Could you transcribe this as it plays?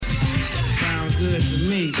good to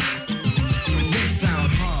me. This sound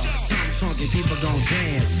hard, something funky people gon'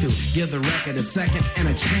 dance to. Give the record a second and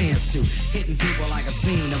a chance to. Hitting people like a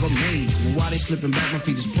scene of amazement. While they slipping back, my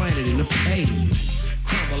feet just planted in the pavement.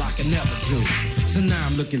 Crumble I can never do. So now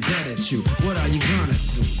I'm looking dead at you. What are you gonna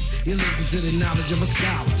do? You listen to the knowledge of a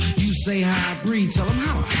scholar. You say how I breathe, tell them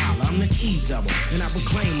how I holler. I'm the E-double, and I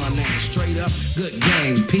proclaim my name. Straight up, good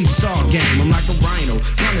game, peeps all game. I'm like a rhino,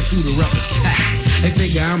 running through the roughest pack. They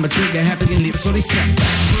figure I'm a trigger happy in it, so they step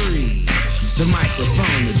back. Breathe. The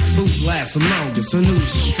microphone is who lasts the longest, so news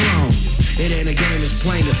is strongest. It ain't a game, it's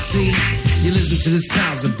plain to see. You listen to the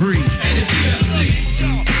sounds of breathe.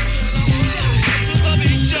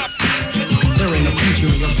 There ain't no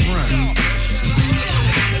future in the front.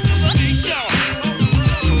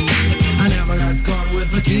 I never got caught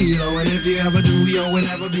with a kilo, and if you ever do, yo, will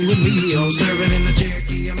never be with me, yo. Serving in the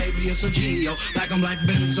Cherokee, or maybe it's a Geo. Like I'm Black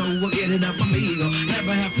Ben, so we'll get it up, amigo.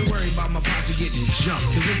 Never have to worry about my posse getting jumped.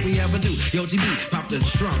 Cause if we ever do, yo, TB, pop the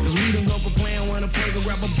trunk. Cause we don't go for playing, wanna play the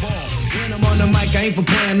rubber ball. When I'm on the mic, I ain't for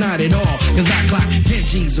playing, not at all. Cause I clock 10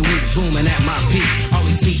 G's a week, booming at my peak.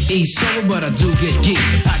 Always see East sober, but I do get geek.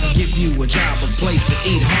 I can give you a job, a place to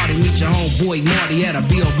eat. Hardy, meet your homeboy Marty at a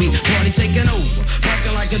B.O.B. Party taking over,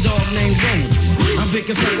 barking like a dog named Rover. I'm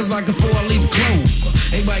picking suckers like a 4-leaf clover.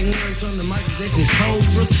 They biting words on the Michael Jackson's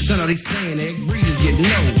cobras. So now they saying egg breeders get no.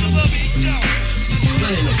 There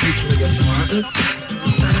ain't no future in your front.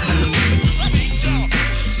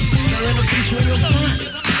 There ain't no future in your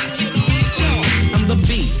front. I'm the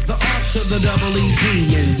B, the R to the double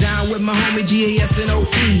E-P. And down with my homie G-A-S-N-O-E.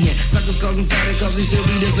 And suckers causing static cause they still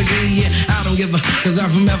be disagreeing. I don't give a, cause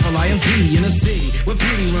I'm from F-L-I-N-T in the city where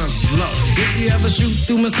pity runs slow. If you ever shoot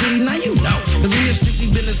through my city, now you know. Cause we a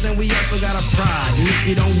strictly business and we also got a pride. And if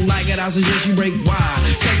you don't like it, I suggest you break wide.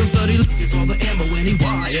 Suckers study looking for the amber when he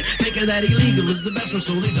wired. Thinking that illegal is the best one,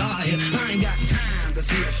 so they die. I ain't got time to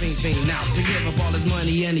see a fiend out. To give up all his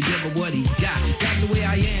money and he give up what he got. That's the way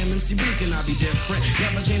I am, MC B cannot be different.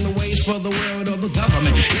 Never change the ways for the world or the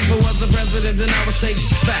government. If I was the president, then I would take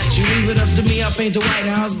facts. You leave it up to me, I'll paint the White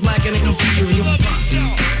House black and ain't no future in your front.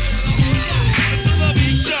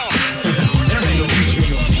 There ain't no future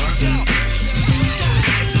in your front.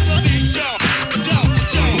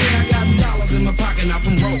 Yeah, I got dollars in my pocket, now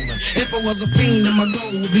from rolling. If I was a fiend, then my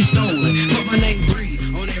gold would be stolen. But my name breathe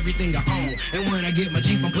on everything I own. And when I get my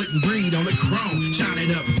Jeep, I'm putting breed on the chrome. Shine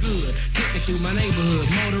it up good, kicking through my neighborhood.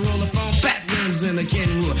 Motorola phone, fat rims in a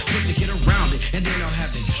Kenwood. Put the kid around it, and then I'll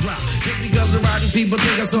have to drop. Just because the riding people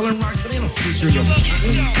think I'm selling rocks, but ain't no future in your front.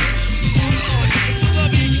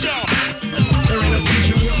 There ain't no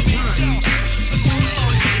future in your front.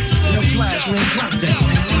 Yo, Flash, man, drop that,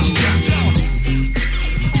 man. Why don't you drop that?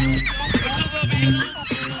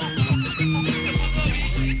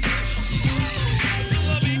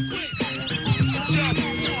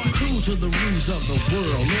 To the rules of the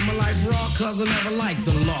world. Live my life raw cause I never liked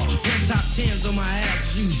the law. Red top 10s on my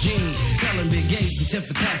ass, use jeans. Selling big A's and tip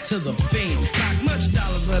for tat to the fiends. Got much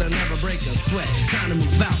dollars but I never break a sweat. Time to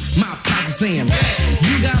move out, my posse saying, hey,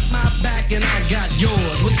 you got my back and I got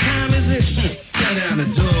yours. What time is it? Tear down the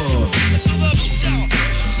door.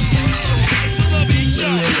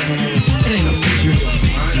 It ain't no future in your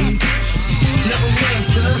front. Never was,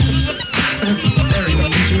 cuz. There ain't no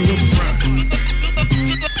future in your front.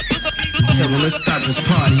 Okay, well, let's start this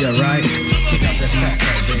party up, right? Pick out that fat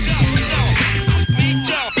dance.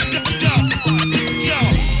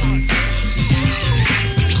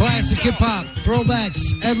 Classic hip-hop, throwbacks,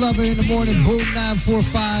 Ed Lover in the morning, Boom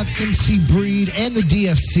 945, MC Breed, and the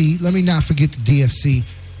DFC. Let me not forget the DFC.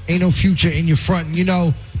 Ain't no future in your front. You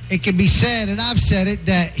know, it can be said, and I've said it,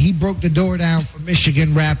 that he broke the door down for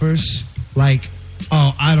Michigan rappers like,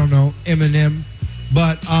 I don't know, Eminem.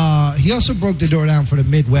 But he also broke the door down for the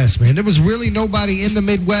Midwest, man. There was really nobody in the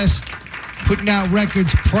Midwest putting out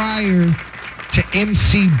records prior to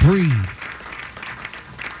MC Breed.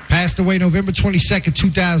 Passed away November 22nd,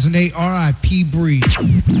 2008. R.I.P. Breed.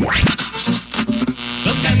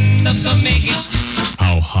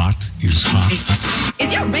 How hot is hot?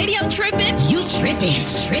 Is your radio tripping? You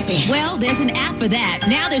tripping. Well, there's an app for that.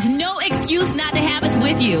 Now there's no excuse not to have us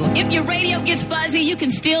with you. If your radio gets fuzzy, you can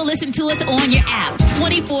still listen to us on your app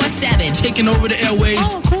 24/7. Taking over the airwaves.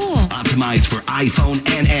 Oh, cool. Optimized for iPhone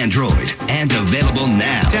and Android. And available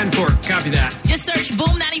now. 10-4, copy that. Just search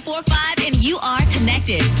Boom 94.5 and you are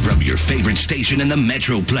connected. From your favorite station in the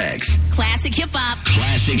Metroplex. Classic hip-hop.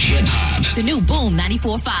 Classic hip-hop. The new Boom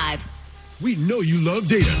 94.5. We know you love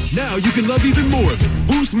data. Now you can love even more of it.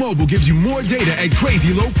 Boost Mobile gives you more data at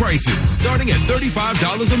crazy low prices, starting at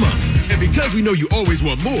 $35 a month. And because we know you always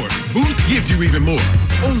want more, Boost gives you even more.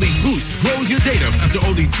 Only Boost grows your data after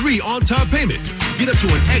only 3 on-time payments. Get up to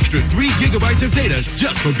an extra 3 gigabytes of data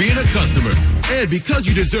just for being a customer. And because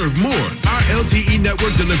you deserve more, our LTE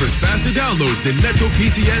network delivers faster downloads than Metro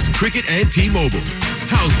PCS, Cricket, and T-Mobile.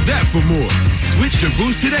 How's that for more? Switch to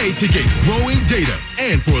Boost today to get growing data.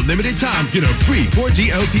 And for a limited time, get a free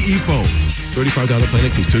 4G LTE phone. $35 plan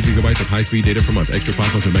includes 2 gigabytes of high-speed data per month. Extra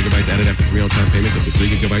 500 megabytes added after 3 on-time payments up to 3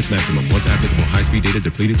 gigabytes maximum. Once applicable, high-speed data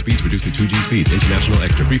depleted speeds reduced to 2G speeds. International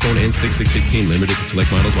extra. Free phone ends 6/6/16. Limited to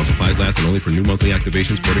select models while supplies last and only for new monthly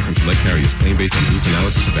activations ported from select carriers. Claim based on Boost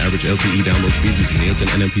analysis of average LTE download speeds using Nielsen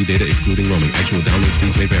NMP data excluding roaming. Actual download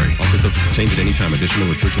speeds may vary. Offer subject to change at any time. Additional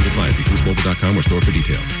restrictions apply. See boostmobile.com or store for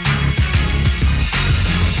details.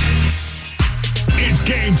 It's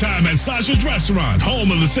game time at Sasha's Restaurant,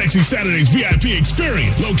 home of the Sexy Saturdays VIP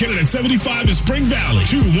experience. Located at 75 in Spring Valley.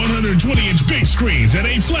 2 120-inch big screens and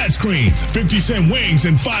 8 flat screens. 50-cent wings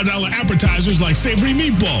and $5 appetizers like savory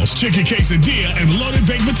meatballs, chicken quesadilla, and loaded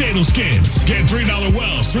baked potato skins. Get $3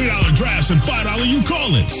 wells, $3 drafts, and $5 you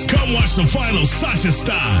call-ins. Come watch the final Sasha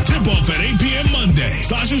style. Tip-off at 8 p.m. Monday.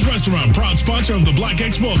 Sasha's Restaurant, proud sponsor of the Black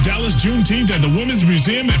Expo of Dallas, Juneteenth at the Women's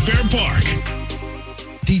Museum at Fair Park.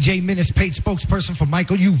 DJ Minnis, paid spokesperson for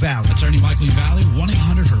Michael U. Valley. Attorney Michael U. Valley,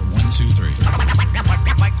 1-800-HER-123.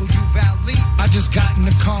 Michael U. Valley. I just got in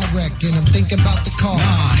a car wreck and I'm thinking about the car.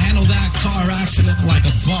 Nah, handle that car accident like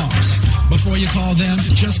a boss. Before you call them,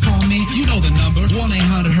 just call me. You know the number,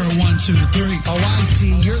 1-800-HER-123. Oh, I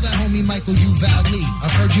see. You're that homie Michael U. Valley.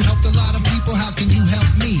 I've heard you helped a lot of people. How can you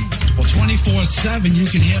help me? Well, 24/7, you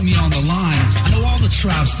can hit me on the line. I know all the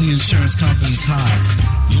traps the insurance companies hide.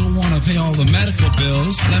 You don't want to pay all the medical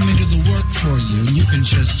bills. Let me do the work for you, and you can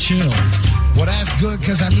just chill. Well, that's good,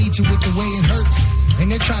 because I need to with the way it hurts. And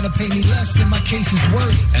they're trying to pay me less than my case is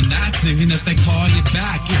worth. And that's even if they call you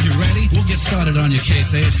back. If you're ready, we'll get started on your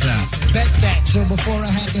case ASAP. Bet that. So before I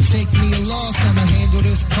have to take me a loss, I'ma handle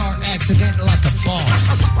this car accident like a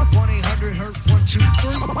boss.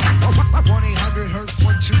 1-800-HURT-123.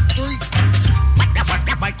 1-800-HURT-123.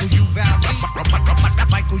 Michael U. Valley.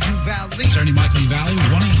 Michael U. Valley. Attorney Michael U. Valley,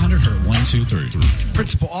 1-800-HER-123.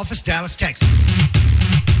 Principal Office, Dallas, Texas.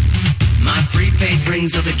 My prepaid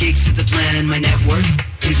brings all the gigs to the plan. My network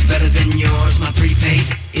is better than yours. My prepaid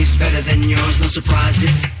is better than yours. No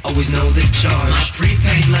surprises, always know the charge. My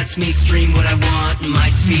prepaid lets me stream what I want. My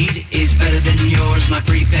speed is better than yours. My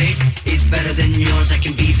prepaid is better than yours. I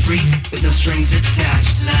can be free with no strings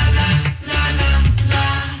attached. La la la la la.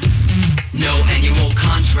 No annual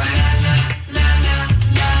contract. La la la la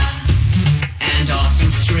la. And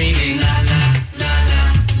awesome streaming. La la la la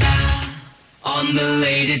la. On the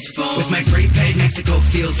latest phone. With my prepaid, Mexico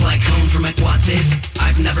feels like home. For my this,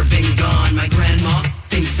 I've never been gone. My grandma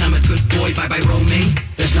thinks I'm a good boy by roaming.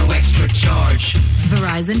 There's no extra charge.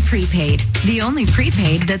 Verizon Prepaid. The only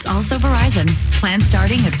prepaid that's also Verizon. Plan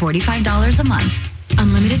starting at $45 a month.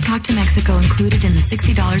 Unlimited talk to Mexico included in the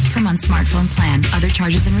 $60 per month smartphone plan. Other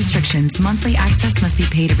charges and restrictions. Monthly access must be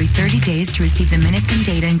paid every 30 days to receive the minutes and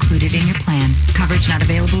data included in your plan. Coverage not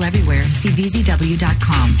available everywhere. See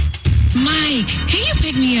VZW.com. Mike, can you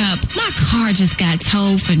pick me up? My car just got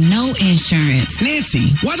towed for no insurance.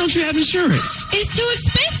 Nancy, why don't you have insurance? It's too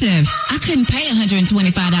expensive. I couldn't pay $125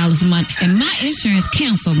 a month, and my insurance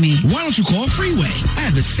canceled me. Why don't you call Freeway? I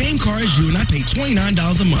have the same car as you, and I pay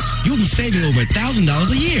 $29 a month. You'll be saving over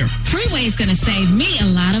 $1,000 a year. Freeway is going to save me a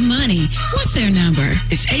lot of money. What's their number?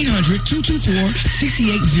 It's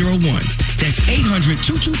 800-224-6801. That's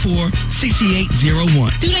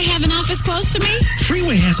 800-224-6801. Do they have an office close to me?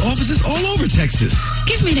 Freeway has offices all over Texas.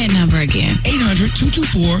 Give me that number again.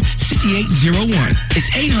 800-224-6801. It's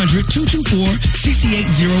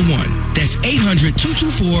 800-224-6801. That's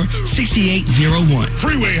 800-224-6801.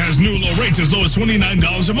 Freeway has new low rates as low as $29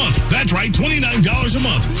 a month. That's right, $29 a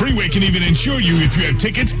month. Freeway can even insure you if you have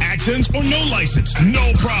tickets, accidents, or no license.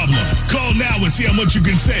 No problem. Call now and see how much you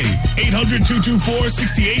can save.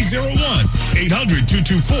 800-224-6801.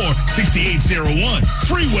 800-224-6801.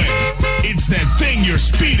 Freeway. It's that thing you're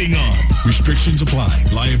speeding on. Restrictions apply.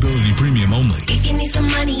 Liability premium only. If you need some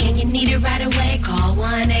money and you need it right away, call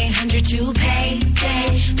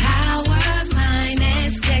 1-800-2PAY-DAY. Power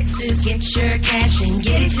Finance Texas. Get your cash and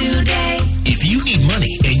get it today. If you need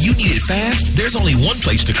money and you need it fast, there's only one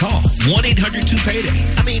place to call.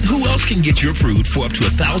 1-800-2PAYDAY. I mean, who else can get you approved for up to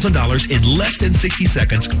 $1,000 in less than 60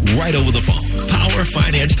 seconds right over the phone? Power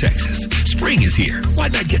Finance Texas. Spring is here. Why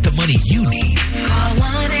not get the money you need? Call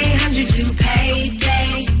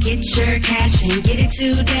 1-800-2PAY-DAY. Get your cash and get it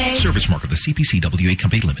today. Service mark of the CPC WA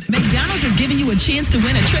Company Limited. McDonald's is giving you a chance to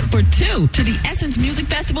win a trip for two to the Essence Music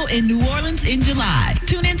Festival in New Orleans in July.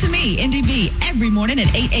 Tune in to me, NDB, every morning at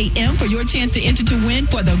 8 a.m. for your chance to enter to win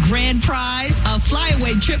for the grand prize, a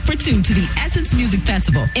flyaway trip for two to the Essence Music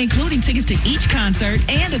Festival, including tickets to each concert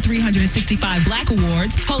and the 365 Black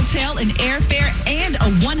Awards, hotel and airfare, and a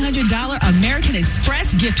 $100 American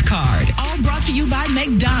Express gift card. All brought to you by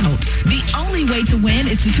McDonald's. The only way to win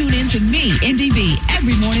is to tune in to me, NDB,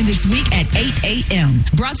 every morning this week at 8 a.m.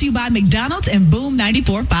 Brought to you by McDonald's and Boom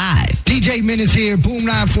 94.5. DJ Min is here, Boom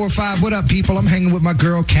 945. What up, people? I'm hanging with my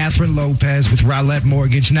girl, Catherine Lopez with Rowlett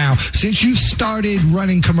Mortgage. Now, since you started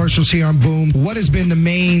running commercials here on Boom, what has been the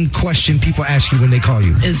main question people ask you when they call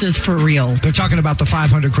you? Is this for real? They're talking about the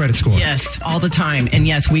 500 credit score. Yes, all the time. And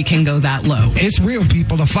yes, we can go that low. It's real,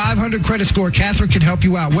 people. The 500 credit score. Catherine can help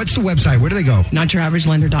you out. What's the website? Where do they go?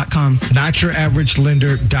 NotYourAverageLender.com.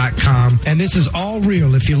 NotYourAverageLender.com. And this is all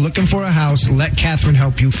real. If you're looking for a house, let Catherine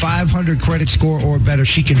help you. 500 credit score or better.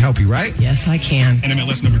 She can help you, right? Yes, I can.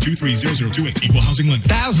 NMLS number 230028. Equal housing lender.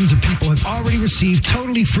 Thousands of people have already received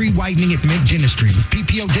totally free whitening at Mint Dentistry. With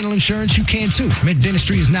PPO dental insurance, you can too. Mint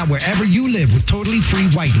Dentistry is now wherever you live with totally free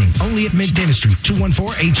whitening. Only at Mint Dentistry.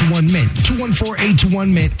 214-821-MINT.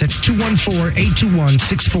 214-821-MINT. That's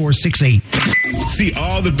 214-821-6468. See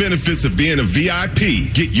all the benefits of being a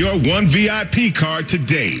VIP. Get your one VIP card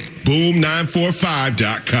today.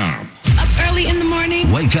 Boom945.com. Up early in the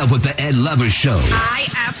morning. Wake up with the Ed Lovers Show. I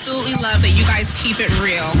absolutely love that you guys keep it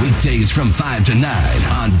real. Weekdays from 5 to 9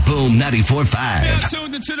 on Boom 94.5. You're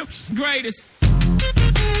tuned into the greatest.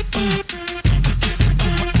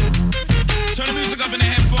 Turn the music up in the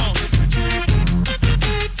headphones.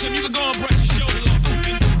 Tim, you can go and brush your shoulders off. I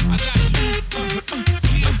got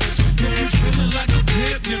you. If you're feeling like a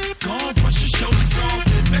pimp, nigga, go and brush your shoulders off.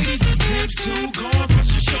 Ladies is pimps too, go and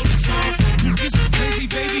brush your shoulders off. Niggas is crazy,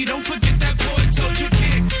 baby, don't forget that boy told you,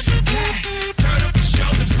 kid. Yeah, turn up your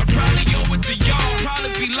shoulders. I probably owe it to y'all. Probably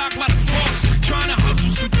be locked by the force. Trying to hustle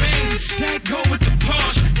some things. That go with the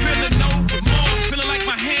push. Feeling no remorse. Feeling like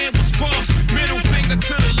my hand was forced. Middle finger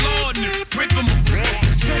to the Lord, nigga, gripping my wrist.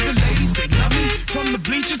 Said the ladies, they love me. From the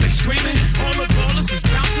bleachers, they screaming. All the ballers is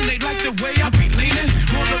bouncing. They like the way I be leaning.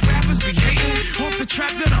 All the rappers be hating. Off the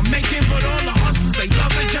trap that I'm making. But all the hustlers, they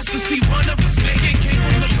love it just to see one of us make it. Came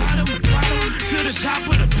from the bottom of the bottom to the top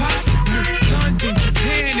of the pops. London,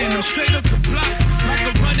 Japan, and I'm straight off the block. Like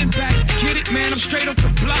a running back. Get it, man, I'm straight off the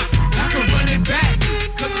block. I can run it back,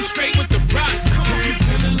 cause I'm straight with the rock. Come on, if you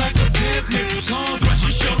feeling like a pimp, nigga, go on, brush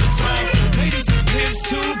your shoulders off. Ladies is pimps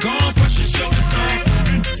too, go on, brush your shoulders off.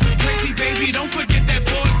 This is crazy, baby, don't forget that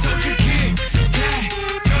boy told you, kid. Yeah,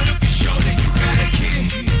 turn up your shoulder, you got a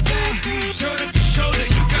kid. Yeah, turn up your shoulder,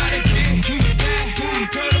 you got a kid. Yeah,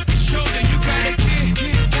 turn up your shoulder, you got a kid.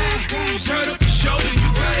 Yeah, turn up your shoulder, you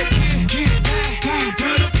got a kid. Yeah,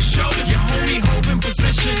 turn up your shoulder. Your homie holding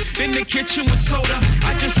position in the kitchen with soda.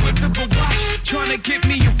 I just whipped up a watch, trying to get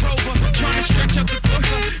me a Rover. Trying to stretch up the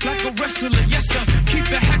booger like a wrestler, yes sir. Keep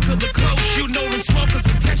the heckler close, you know the smokers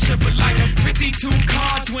attention. But like 52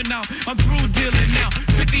 cards went out, I'm through dealing now.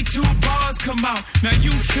 52 bars come out, now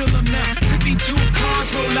you feel them now. 52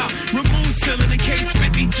 cars roll out, remove ceiling in case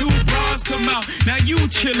 52 bras come out. Now you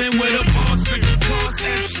chillin' with a boss, spit cards,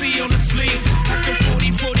 FC on the sleeve. Like the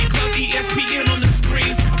 40-40 club, ESPN on the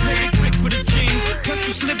screen. I played it quick for the jeans, plus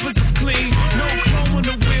the slippers is clean. No chrome on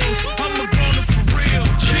the wheels, I'm a grown-up for real.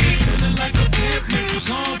 G, feeling like a pimp, nigga,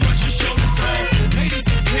 go on, brush your shoulders off. Ladies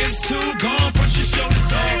is pimps too, go on, brush your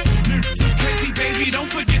shoulders off. Niggas is crazy, baby, don't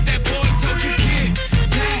forget that boy told you, kid.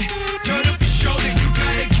 Yeah, turn up your shoulder, you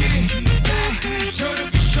got a kid. Yeah, turn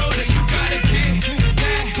up your shoulder, you got a kid.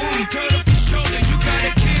 Yeah, turn up your shoulder, you got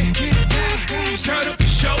a kid. Yeah, turn up your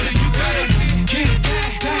shoulder, you got a kid.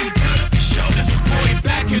 Yeah, turn up your shoulders. Boy,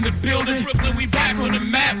 back in the building, Brooklyn, we back on the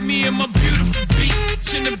map. Me and my beautiful beat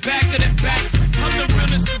in the back of the back. I'm the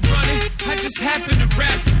realest to run it. I just happen to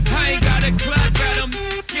rap. I ain't got a clap at 'em.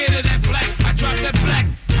 Get it that black. I dropped that black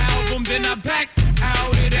album, then I back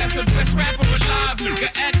out it as the best rapper alive. Nigga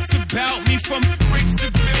acts about me from bricks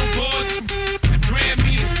to billboards, the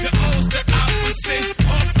Grammys, the O's, the opposite.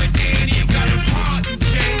 Off of Annie, you got a pardon,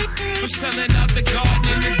 Jay, for selling out the garden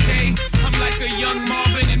in the day. I'm like a young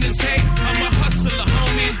Marvin in his hay. I'm a hustler,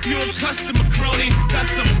 homie. You a customer crony. Got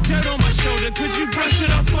some dirt on my shoulder. Could you brush it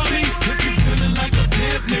off for me? If you feeling like a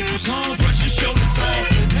pimp, nigga, go on, brush your shoulders off.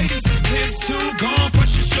 Ladies is pimps too, go on,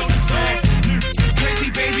 brush your shoulders off. Niggas is crazy,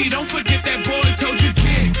 baby, don't forget that boy told you,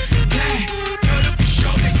 kid. Yeah, turn up your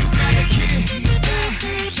shoulder, you got a kid. Yeah,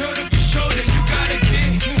 turn up your shoulder, you got a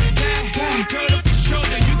kid. Yeah, turn up your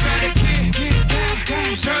shoulder, you got a kid.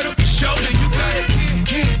 Yeah, turn up your shoulder, you got a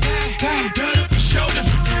kid.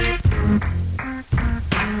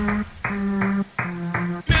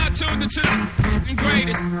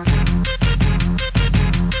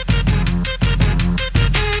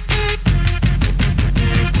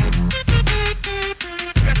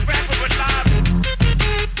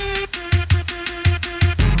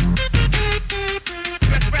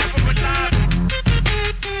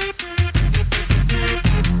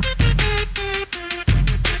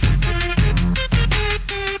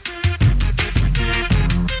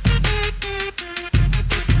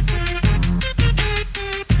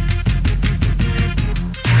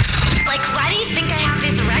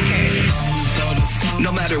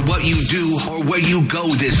 or where you go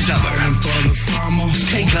this summer.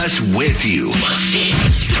 Take us with you.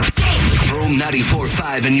 Boom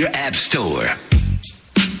 94.5 in your app store.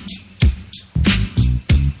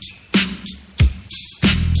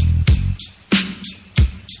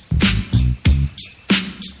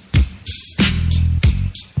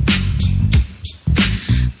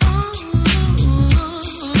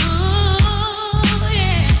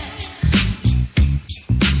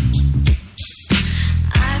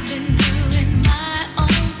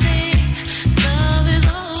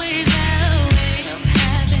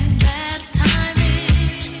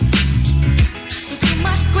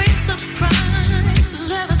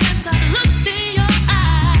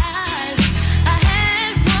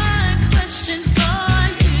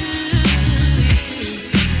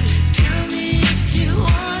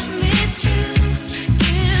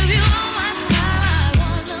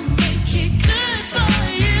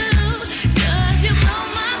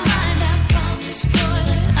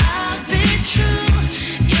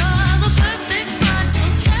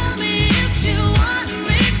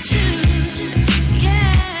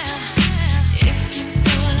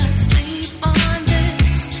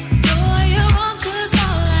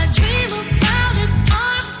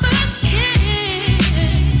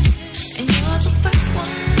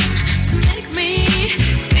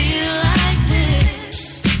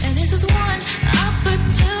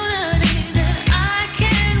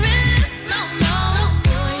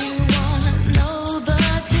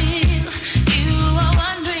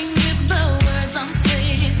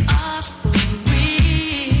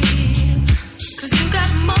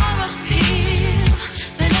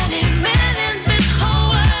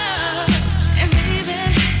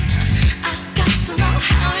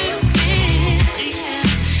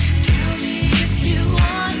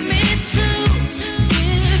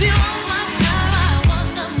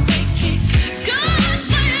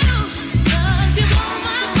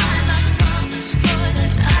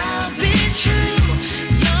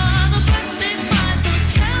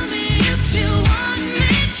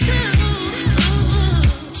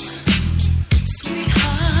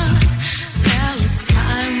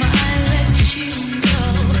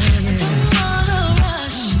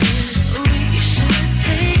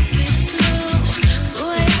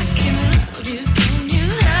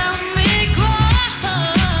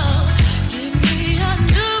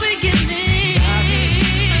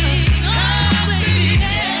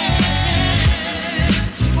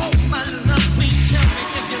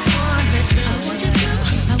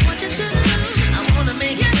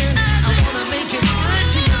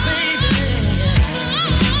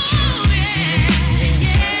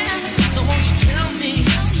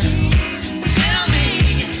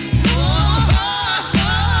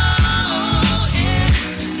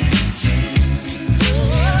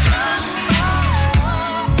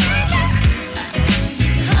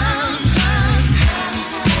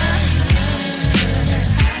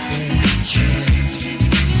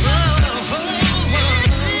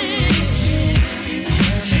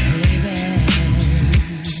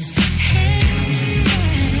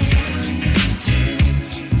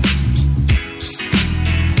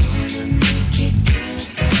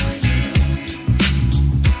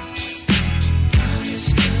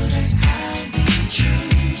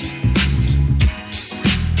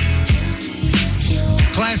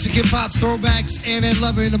 hip-hop throwbacks and Ed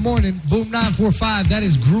Lover in the morning. Boom 945, that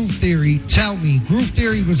is Groove Theory. Tell me, Groove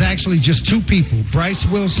Theory was actually just two people. Bryce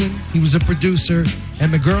Wilson, he was a producer,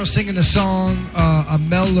 and the girl singing the song,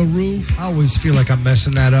 Amel LaRue. I always feel like I'm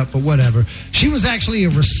messing that up, but whatever. She was actually a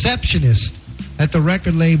receptionist at the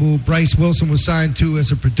record label Bryce Wilson was signed to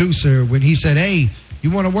as a producer when he said, hey,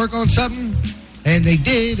 you want to work on something? And they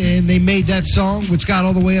did, and they made that song, which got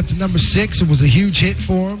all the way up to number 6. It was a huge hit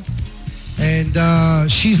for them. And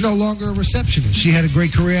she's no longer a receptionist. She had a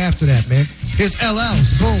great career after that, man. Here's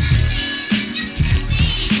LL's. Boom.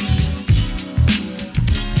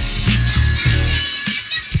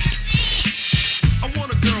 I want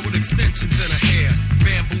a girl with extensions in her hair,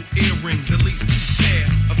 bamboo earrings, at least 2 pair,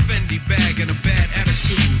 a Fendi bag and a bad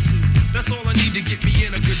attitude. That's all I need to get me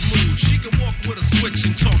in a good mood. She can walk with a switch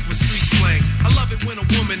and talk with street slang. I love it when a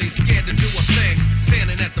woman ain't scared to do a thing.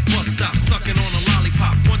 Standing at the bus stop, sucking on a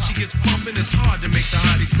lollipop. Once she gets pumping, it's hard to make the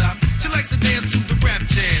hottie stop. She likes to dance to the rap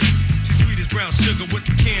jam. She's sweet as brown sugar with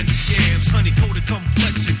the candy yams. Honey-coated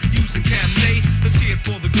complexion, using Cabernet. Let's hear it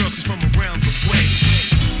for the girl, she's from around the way.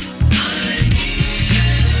 I need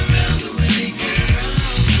that around the way, girl.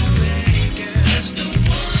 That's the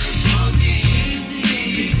one for me.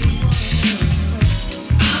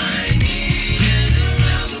 I need it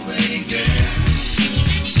around the way, girl.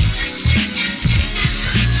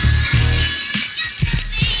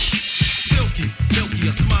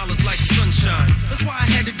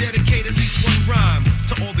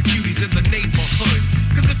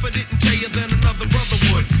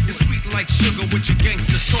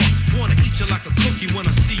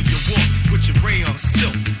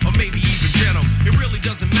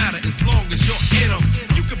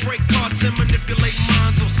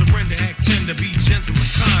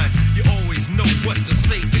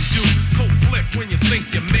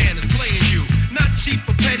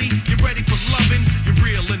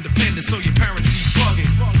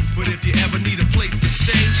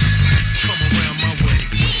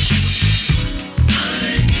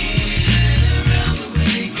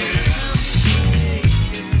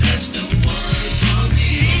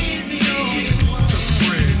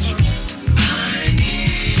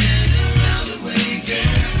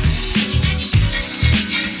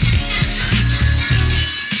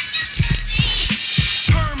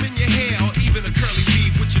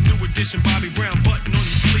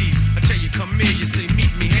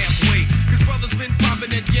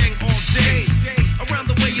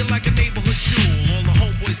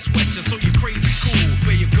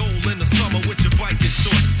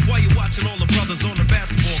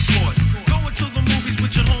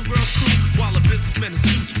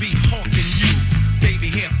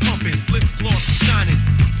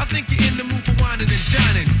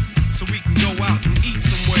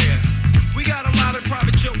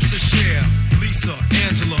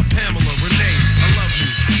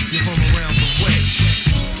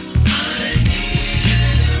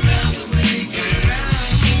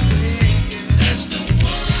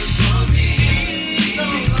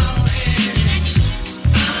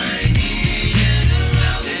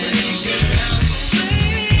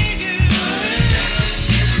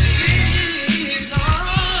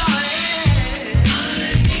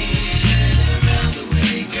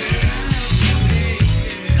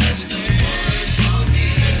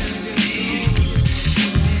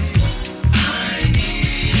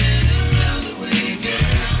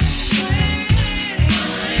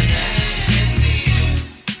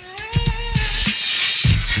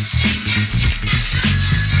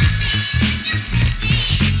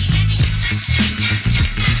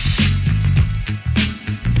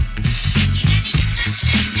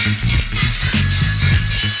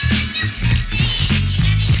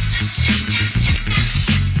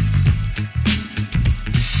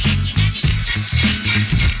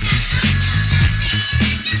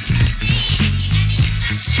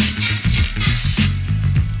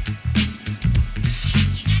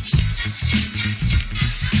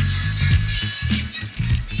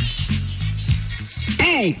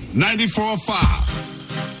 Boom, 94.5.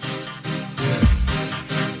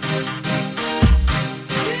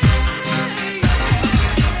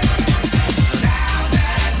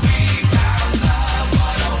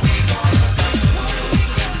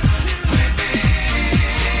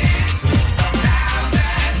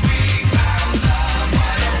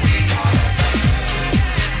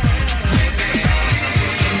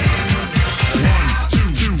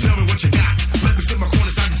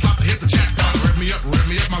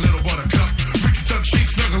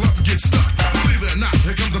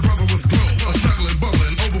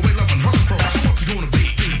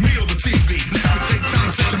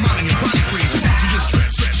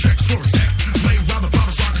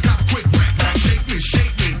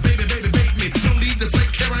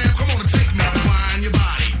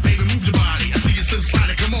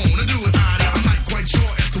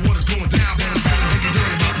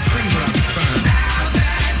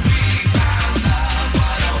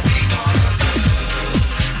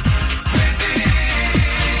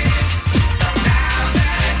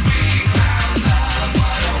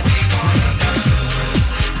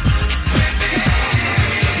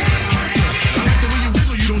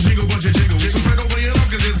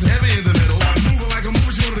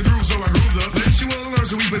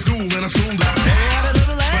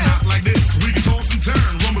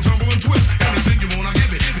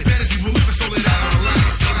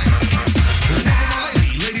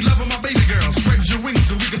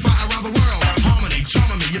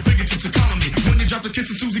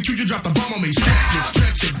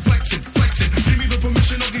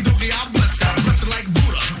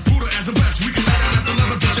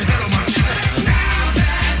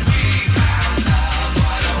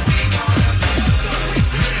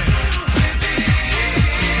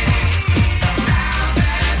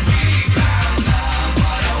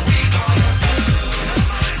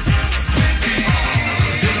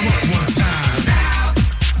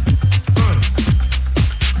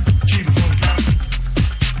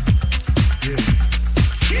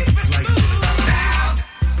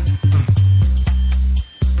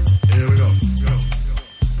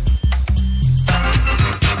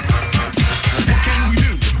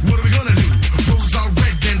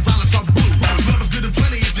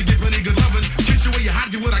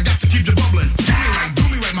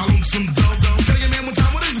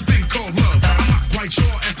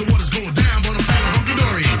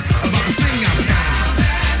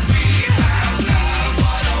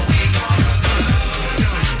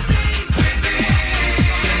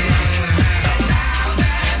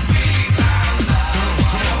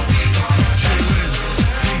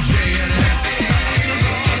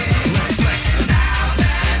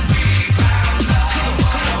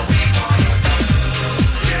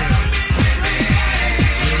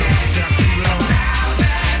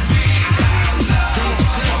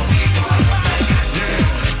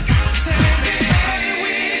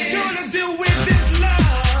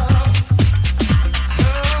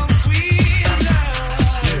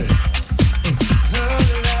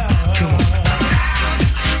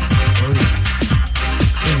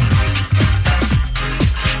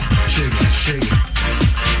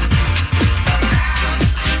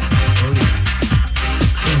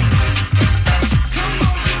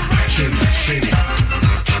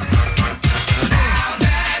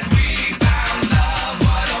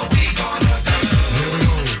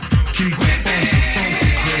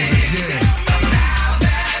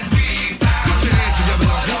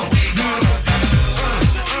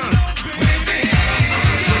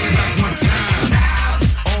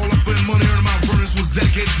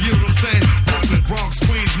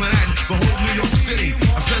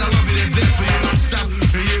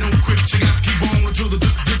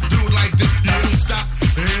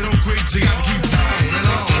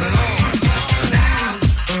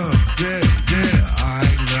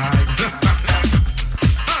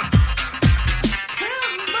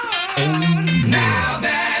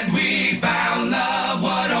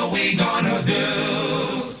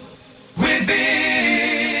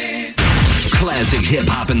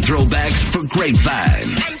 Hip-hop and throwbacks for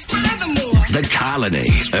Grapevine, The Colony,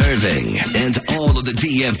 Irving, and all of the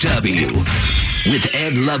DFW. With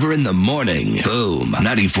Ed Lover in the morning. Boom,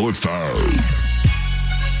 94.5.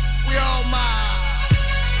 We all mine.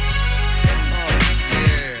 Oh,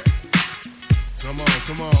 yeah. Come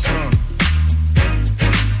on.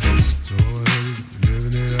 So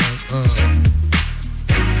living it up.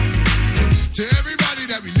 To everybody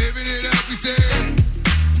that we living it up, we say.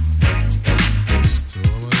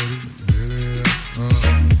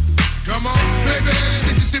 Come on, baby,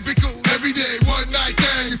 it's a typical everyday one night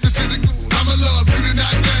thing. It's the physical. I'ma love you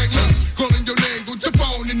tonight, gang. Look, calling your name, go jump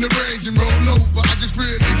on in the range and roll over. I just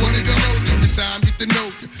realized time, get to know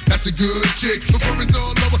you. That's a good chick. Before it's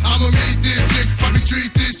all over, I'ma meet this chick. Probably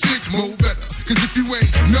treat this chick more better. Cause if you ain't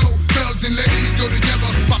know, thugs and ladies go together.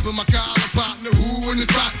 Poppin' my collar, partner, who in the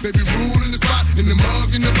spot? Baby, rule in the spot, in the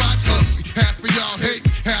mug, in the box. Half of y'all hate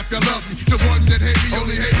me, half y'all love me. The ones that hate me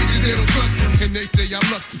only hate me cause they don't trust me. And they say I'm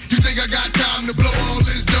lucky. You think I got time to blow all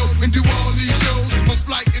this dough and do all these shows? On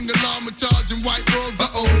flight in the llama, charging white robes.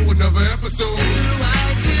 Uh-oh, another episode.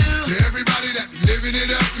 To everybody that be living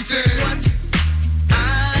it up, we say what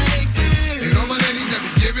I do. And all my ladies that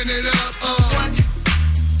be giving it up, what you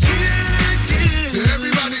do. To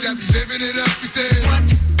everybody that be living it up, we say what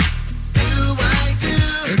do I do.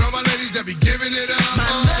 And all my ladies that be giving it up,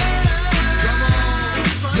 come on,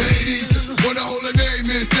 ladies, just wanna hold a name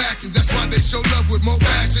in acting. That's why they show love with more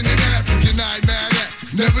passion than average. And I ain't mad at,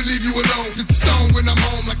 never leave you alone. It's a song when I'm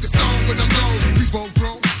home, like a song when I'm gone. We both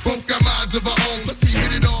grown, both got minds of our own. Let's be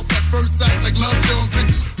hit it off at first sight, like love Jones.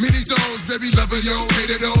 Many zones, baby, lover, yo, hate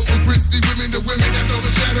it all. From prissy women to women that's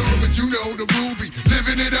overshadowed. But you know the ruby,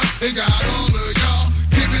 living it up. They got all of y'all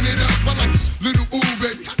giving it up. I like little ooh,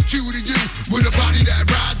 baby, I'm cute to you. With a body that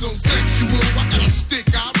rides on sexual. I got a stick,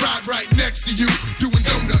 I ride right next to you. Doing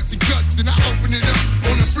donuts and cuts, then I open it up.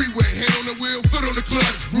 On the freeway, hand on the wheel, foot on the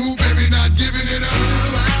clutch. Rule, baby, not giving it up.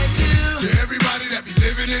 To everybody that be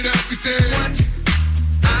living it up, we say what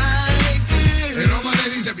I do. And all my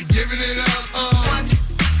ladies that be giving it up, what you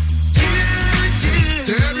do.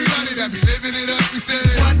 To everybody that be living it up, we say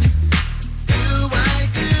what do I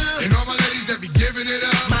do. And all my ladies that be giving it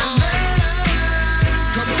up, come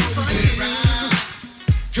on, we get right.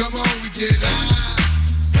 Come on, we get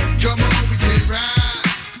live. Come on, we get right.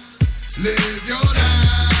 Live your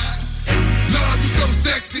life. Love, you so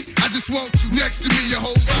sexy. I just want you next to me. Your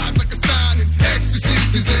whole vibe like a sign in ecstasy.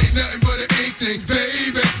 This ain't nothing but an ain't thing,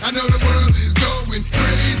 baby. I know the world is going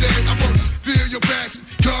crazy. I wanna feel your passion.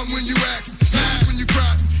 Come when you ask, laugh when you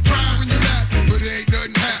cry when you laugh. But ain't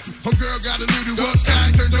nothing happen. Girl got a little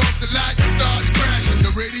uptight, turned off the lights and started crashing. The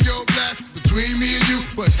radio blast between me and you,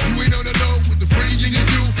 but you ain't on the low with the pretty thing you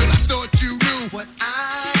do. Girl, I thought you knew what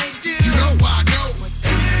I do. You know I know,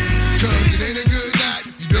 cause it ain't a good night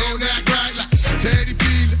if you don't act right like Teddy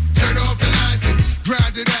P. Turn off the lights and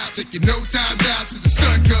grind it out. Taking no time down till the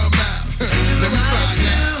sun come out. Let me find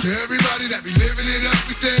out. To everybody that be living it up,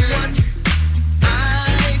 we say what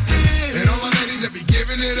I do. And all my ladies that be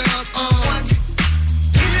giving it up, what you do.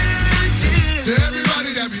 To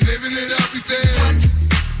everybody that be living it up, we say what do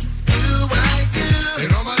I do.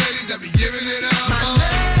 And all my ladies that be giving it up, come on.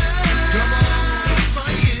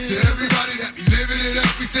 To everybody that be living it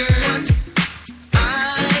up, we say what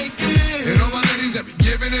I do. And all my ladies that be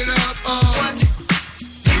giving it up, what you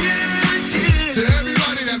do. To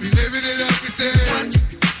everybody that be living it up, we say what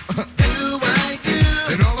do I do.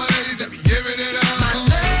 And all my ladies that be giving it up,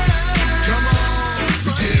 come on,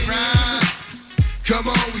 we get right. Come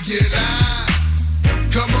on, we get live.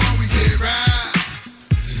 Come on, we get right.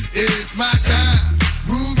 It's my time,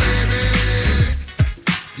 Rue, baby.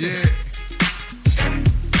 Yeah.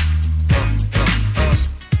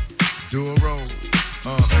 Do a roll. Do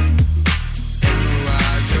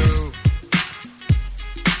I do?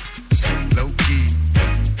 Low key.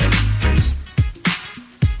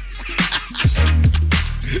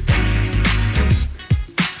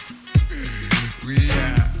 We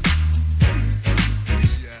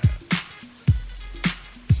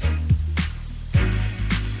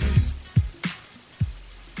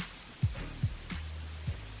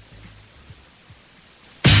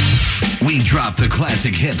We drop the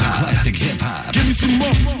classic hip-hop. Give me some more.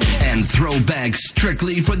 And throw back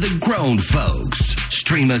strictly for the grown folks.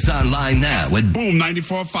 Stream us online now at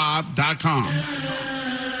boom945.com.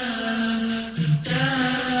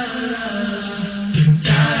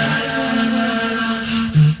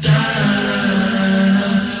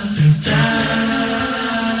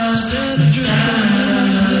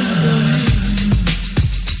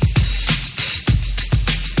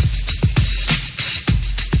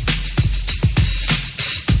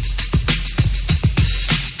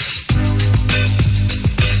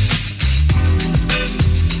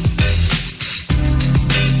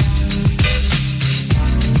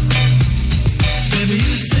 Baby, you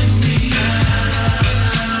sent me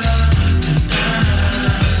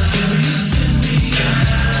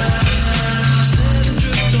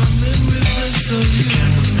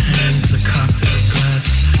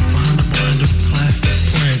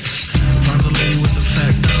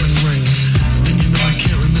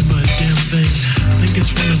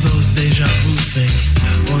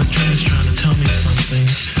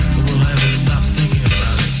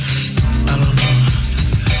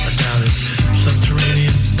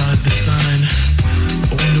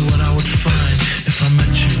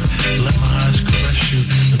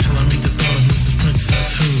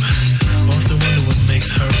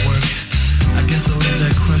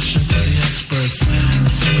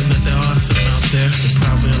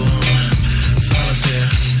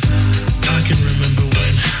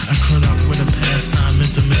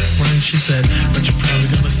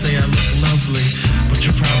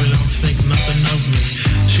don't think nothing of me.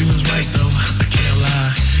 She was right though, I can't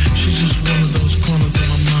lie. She's just one of those corners of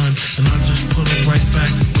my mind, and I just put her right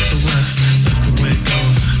back with the rest. That's the way it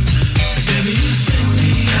goes. Baby, you send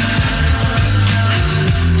me out.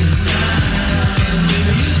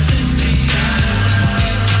 Baby, you send me out.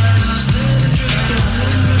 Set adrift on the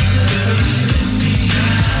river. Baby, you send me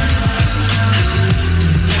out.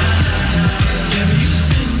 Baby, you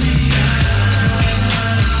send me out.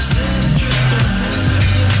 Set adrift on the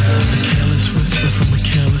river. A careless whisper from a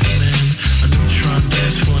careless man. A neutron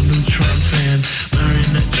dance for a neutron fan.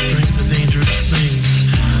 Marionette strings are dangerous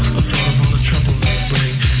things. A thought of all the trouble they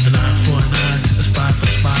bring. An eye for an eye, a spy for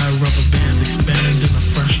spy. Rubber bands expanding in a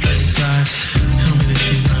frustrating sigh. Tell me that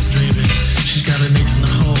she's not dreaming. She's got an ace in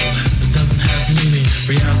the hole that doesn't have meaning.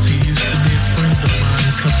 Reality used to be a friend of mine.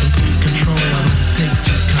 Cause complete control, I don't take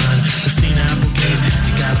too kind. Christina Applegate,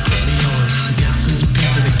 you gotta put me on. Guess whose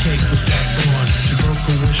piece of the cake was Jack Bourne? She broke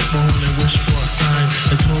a wishbone and wished for a sign.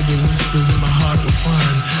 I told the whispers in my heart were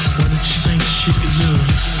fine. What did she think she could do?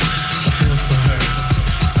 I feel for her,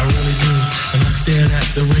 I really do. And I stared at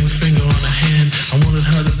the ring finger on her hand. I wanted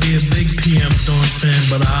her to be a big PM Dawn fan,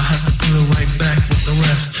 but I'll have to put her right back with the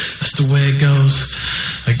rest. That's the way it goes,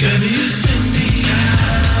 I guess. Baby, you send me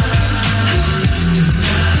out.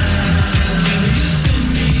 Baby, you send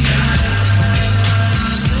me out.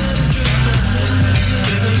 Set adrift on the river.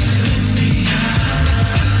 Baby, you send me out.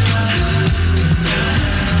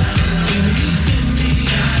 Baby, you send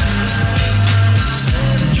me out.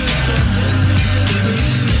 Set adrift on the river. Baby,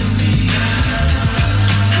 you send me out.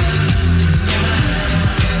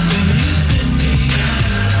 Baby, you send me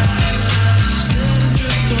out. Set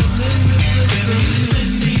adrift on the river. Baby, you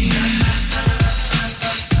send me out.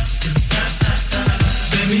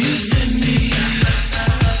 Baby, you send me out.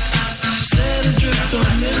 Set adrift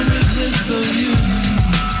on the rivers of you.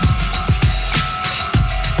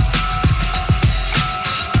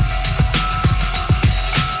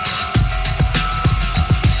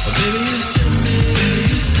 Baby, you send me, baby,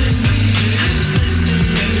 you send me,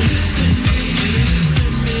 baby, you send me,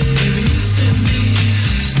 baby, you send me,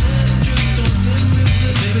 set adrift on the river.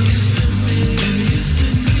 Baby, you send me, baby, you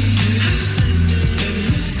send me, baby,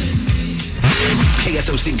 you send me.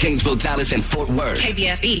 KSOC Gainesville, Dallas, and Fort Worth.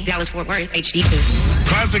 KBFB, Dallas, Fort Worth, HD2.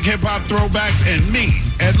 Classic hip-hop throwbacks and me,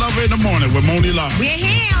 Ed Lover in the Morning with Moni Love. We're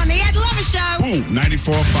here on the Ed Lover Show. Boom,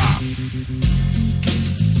 94.5.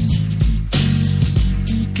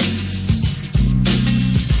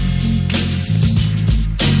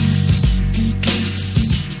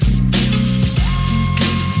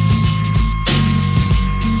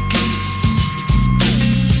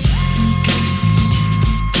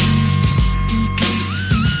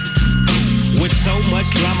 With so much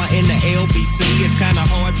drama in the LBC, it's kinda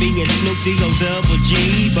hard being Snoop D-O double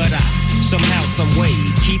G, but I somehow, some way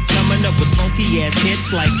keep coming up with funky ass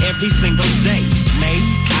hits like every single day. May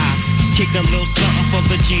I kick a little something for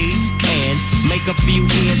the G's and make a few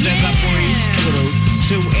ends as I breeze through.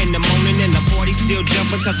 2 in the morning and the party still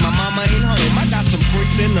jumping cause my mama ain't home. I got some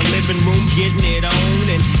freaks in the living room getting it on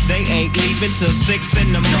and they ain't leaving till 6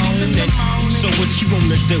 in the morning. So what you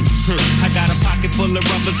wanna do? I got a pocket full of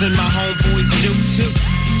rubbers and my homeboys do too.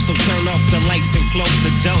 So turn off the lights and close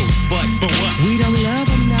the door. But what? We don't love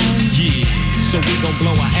them now. Yeah. So we gon'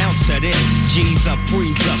 blow an ounce to this. G's up,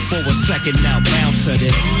 freeze up for a second now, bounce to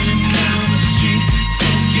this. Rolling down the street,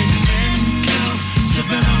 smoking Vendo,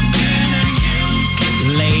 sipping on gin and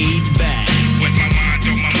juice. Laid back. With my mind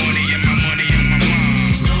on my money and my money on my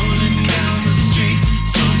mind. Rolling down the street,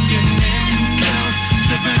 smoking Vendo,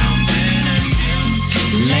 sipping on gin and juice.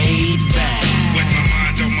 Laid back. With my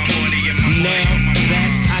mind on my money and my money Now on my that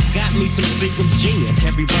I got me some Seagram's gin.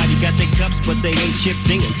 Everybody got their cups, but they ain't chipped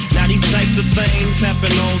in. Now these types of things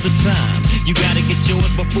happen all the time. You gotta get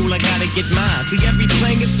yours, but fool, I gotta get mine. See,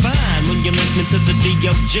 everything is fine when you're listening to the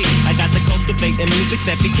D.O.G. I got to cultivate the music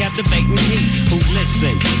that be captivating me. Who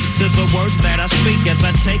listen to the words that I speak as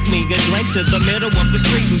I take me a drink to the middle of the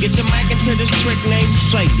street and get the mic into this trick named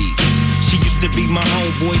Sadie. She used to be my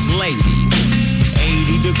homeboy's lady.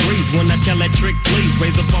 80 degrees when I tell that trick, please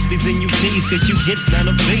raise up off these NUTs, cause you get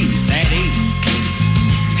none of these at ease.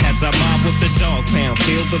 As I mob with the dog pound,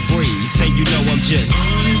 feel the breeze, and you know I'm just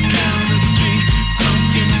rolling down the street,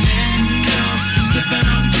 smoking Vendo, sipping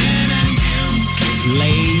on gin and juice.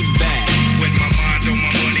 Laid back. With my mind on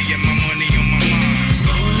my money and my money on my mind.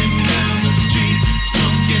 Rolling down the street,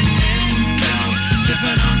 smoking Vendo,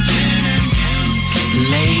 sipping on gin and juice.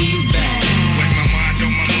 Laid back. With my mind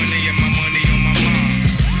on my money and my money on my mind.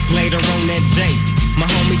 Later on that day, my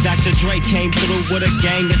homie Dr. Dre came through with a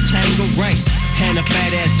gang of Tango Ray. and a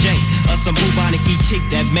fat ass J, or some bubonic ET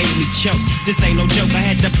that made me choke. This ain't no joke, I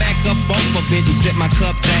had to back up off of it and sit my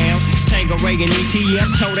cup down. Tangeray and ETF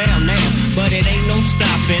toe down now, but it ain't no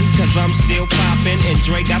stopping, cause I'm still popping. And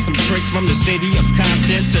Dre got some tricks from the city of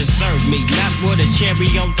Compton to serve me, not with a cherry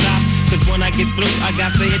on top, cause when I get through, I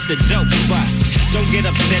got to hit the dope spot. Don't get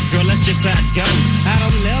upset, girl, that's just how it goes. I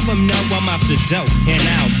don't let them know I'm off the dope, and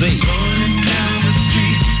I'll be rolling down the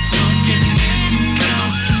street, smoking in down,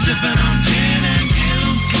 sipping on gin and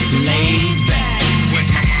gills, laid back, with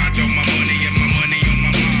my mind on my money and my money on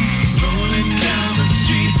my mind. Rolling down the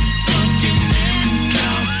street, smoking in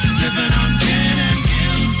down, sipping on gin and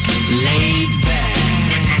gills, laid back,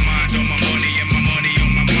 with my mind on my money and my money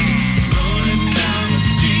on my mind. Rolling down the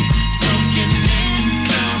street, smoking in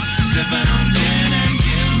down, sipping on gin and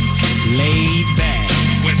gills, laid back,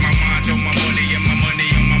 with my mind on my money and my money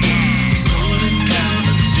on my mind. Rolling down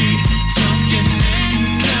the street, smoking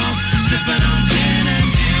in down, sipping on gin and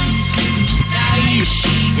gills,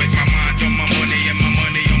 with my mind on my money and my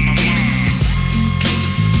money on my mind.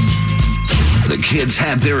 The kids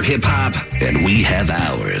have their hip-hop, and we have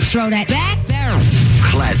ours. Throw that back.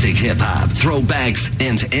 Classic hip-hop, throwbacks,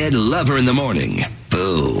 and Ed Lover in the morning.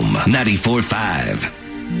 Boom. 94.5.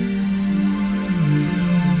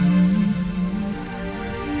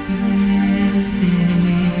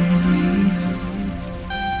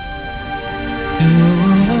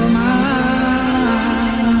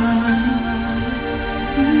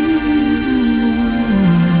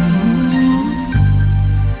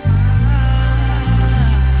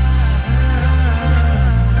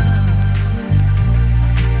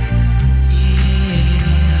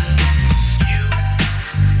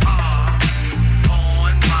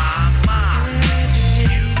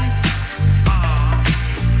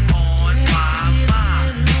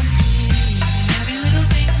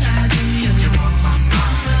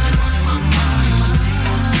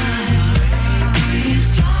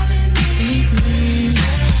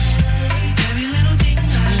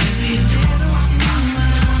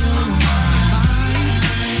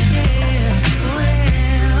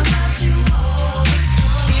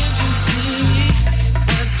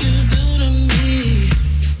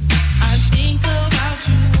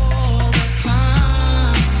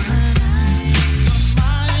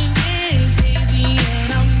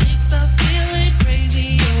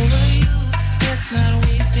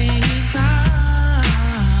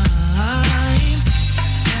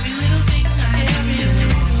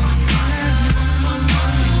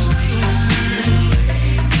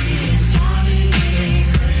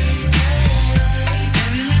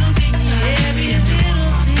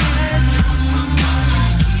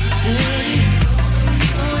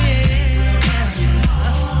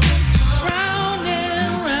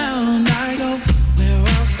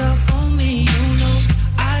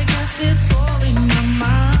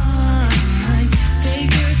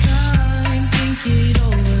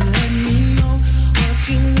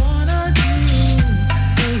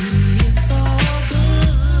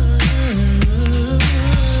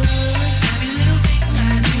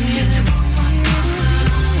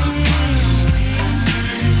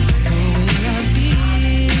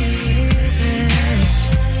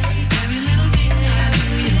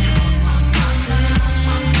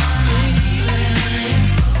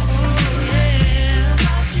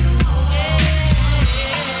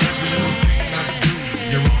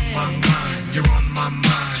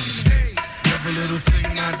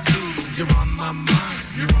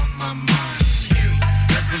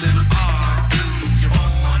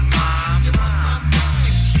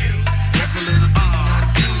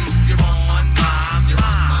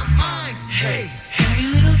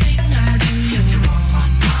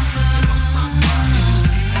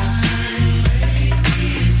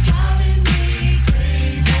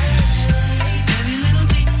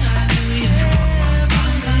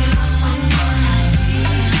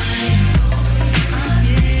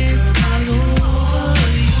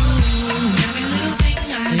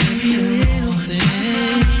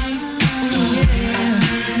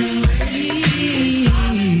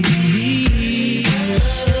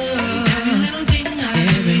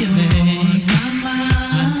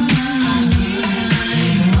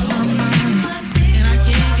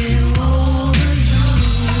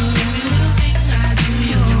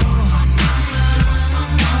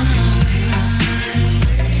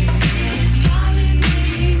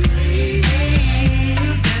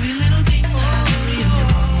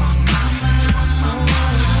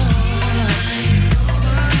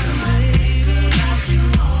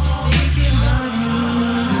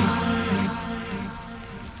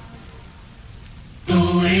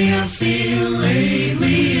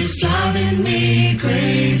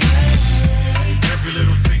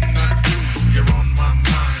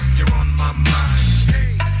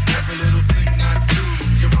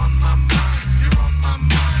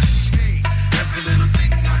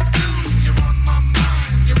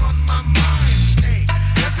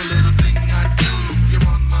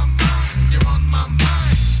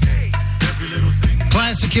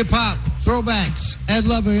 hip-hop, throwbacks. Ed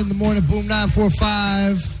Lover in the morning, Boom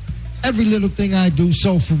 945. Every little thing I do,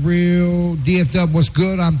 so for real. DFW, what's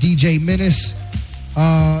good? I'm DJ Menace.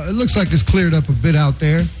 It looks like it's cleared up a bit out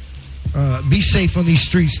there. Be safe on these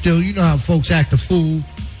streets still. You know how folks act a fool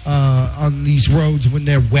on these roads when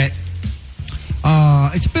they're wet.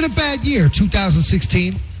 It's been a bad year,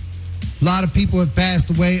 2016. A lot of people have passed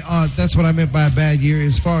away. That's what I meant by a bad year.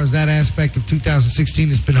 As far as that aspect of 2016,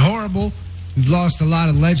 it's been horrible. We've lost a lot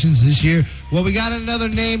of legends this year. Well, we got another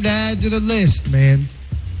name to add to the list, man.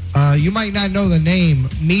 You might not know the name,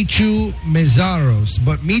 Michu Mezaros,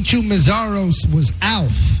 but Michu Mezaros was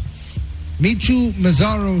Alf. Michu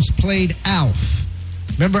Mezaros played Alf.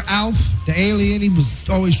 Remember Alf, the alien? He was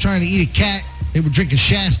always trying to eat a cat. They were drinking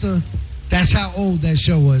Shasta. That's how old that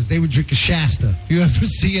show was. They were drinking Shasta. If you ever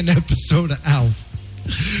see an episode of Alf,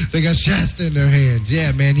 they got Shasta in their hands.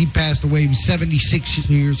 Yeah, man, he passed away. He was 76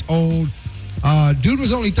 years old. Dude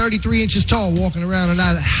was only 33 inches tall, walking around in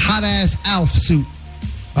that hot-ass Alf suit.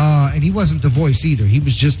 And he wasn't the voice either. He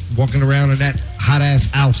was just walking around in that hot-ass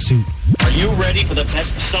Alf suit. Are you ready for the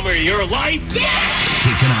best summer of your life? Yeah!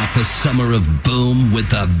 Kicking off the summer of Boom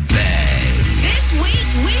with a bang. This week,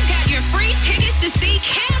 we've got your free tickets to see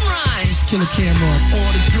Cameron. Just kill a camera.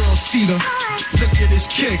 All the girls see the. Look at his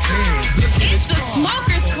kick. It's the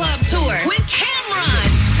Smokers Club Tour with Cameron.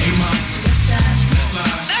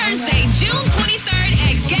 Thursday, June 23rd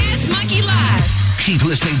at Gas Monkey Live. Keep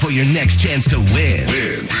listening for your next chance to win.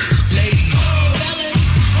 Ladies.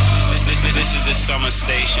 This is the summer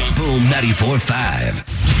station. Boom 94.5.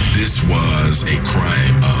 This was a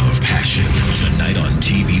crime of passion. Tonight on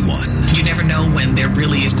TV1. You never know when there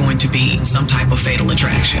really is going to be some type of fatal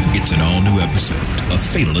attraction. It's an all-new episode of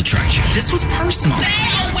Fatal Attraction. This was personal. Stay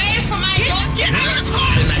away from my door. Get out of the car.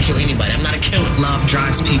 I did not kill anybody. I'm not a killer. Love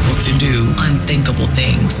drives people to do unthinkable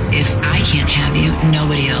things. If I can't have you,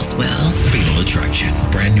 nobody else will. Fatal Attraction.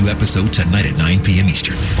 Brand new episode tonight at 9 p.m.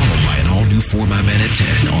 Eastern. Followed by an all-new 4-My Man at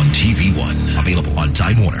 10 on TV1. Available on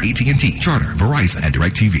Time Warner, AT&T, Charter, Verizon, and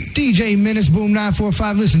DirecTV. DJ Menace, Boom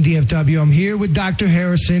 945. Listen, DFW, I'm here with Dr.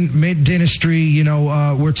 Harrison, Mid Dentistry. You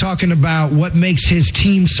know, we're talking about what makes his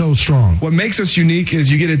team so strong. What makes us unique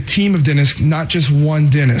is you get a team of dentists, not just one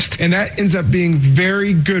dentist. And that ends up being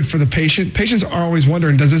very good for the patient. Patients are always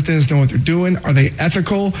wondering, does this dentist know what they're doing? Are they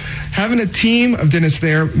ethical? Having a team of dentists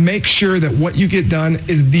there makes sure that what you get done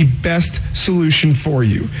is the best solution for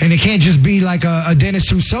you. And it can't just be like a dentist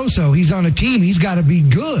who's so-so. He's on a team. He's got to be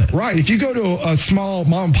good. Right. If you go to a small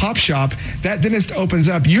mom and pop shop, that dentist opens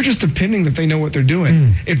up, you're just depending that they know what they're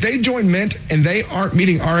doing. If they join Mint and they aren't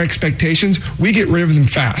meeting our expectations, we get rid of them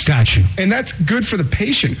fast. Got you. And that's good for the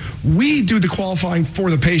patient. We do the qualifying for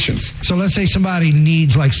the patients. So let's say somebody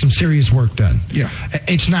needs like some serious work done. Yeah.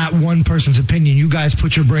 It's not one person's opinion. You guys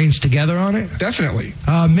put your brains together on it? Definitely.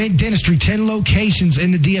 Mint Dentistry, 10 locations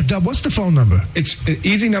in the DFW. What's the phone number? It's an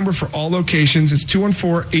easy number for all locations. It's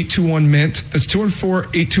 214-821-MINT. That's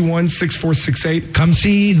 214-821-6468. Come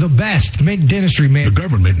see the best Mint Dentistry, man. The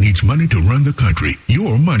government needs money to run the country.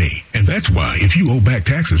 Your money. And that's why if you owe back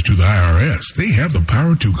taxes to the IRS, they have the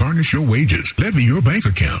power to garnish your wages, levy your bank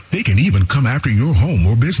account. They can even come after your home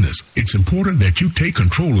or business. It's important that you take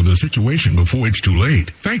control of the situation before it's too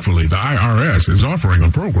late. Thankfully, the IRS is offering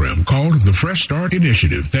a program called the Fresh Start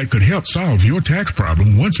Initiative that could help solve your tax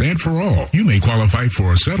problem once and for all. You may qualify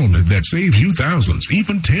for a settlement that saves you thousands,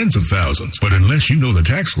 even tens of thousands. But unless you know the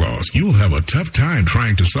tax laws, you'll have a tough time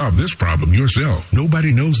trying to solve this problem yourself.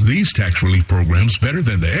 Nobody knows these tax relief programs better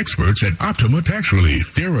than the experts at Optima Tax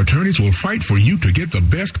Relief. Their attorneys will fight for you to get the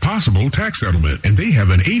best possible tax settlement, and they have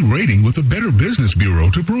an A rating with the Better Business Bureau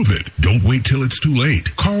to prove it. Don't wait till it's too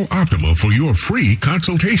late. Call Optima for your free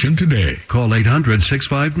consultation today. Call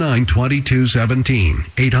 800-659-2217.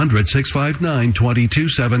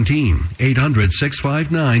 800-659-2217.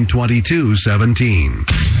 800-659-2217.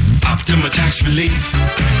 Optima Tax Relief.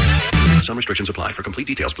 Some restrictions apply. For complete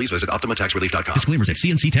details, please visit OptimaTaxRelief.com. Disclaimers at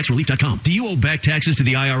CNCTaxRelief.com. Do you owe back taxes to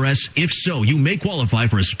the IRS? If so, you may qualify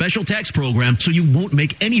for a special tax program so you won't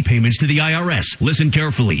make any payments to the IRS. Listen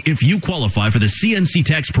carefully. If you qualify for the CNC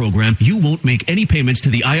tax program, you won't make any payments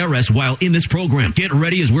to the IRS while in this program. Get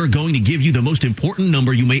ready as we're going to give you the most important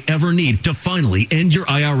number you may ever need to finally end your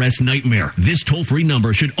IRS nightmare. This toll-free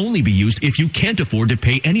number should only be used if you can't afford to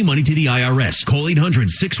pay any money to the IRS. Call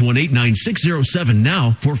 800-618-9607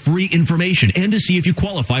 now for free information. information and to see if you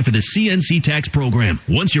qualify for the CNC tax program.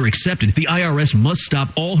 Once you're accepted, the IRS must stop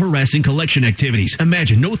all harassing collection activities.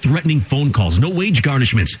 Imagine no threatening phone calls, no wage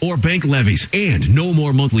garnishments or bank levies, and no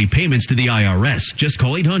more monthly payments to the IRS. Just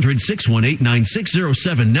call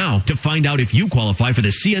 800-618-9607 now to find out if you qualify for the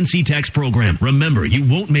CNC tax program. Remember, you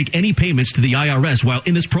won't make any payments to the IRS while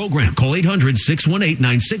in this program. Call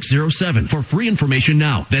 800-618-9607 for free information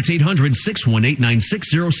now. That's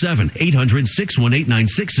 800-618-9607.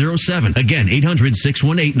 800-618-9607. Again,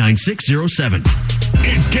 800-618-9607.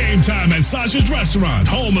 It's game time at Sasha's Restaurant,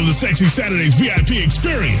 home of the Sexy Saturdays VIP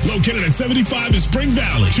experience. Located at 75 in Spring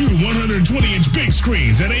Valley. 2 120-inch big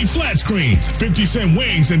screens and 8 flat screens. 50-cent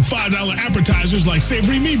wings and $5 appetizers like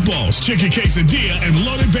savory meatballs, chicken quesadilla, and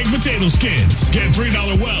loaded baked potato skins. Get $3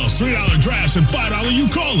 wells, $3 drafts, and $5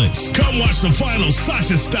 you-call-its. Come watch the final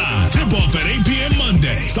Sasha style. Tip-off at 8 p.m.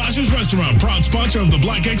 Monday. Sasha's Restaurant, proud sponsor of the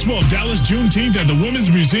Black Expo of Dallas Juneteenth at the Women's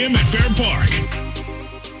Museum at Fair Park.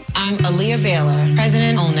 I'm Aaliyah Baylor,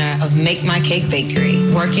 president and owner of Make My Cake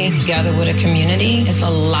Bakery. Working together with a community is a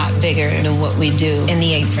lot bigger than what we do in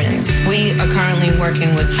the aprons. We are currently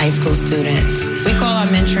working with high school students. We call our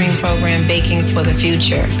mentoring program Baking for the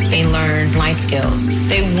Future. They learn life skills.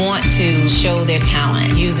 They want to show their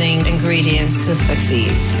talent using ingredients to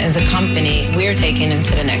succeed. As a company, we're taking them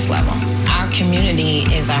to the next level. Our community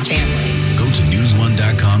is our family. Go to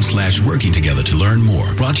newsone.com/working together to learn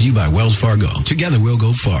more. Brought to you by Wells Fargo. Together we'll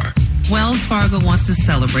go far. Wells Fargo wants to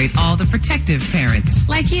celebrate all the protective parents,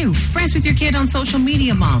 like you, friends with your kid on social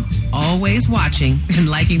media, mom, always watching and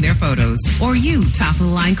liking their photos. Or you,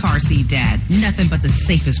 top-of-the-line car seat dad, nothing but the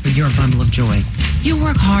safest for your bundle of joy. You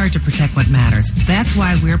work hard to protect what matters. That's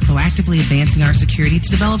why we're proactively advancing our security to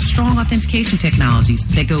develop strong authentication technologies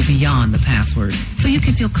that go beyond the password, so you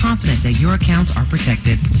can feel confident that your accounts are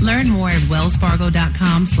protected. Learn more at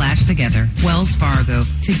wellsfargo.com/together. Wells Fargo,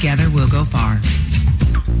 together we'll go far.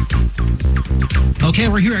 Okay,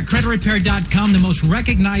 we're here at creditrepair.com, the most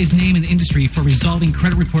recognized name in the industry for resolving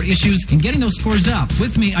credit report issues and getting those scores up.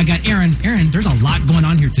 With me, I got Aaron. Aaron, there's a lot going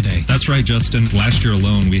on here today. That's right, Justin. Last year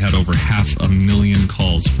alone, we had over 500,000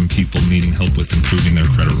 calls from people needing help with improving their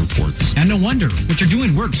credit reports. And no wonder. What you're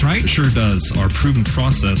doing works, right? It sure does. Our proven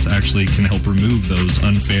process actually can help remove those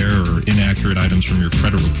unfair or inaccurate items from your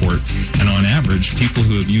credit report. And on average, people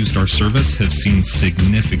who have used our service have seen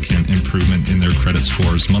significant improvement in their credit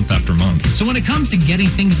scores month after month. So when it comes to getting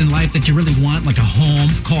things in life that you really want, like a home,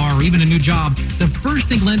 car, or even a new job, the first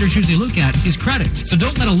thing lenders usually look at is credit. So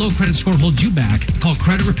don't let a low credit score hold you back. Call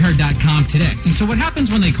creditrepair.com today. And so what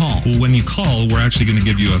happens when they call? Well, when you call, we're actually going to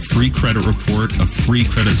give you a free credit report, a free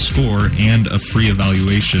credit score, and a free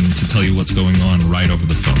evaluation to tell you what's going on right over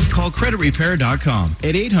the phone. Call creditrepair.com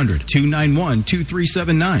at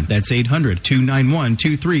 800-291-2379. That's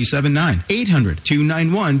 800-291-2379.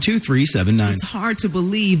 800-291-2379. It's hard to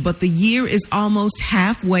believe, but the year is almost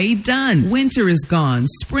halfway done. Winter is gone,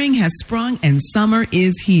 spring has sprung, and summer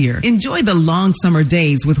is here. Enjoy the long summer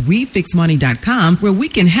days with WeFixMoney.com, where we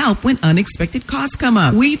can help when unexpected costs come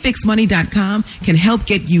up. WeFixMoney.com can help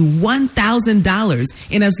get you $1,000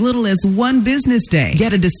 in as little as one business day.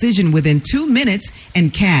 Get a decision within 2 minutes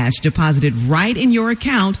and cash deposited right in your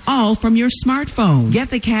account, all from your smartphone. Get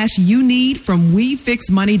the cash you need from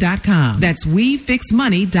WeFixMoney.com. That's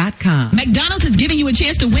WeFixMoney.com. McDonald's is giving you a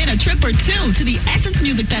chance to win a trip or two to the Essence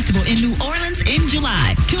Music Festival in New Orleans in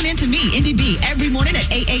July. Tune in to me, NDB, every morning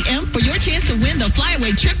at 8 a.m. for your chance to win the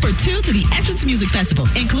flyaway trip or two to the Essence Music Festival,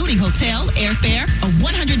 including hotel, airfare, a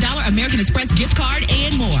 $100 American Express gift card,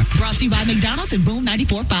 and more. Brought to you by McDonald's and Boom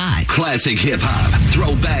 94.5. Classic hip-hop,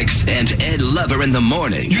 throwbacks, and Ed Lover in the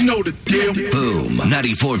morning. You know the deal. Boom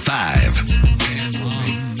 94.5.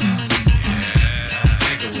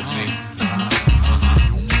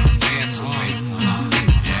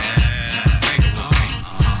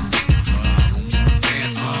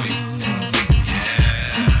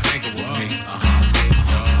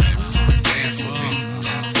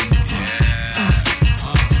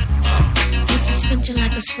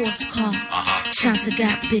 Like a sports car. Shanta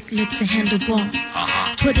got big lips and handlebars.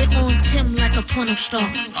 Put it on Tim like a porno star.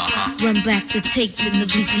 Run back the tape in the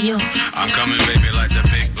VCR. I'm coming, baby, like the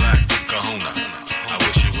big black kahuna. I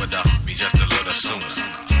wish you would be just a little sooner.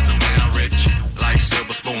 So now rich, like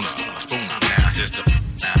silver spooner.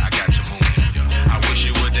 Now I got your moon. I wish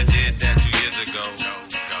you would have did that 2 years ago.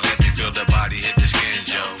 Let me feel the body hit the skin,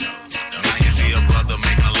 Joe. Now you see a brother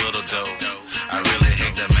making a little dough. I really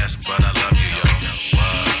hate the mess, but I love you, yo.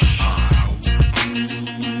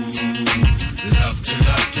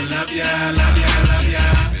 Love ya, love ya, love ya.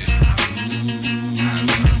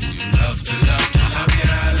 Love to love ya,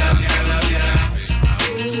 love ya, love ya.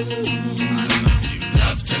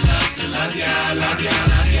 Love to love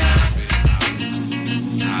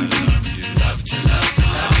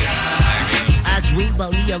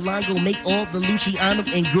Alongo, make all the Luciano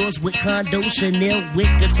and girls with condo, Chanel with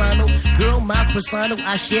Gaetano. Girl, my persona,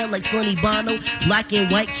 I share like Sonny Bono. Black and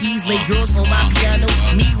white keys, lay girls on my piano.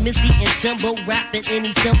 Meet Missy and Timbo, rap at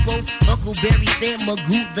any tempo. Huckleberry fan,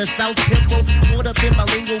 Magoo, the South Pimple. Caught up in my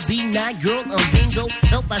lingo, B9, girl, I'm bingo.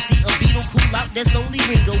 Help, I see a beetle, cool out, that's only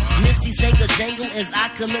Ringo. Missy sang a jangle as I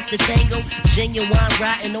commence the tango. Genuine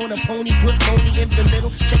riding on a pony, put pony in the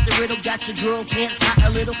middle. Check the riddle, got your girl pants hot a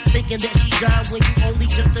little. Thinking that she died when you only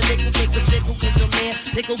just a nickel. Take a tickle, cause your man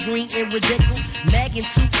pickle green and ridiculous. Magging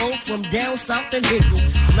 2-0 from down south and Hickle.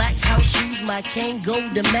 Black house shoes, my cane go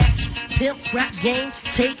to match. Pimp crap game,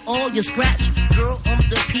 take all your scratch. Girl, I'm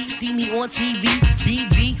the P, see me on TV.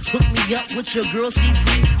 BB, hook me up with your girl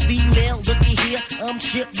CC. Female, looky here, I'm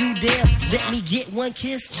Chip, you there. Let me get one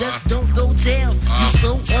kiss, just don't go tell. You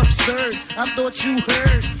so absurd, I thought you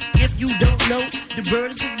heard. If you don't know, the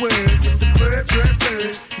bird is the word. It's the bird, bird,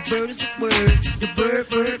 bird. The bird is the word. The bird,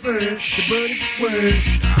 bird, bird. The bird is the word.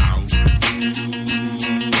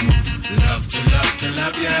 Love to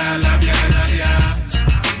love ya, love ya, love ya.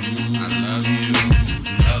 I love you.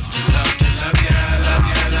 Love to love ya, love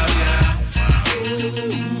ya, love ya.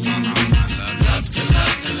 Love to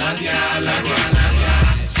love ya, love ya, love ya.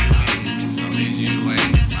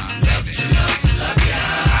 Love to love ya.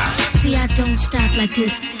 See, I don't stop like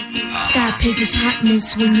it. Sky pages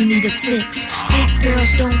hotness when you need a fix. Big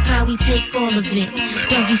girls don't cry, we take all of it.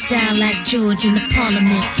 Doggy style like George in the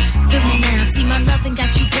parliament. Feel me now, see my loving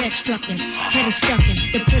got you bed struckin'. Head is stuckin',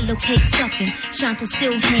 the pillowcase suckin'. Shanta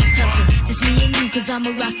still handcuffin'. Just me and you, cause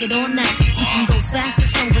I'ma rock it all night. You can go fast or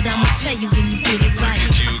slow, but I'ma tell you when you get it right.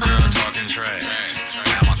 Look at you, girl, talking trash.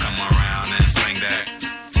 Now I come around and swing that.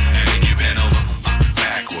 Hey, you been over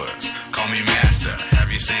backwards. Call me master.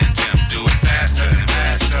 Have you seen Tim do it faster and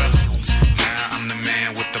faster? Now I'm the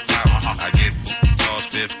man with the power. I get calls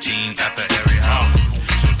 15 at the area.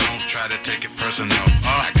 So don't try to take it personal.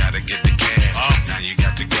 I gotta get the cash. Now you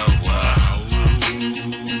got to go.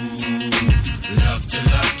 Love to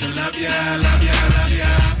love ya, love ya, love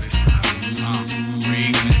ya.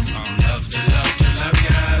 Love to love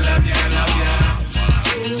ya, love ya, love ya.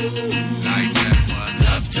 Like that.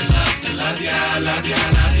 Love to love ya, love ya,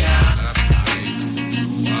 love ya.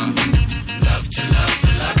 Love to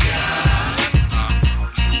love ya.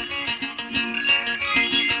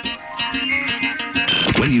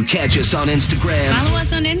 When you catch us on Instagram, Follow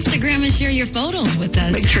us on Instagram and share your photos with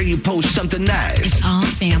us. make sure you post something nice. It's all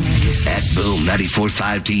family. At Boom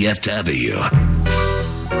 94.5 DFW.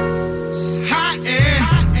 Hot air,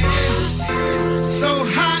 so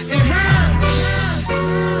hot in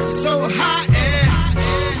her, so hot air.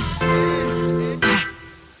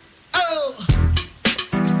 Oh,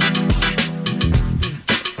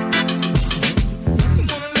 you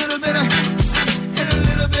want a little bit of, and a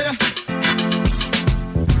little bit of,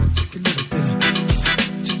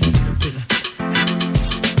 just a little bit of, just a little bit of, just a little bit of.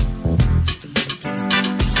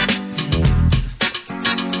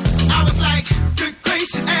 I was like, good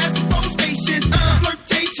gracious, ass both spacious,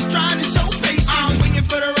 flirtation.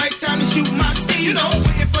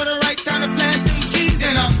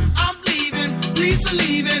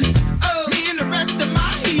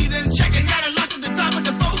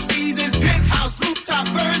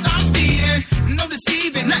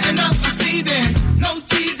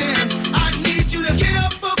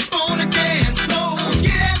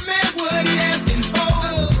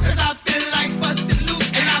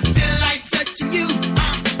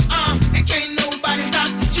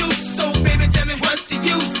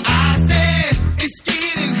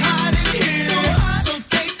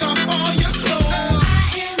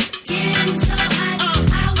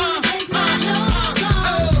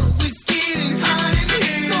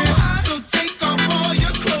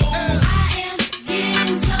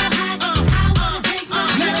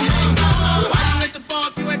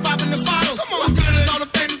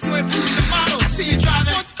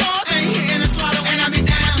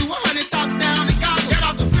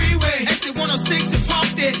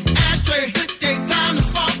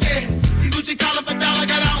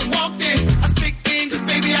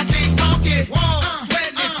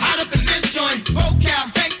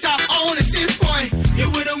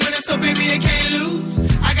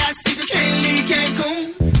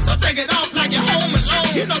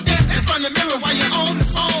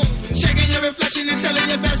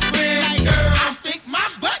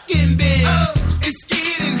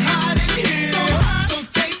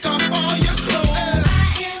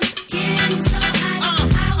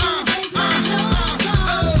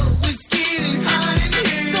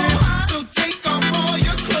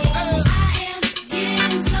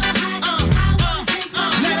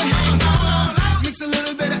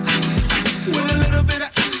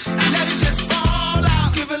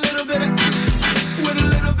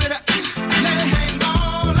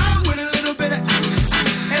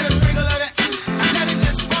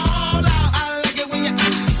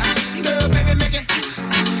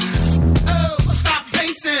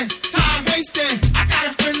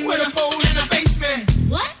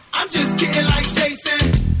 Getting like Jason.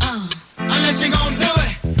 Unless you gon' do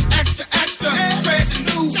it. Extra, extra. Spread the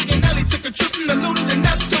news. Jack and Nelly took a trip from the Luna to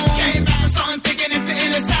Neptune. Came back with something thinking it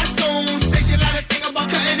fitting his costume. Say she like to think about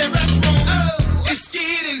cutting the restroom. It's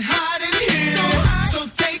getting hot in here. So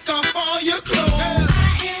take off all your clothes.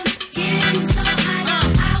 I am getting so hot.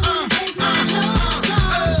 I wanna take my clothes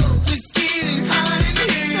off. It's getting hot in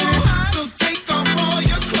here. So take off all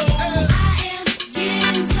your clothes. I am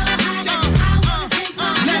getting so hot. I wanna take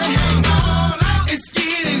my clothes off. It's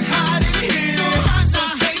getting hot in here. So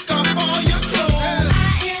take off all your clothes.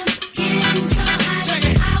 I am getting so hot.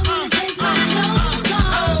 I wanna take my clothes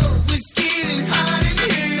off. It's getting hot in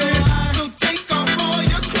here. So take off all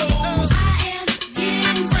your clothes. I am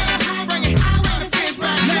getting so hot. I wanna take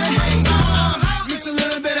my clothes off. Mix a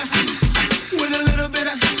little bit of with a little bit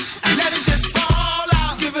of. Let it just fall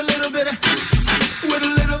out. Give a little bit of with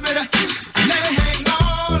a little bit of. Let it hang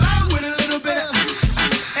all out with a little bit of.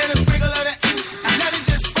 And a sprinkle of that. Let it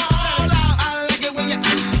just fall out. I like it when you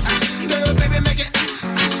girl, baby, make it.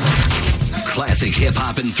 Classic hip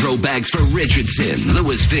hop and throwbacks for Richardson,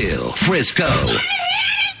 Louisville, Frisco,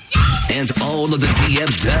 and all of the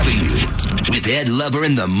DFW. With Ed Lover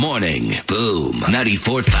in the morning. Boom.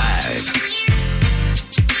 94.5.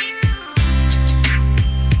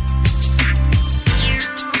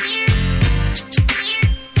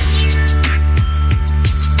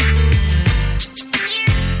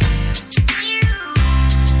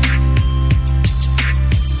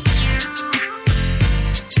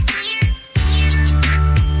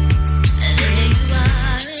 There you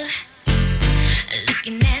are,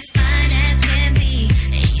 looking as fine as can be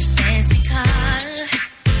in your fancy car.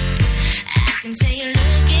 I can tell you're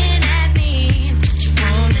looking at me. What you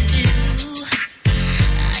wanna do?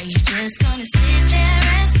 Are you just gonna sit there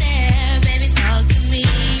and stare? Baby, talk to me.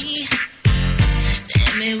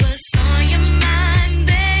 Tell me what's on your mind,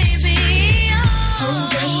 baby. Oh,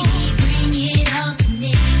 baby, bring it all to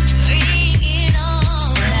me. Bring it on.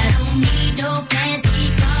 But I don't need no fancy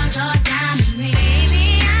cars or diamond rings. Baby,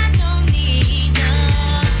 I don't need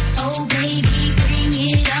none. Oh, baby, bring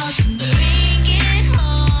it all to me. Bring it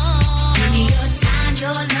home. Give me your time,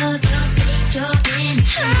 your love, your space, your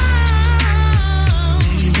energy.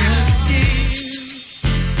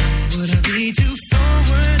 Would I be too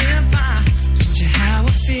forward if I told you how I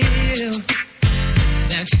feel?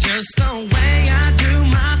 That's just the way I do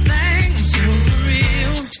my thing. So for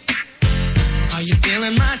real, are you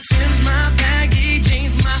feeling my Timbs, my baggy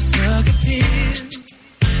jeans, my thug appeal?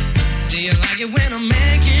 Do you like it when a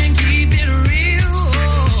man can keep it real?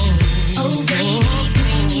 Oh, baby,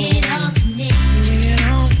 bring it all to me. Bring it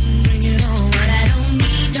on, bring it on. But I don't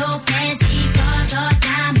need no fancy cars or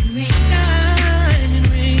diamond rings. Diamond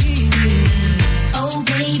ring. Oh,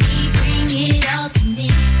 baby, bring it all to me.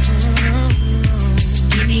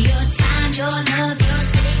 Give me your time, your love, your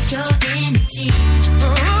space, your energy.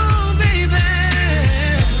 Oh, baby.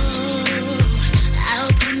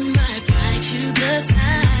 I'll put my pride to the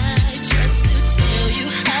side just to tell you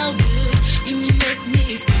how good you make me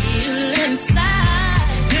feel inside.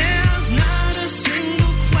 There's not a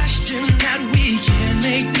single question that we can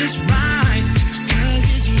make this right. 'Cause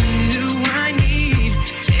it's you I need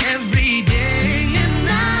every day and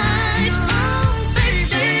night. Oh,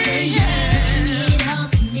 baby, yeah. Bring it all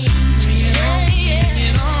to me. Bring it on, bring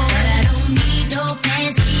it on. But I don't need no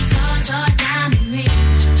fancy cars or diamond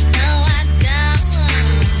rings. No, I don't.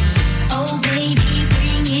 Oh, baby,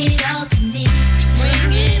 bring it all to me.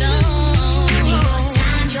 Bring it on. Give me your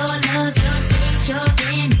time, your love, your space, your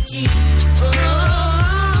energy.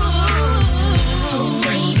 Oh,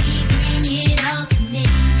 baby, bring it all to me.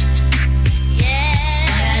 Yeah.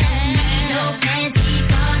 But I don't need no fancy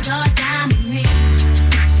cars or diamond rings.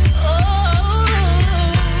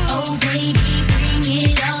 Oh, baby, bring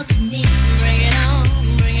it all to me. Bring it on,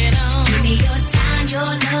 bring it on. Give me your time,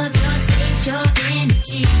 your love, your space, your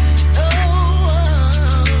energy.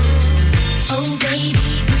 Oh, baby,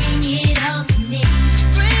 bring it all to me.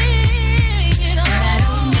 Bring it on. But I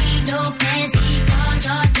don't need no fancy cars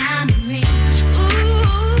or diamond rings.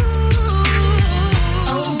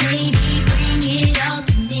 Oh, baby, bring it all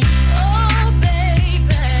to me. Oh, baby,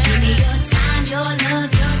 give me your time, your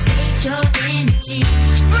love, your space, your energy.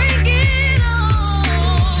 Bring it on.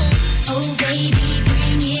 Oh, baby,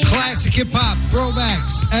 bring it. Classic hip hop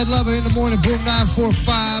throwbacks. Ed Lover in the morning, Boom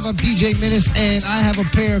 945. I'm DJ Menace, and I have a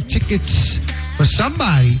pair of tickets for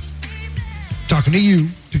somebody, talking to you,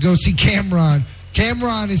 to go see Cameron.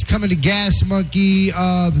 Cameron is coming to Gas Monkey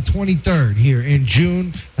the 23rd here in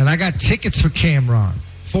June, and I got tickets for Cameron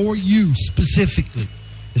for you specifically.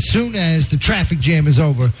 as soon as the traffic jam is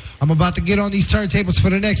over. I'm about to get on these turntables for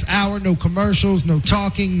the next hour. No commercials, no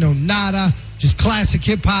talking, no nada. Just classic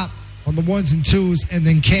hip-hop on the ones and twos, and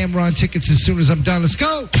then Cameron tickets as soon as I'm done. Let's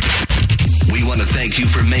go. We want to thank you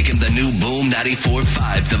for making the new Boom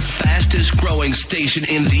 94.5 the fastest growing station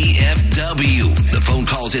in DFW. The phone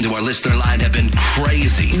calls into our listener line have been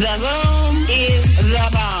crazy. The Boom is the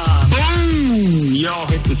bomb. Boom! Y'all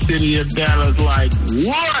hit the city of Dallas like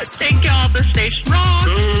what? Think y'all the station wrong?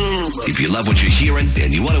 Boom! If you love what you're hearing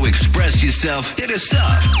and you want to express yourself, hit us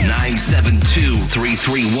up.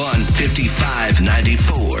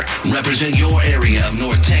 972-331-5594. Represent your area of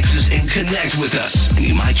North Texas and connect with us. And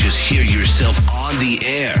you might just hear yourself on the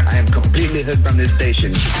air. I am completely hooked on this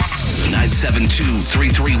station.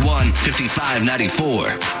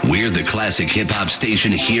 972-331-5594. We're the classic hip-hop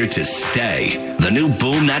station here to stay. The new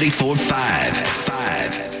Boom 94.5.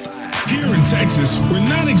 Here in Texas, we're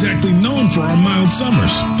not exactly known for our mild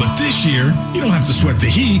summers. But this year, you don't have to sweat the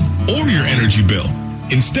heat or your energy bill.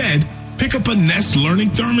 Instead, pick up a Nest Learning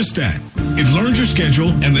Thermostat. It learns your schedule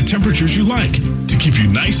and the temperatures you like to keep you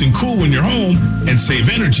nice and cool when you're home and save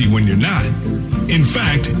energy when you're not. In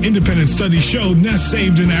fact, independent studies showed Nest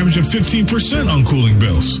saved an average of 15% on cooling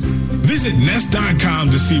bills. Visit Nest.com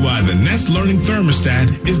to see why the Nest Learning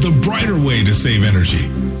Thermostat is the brighter way to save energy.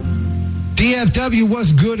 DFW,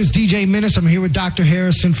 what's good? It's DJ Menace. I'm here with Dr.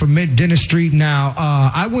 Harrison from Mint Dentistry. Now,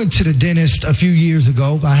 I went to the dentist a few years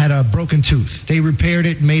ago. I had a broken tooth. They repaired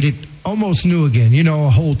it, made it almost new again, you know, a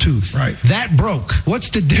whole tooth. Right. That broke. What's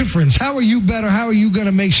the difference? How are you better? How are you going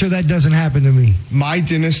to make sure that doesn't happen to me? My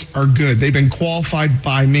dentists are good. They've been qualified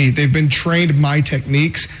by me. They've been trained my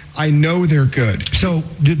techniques. I know they're good. So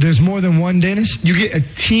there's more than one dentist? You get a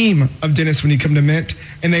team of dentists when you come to Mint,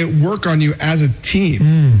 and they work on you as a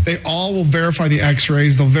team. They all will verify the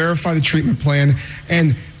x-rays. They'll verify the treatment plan,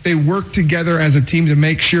 and they work together as a team to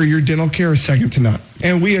make sure your dental care is second to none.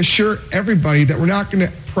 And we assure everybody that we're not going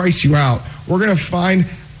to price you out. We're going to find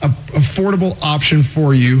an affordable option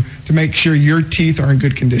for you to make sure your teeth are in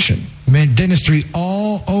good condition. Mint Dentistry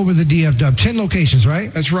all over the DFW. 10 locations,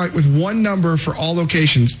 right? That's right, with one number for all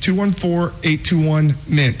locations,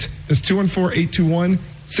 214-821-MINT. That's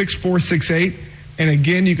 214-821-6468. And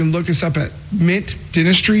again, you can look us up at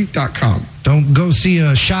mintdentistry.com. Don't go see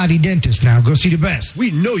a shoddy dentist now. Go see the best.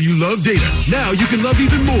 We know you love data. Now you can love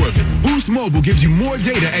even more of it. Boost Mobile gives you more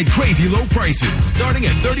data at crazy low prices, starting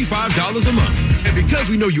at $35 a month. And because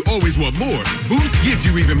we know you always want more, Boost gives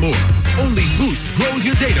you even more. Only Boost grows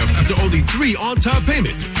your data after only 3 on-time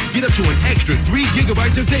payments. Get up to an extra 3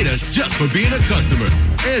 gigabytes of data just for being a customer.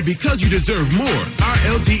 And because you deserve more, our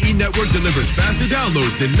LTE network delivers faster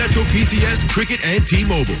downloads than Metro, PCS, Cricket, and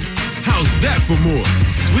T-Mobile. How's that for more?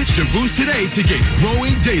 Switch to Boost today to get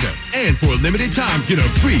growing data. And for a limited time, get a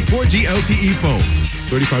free 4G LTE phone.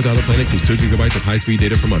 $35 plan includes 2 gigabytes of high-speed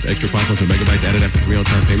data per month. Extra 500 megabytes added after 3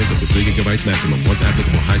 on-time payments up to 3 gigabytes maximum. Once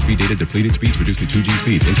applicable, high-speed data depleted speeds reduced to 2G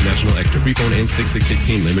speeds. International extra. Free phone ends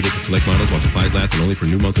 6/6/16. Limited to select models while supplies last and only for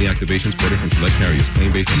new monthly activations ported from select carriers.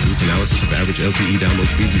 Claim based on Boost analysis of average LTE download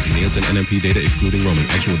speeds using Nielsen NMP data excluding roaming.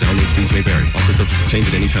 Actual download speeds may vary. Offer subject to change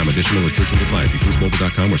at any time. Additional restrictions apply. See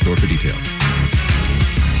boostmobile.com or store for details.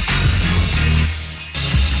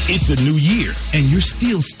 It's a new year, and you're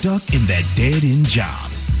still stuck in that dead-end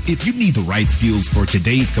job. If you need the right skills for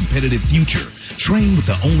today's competitive future, train with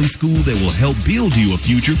the only school that will help build you a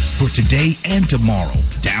future for today and tomorrow.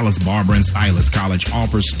 Dallas Barber and Stylist College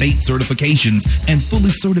offers state certifications and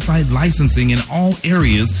fully certified licensing in all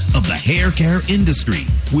areas of the hair care industry,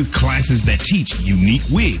 with classes that teach unique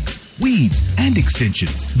wigs, weaves, and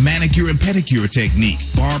extensions, manicure and pedicure technique,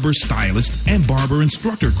 barber, stylist, and barber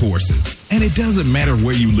instructor courses. And it doesn't matter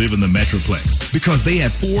where you live in the Metroplex, because they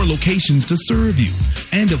have 4 locations to serve you,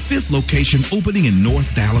 and a 5th location opening in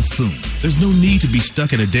North Dallas soon. There's no need to be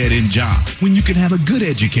stuck at a dead-end job when you can have a good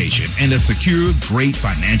education and a secure, great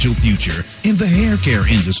financial future in the hair care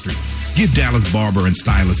industry. Give Dallas Barber and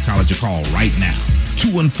Stylist College a call right now.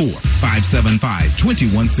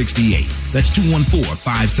 214-575-2168. That's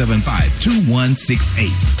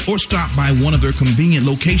 214-575-2168. Or stop by one of their convenient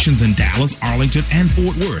locations in Dallas, Arlington, and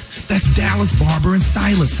Fort Worth. That's Dallas Barber and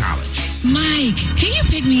Stylist College. Mike, can you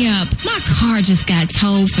pick me up? My car just got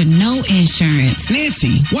towed for no insurance.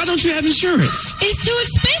 Nancy, why don't you have insurance? It's too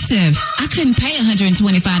expensive. I couldn't pay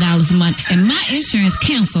 $125 a month, and my insurance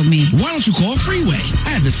canceled me. Why don't you call Freeway? I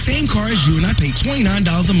have the same car as you, and I pay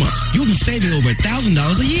 $29 a month. You'll be saving over $1,000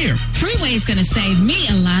 $1,000 a year. Freeway is going to save me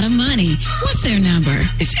a lot of money. What's their number?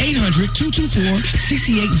 It's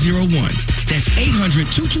 800-224-6801. That's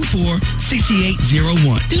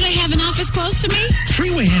 800-224-6801. Do they have an office close to me?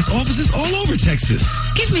 Freeway has offices all over Texas.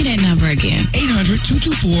 Give me that number again.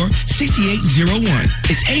 800-224-6801.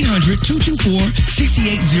 It's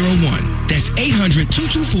 800-224-6801. That's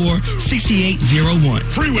 800-224-6801.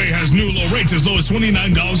 Freeway has new low rates as low as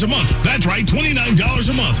 $29 a month. That's right, $29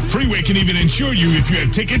 a month. Freeway can even insure you if you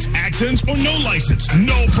have tickets, accidents, or no license.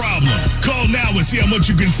 No problem. Call now and see how much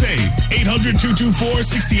you can save.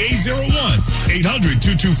 800-224-6801.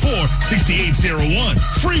 800-224-6801.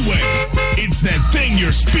 Freeway. It's that thing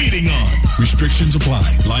you're speeding on. Restrictions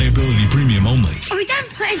apply. Liability premium only. Are we done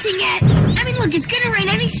planting yet? I mean, look, it's gonna rain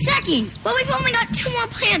any second. Well, we've only got 2 more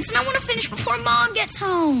plants, and I want to finish before Mom gets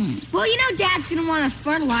home. Well, you know Dad's gonna want to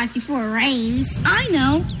fertilize before it rains. I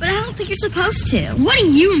know, but I don't think you're supposed to. What do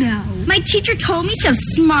you know? My teacher told me so,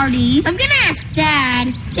 smarty. I'm gonna ask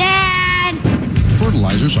Dad. Dad!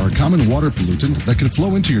 Fertilizers are a common water pollutant that can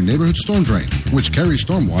flow into your neighborhood storm drain, which carries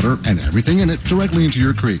stormwater and everything in it directly into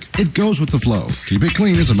your creek. It goes with the flow. Keep it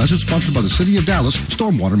clean is a message sponsored by the City of Dallas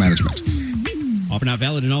Stormwater Management. Offer not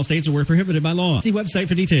valid in all states or where prohibited by law. See website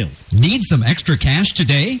for details. Need some extra cash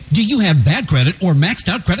today? Do you have bad credit or maxed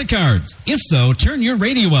out credit cards? If so, turn your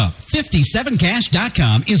radio up.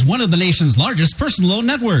 57cash.com is one of the nation's largest personal loan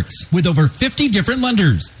networks with over 50 different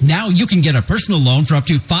lenders. Now you can get a personal loan for up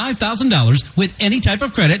to $5,000 with any type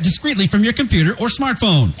of credit discreetly from your computer or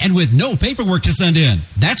smartphone and with no paperwork to send in.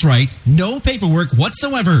 That's right, no paperwork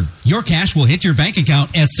whatsoever. Your cash will hit your bank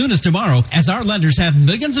account as soon as tomorrow as our lenders have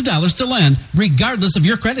millions of dollars to lend regardless of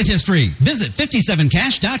your credit history. Visit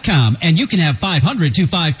 57cash.com and you can have $500 to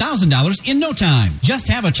 $5,000 in no time. Just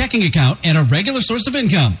have a checking account and a regular source of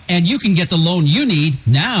income and you can get the loan you need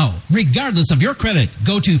now, regardless of your credit.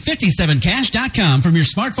 Go to 57cash.com from your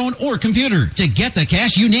smartphone or computer to get the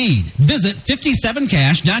cash you need. Visit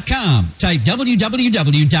 57cash.com. Type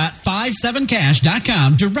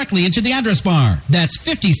www.57cash.com directly into the address bar. That's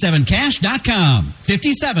 57cash.com.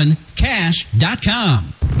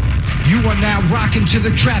 57cash.com. You are now rocking to the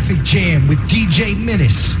traffic jam with DJ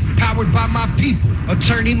Menace. Powered by my people,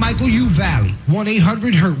 Attorney Michael U. Valley.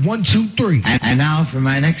 1-800-HURT-123. And now for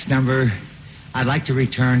my next number, I'd like to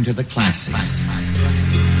return to the classics.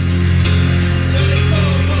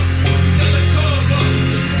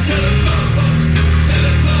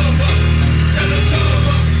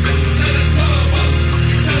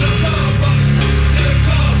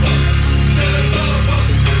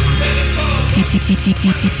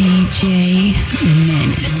 DJ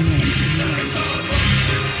Menace.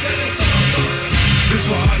 This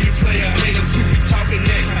for all you player haters who be talking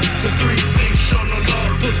next. The 3-6 show no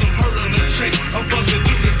love, put some hurt on the trick. I'm buzzing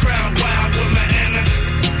through the crowd wild with my Anna.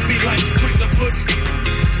 Be like quick to put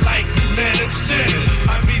like Menace said.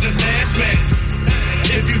 I be the last man.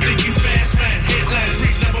 If you think you fast man, headlines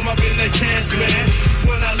reach level up in the chance man.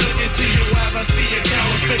 When I look into your eyes, I see a cow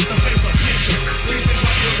face to face a picture. Reason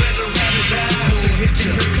why you better rap it down.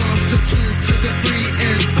 Here comes the 2 to the 3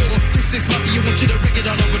 and 4. 3-6 mafia, you want you to rig it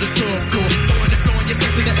all over the door. Throwing your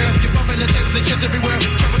sex in the air. You're bumping the tables and chairs everywhere.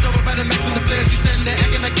 Trampled over by the max and the players. You standing there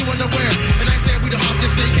acting like you unaware. And I said we the off,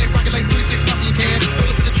 just say you can't rock it like 3-6 mafia can. Pull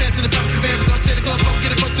up in the trance in the privacy van. We're gonna tear the club up,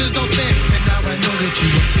 get a boat to the door stand. And now I know that you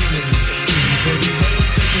are feeling it. Baby, welcome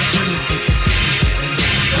to the honest book.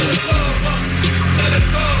 Tell the club up, tell the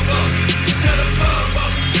club up, tell the club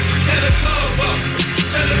up, tell the club up,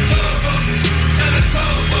 tell the club up, tell the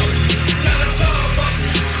club up, tell the club up,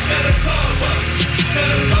 tell the club up, tell the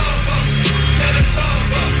club up, tell the club up,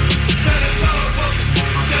 tell the club up, tell the club up,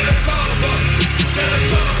 tell the club up, tell the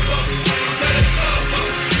club up, tell the club up,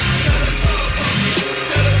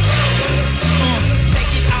 tell the club up.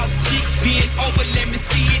 Take it out, chick, bend over, let me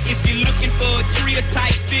see it. If you're looking for a trio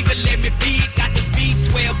type figure, let me be it. Got the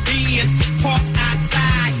V12 Benz parked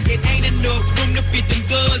outside. It ain't enough room to fit them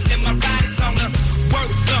goods, and my ride is on the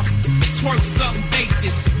work something, twerk something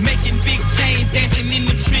basis. Making big change, dancing in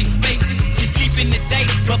them trick spaces. She sleep in the day,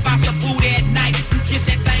 but bounce her boot at night. You kiss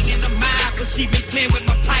that thing in the mind, but she been playing with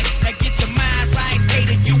my pipe. Now get your mind right,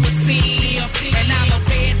 later you will see him. And I'm a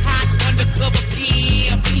red hot undercover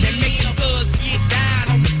pimp. And make the girls get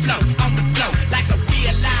down on the floor, like a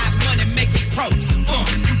real live money making pro.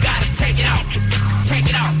 You gotta take it out,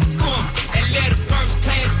 and let a first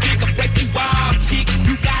class figure break you wild, chick.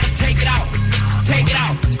 You gotta take it out,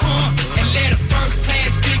 and let a first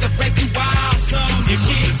class figure break you wild, son. It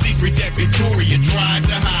was a secret that Victoria tried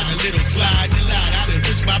to hide. A little slide to lie. I done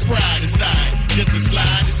pushed my pride aside. Just a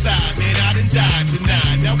slide aside, man, I done died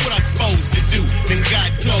tonight. Now what I'm supposed to do? Then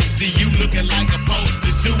got close to you looking like a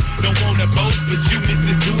poster too. Don't wanna wanna boast, but you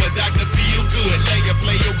missus do a doctor feel good.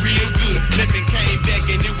 Play a real good. Living came back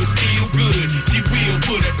and it was still good. She will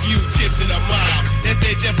put a few tips in her mouth. That's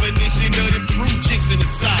the definition of them true chicks in the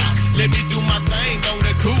South. Let me do my thing on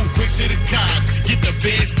the cool, quick to the cops. Get the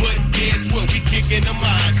best, but guess what? We kicking them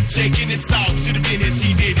out, shaking it soft. Should've been that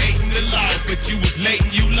she did hating the law, but you was late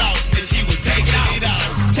and you lost, and she was taking it out.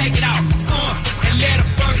 Take it out, and let a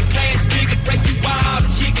first class nigga break you wild,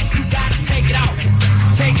 chick. You gotta take it out,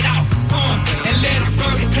 and let a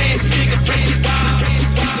first class nigga break you wild.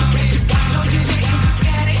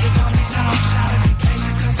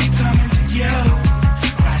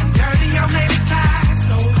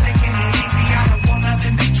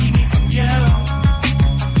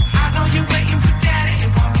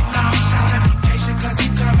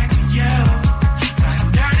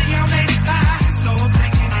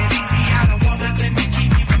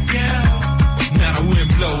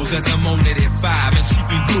 As I'm on it at 5 and she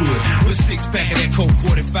been good with 6-pack of that Colt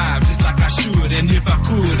 45 just like I should. And if I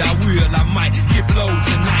could, I will, I might get blowed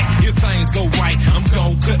tonight. If things go right, I'm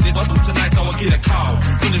gon' cut this hustle tonight, so I'll get a call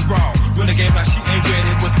when it's raw. When the game like she ain't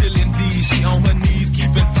ready, but still indeed she on her knees,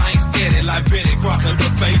 keeping things steady like Betty Crocker,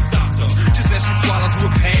 the face doctor. Just as she swallows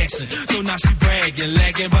with passion, so now she bragging,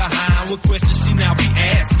 lagging behind with questions she now be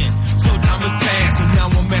asking. So time is passing,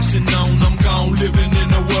 now I'm mashing on, I'm gone living in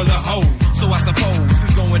a world of hope. So I suppose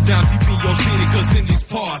it's going down deep in your city, cause in these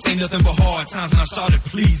parts ain't nothing but hard times, and I shouted,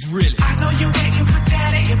 please, really. I know you're waiting for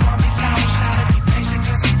daddy, it won't be long, shout be patient,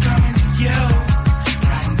 cause he's coming to you.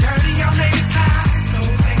 Riding dirty on 85, slow,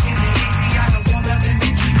 taking it easy, I don't want nothing to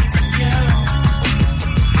keep me from you.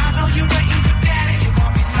 I know you're waiting for daddy, it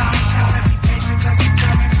won't be long, shout be patient, cause he's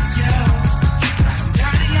coming to you. Riding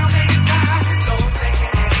dirty on 85, slow, taking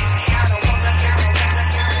it easy, I don't want nothing to keep me from you.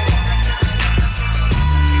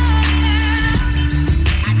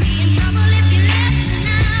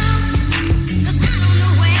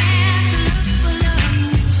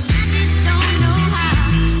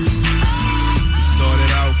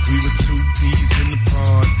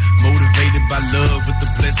 By love with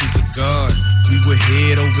the blessings of God. We were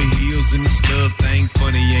head over heels in this love thing.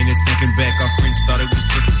 Funny, ain't it? Thinking back, our friends thought it was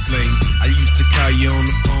just a fling. I used to call you on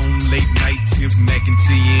the phone late night, tip macking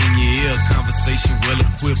to you in your ear. Conversation well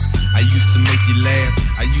equipped. I used to make you laugh,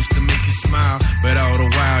 I used to make you smile, but all the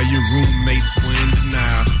while your roommates were in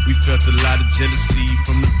denial. We felt a lot of jealousy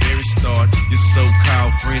from the very start. Your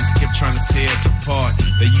so-called friends kept trying to tear us apart.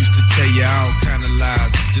 They used to tell you all kind of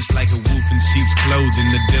lies, just like a wolf in sheep's clothing.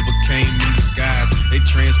 The devil came in disguise. They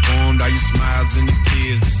transformed all your smiles into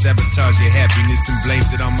tears to sabotage your happiness and blamed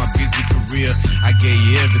it on my busy career. I gave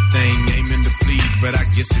you everything, aiming to please, but I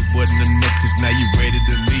guess it wasn't enough, cause now you're ready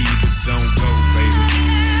to leave. But don't go, baby.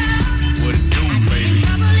 What it do, baby?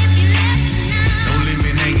 Don't leave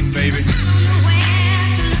me hanging, baby.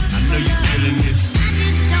 I know you're feeling this.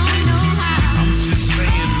 I'm just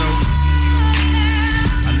saying, though.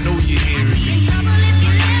 I know you're hearing me.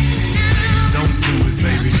 Don't do it,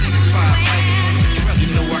 baby. 25 lighters,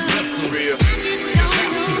 you know I got some real. I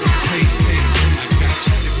got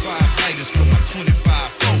 25 lighters for my 25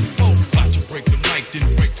 foes. About to break the mic, then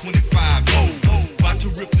break 25 more. About to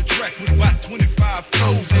rip the track with about 25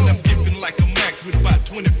 flows. And I'm giving like a Mac with about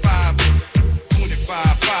 25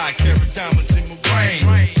 5-carat diamonds in my ring.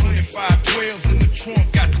 25 12s in the trunk,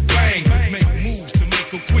 got to bang. Make moves to make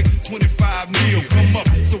a quick 25 mil. Come up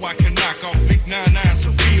so I can knock off big 99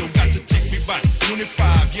 Seville. Got to take me by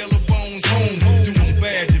 25 yellow bones home. Do them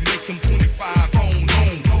bad to make them 25 home.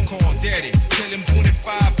 Call daddy, tell him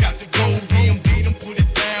 25 got to go. DMD them put it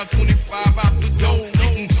down, 25 out the door.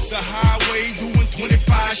 Hitting the highway, doing 25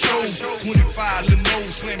 shows. 25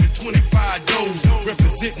 limos, slamming 25 doors.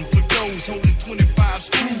 Representing for those holding 25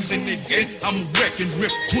 screws. And they get, I'm a wreck and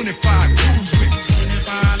rip 25 crews with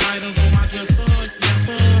 25 lighters on my dresser, yes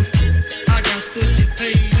sir. I got to get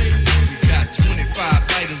paid. We got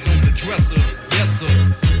 25 lighters on the dresser, yes sir.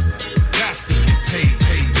 Got to get paid.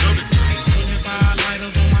 25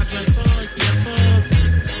 lighters on my dresser, yes sir.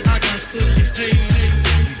 I got to get paid.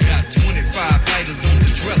 We got 25 lighters on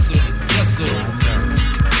the dresser, yes sir.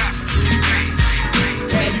 Got to get paid.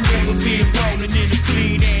 Have you ever been rolling in a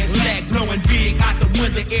clean ass black, blowing big out the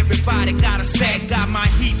window? Everybody got a sack, got my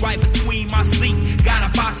heat right between my seat. Got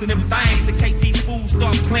a box of them things in case these fools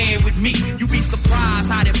start playing with me. You be surprised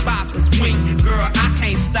how them boppers wink. Girl, I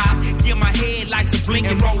can't stop. Give my headlights a blink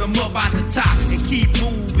and roll them up out the top. And keep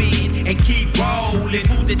moving and keep rolling.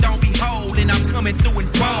 Fools that don't be holding, I'm coming through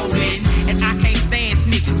and rolling. And I can't stand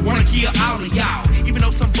snitches, wanna kill all of y'all. Even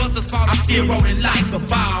though some busters fall, I'm still rolling like a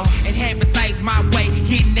ball. And having things my way,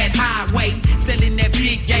 hitting that highway, selling that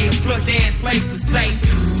big game, plush ass place to stay.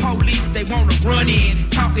 Police, they wanna run in.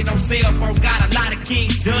 Talking on cell phone, got a lot of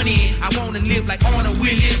kings done in. I wanna live like Arnold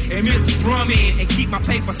Willis and Mr. Drummond and keep my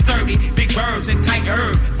paper sturdy. Big birds and tight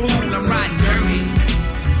herb. Fool, I'm riding dirty.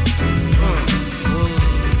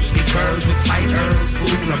 Big birds and tight herb.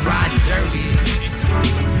 Fool, I'm riding dirty.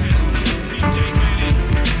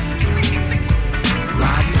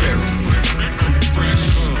 Riding dirty. Fresh.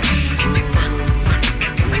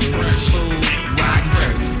 Fresh. Riding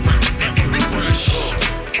dirty. Fresh.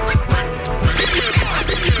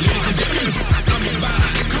 Ladies and gentlemen, I'ma buy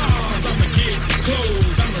cars, I'ma get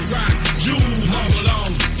clothes, I'ma rock jewels, all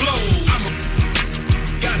along flows.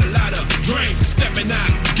 Got a lot of drinks, stepping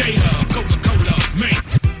out, Gator, Coca-Cola, man.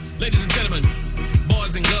 Ladies and gentlemen,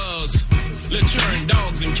 boys and girls, maturing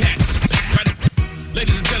dogs and cats. Right?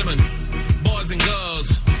 Ladies and gentlemen, boys and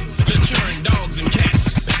girls, maturing dogs and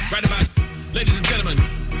cats. Right about, ladies and gentlemen,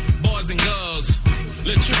 boys and girls,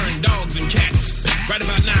 maturing dogs and cats. Right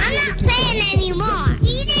about now. I'm not playing anymore.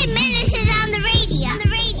 DJ Menace is on the radio. On the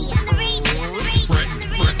radio. On the radio. On the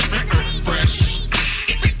radio. Fresh.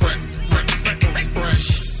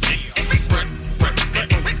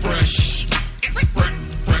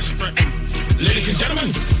 Ladies and gentlemen,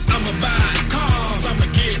 I'ma buy cars, I'ma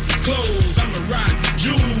get clothes, I'ma rock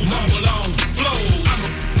jewels, all along flows.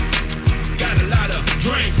 Got a lot of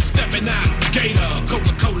drinks, stepping out, Gator,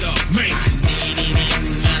 Coca-Cola, man. I need it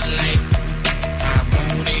in my life. I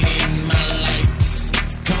want it in my life.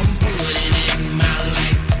 Come put it in my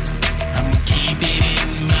life. I'ma keep it in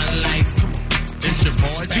my life. It's your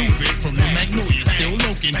boy Juvie from the Magnolia, still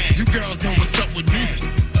looking. You girls know what's up with me.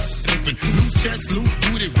 Loose chest, loose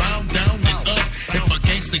booty, round, down, and up. If a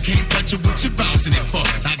gangster can't touch you, what you bouncing it for?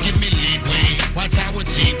 Now give me leeway. Watch how a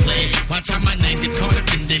G play. Watch how my name get caught up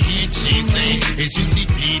in the he and she say. It's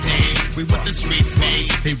UTP day. We what the streets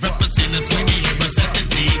made. They represent us when they hear us at the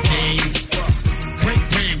DJs.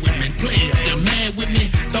 Pray with me, play. You're mad with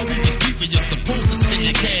me. Thought we was people. You're supposed to spend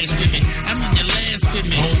your cash with me. I mean your last with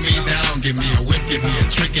me. Hold me down, give me a whip, give me a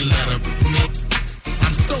trick and let her me.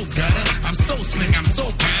 I'm so gutter, I'm so slick, I'm so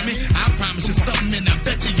grimy. I promise you something and I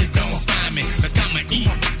bet you don't find me. Like I'ma eat,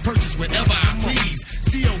 purchase whatever I please.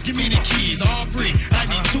 CO, give me the keys, all free. I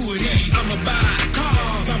need two of these. I'ma buy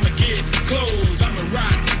cars, I'ma get clothes, I'ma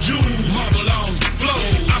rock jewels, marble on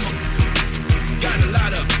flows. Got a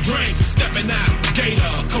lot of drinks, stepping out,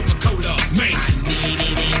 Gator, Coca-Cola, man. I need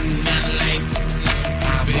it in my life.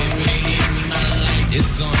 I've been waiting in my life.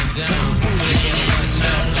 It's going down.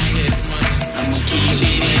 I'ma keep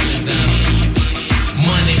it down.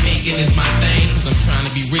 Money making is my thing, cause I'm trying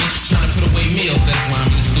to be rich, trying to put away meals. That's why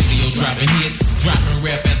I'm in the studio dropping hits, dropping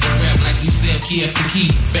rap at the rap like we sell key after key.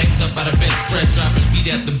 Backed up by the best fresh, dropping beat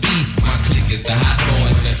at the beat. My clique is the hot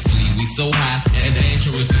boys, let's believe we so high and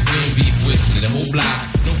dangerous and green beef whiskey, the whole block.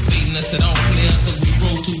 No fading us at all, player, cause we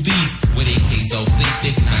roll too deep. With AKs off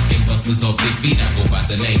safety, knocking busters off their feet. I go by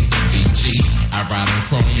the name BG. I ride on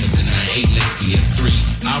chrome in the 98 Lexi S3.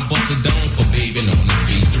 I'll bust it down for baby on the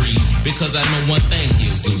B3. Because I know one thing,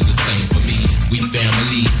 he'll do the same for me. We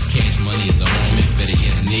family, cash money is the army, better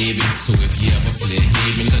get a Navy. So if you ever play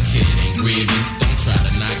heavy, look at it ain't gravy. Don't try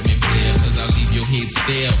to knock me player, cause I'll leave your head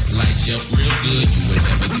stale. Light you up real good, you will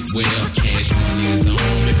never get well. Cash money is the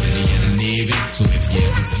army, better get a Navy. So if you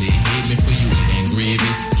ever play heavy for you, it ain't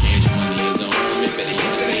gravy. Cash money is the army, better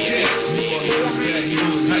get a Navy.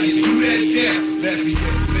 How you do that there? Let me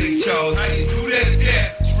get Big Charles. How you do that there?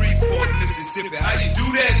 Shreveport, Mississippi. How you do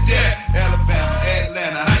that there? Alabama,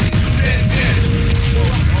 Atlanta. How you do that there?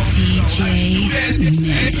 DJ Menace.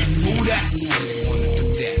 Who that?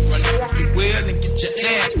 Run off the wheel and get your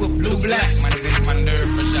ass with blue black. My niggas, my nerve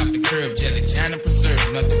fresh off the curve. Jelly, China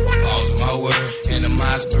preserve. Nothing but balls in my word. In the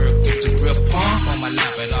Mossberg, it's the grip pump on my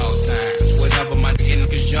lap at all times. Whatever my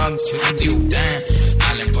niggas young, so they do dime.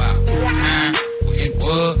 Island Bob, we're in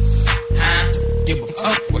wood. Give a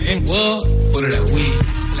fuck, we're in wood. Full of that weed,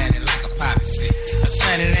 landing like a poppy seed. A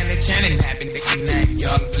shining and a chanting happen, they can name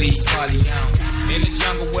y'all bleed, party on. In the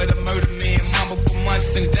jungle where the murder me and mama for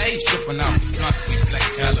months and days. Stripping off the blunts, we play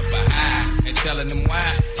hell of a high. And telling them why,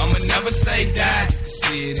 I'ma never say die.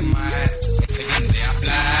 See it in my eyes. Second day I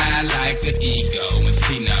fly like an eagle and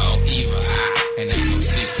see no evil eye. And ain't no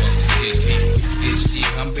secret, this shit,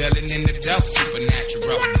 I'm belling in the dope,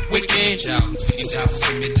 supernatural. Wicked, y'all, speaking down,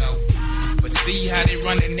 give me dope. But see how they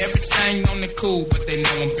running everything on the cool, but they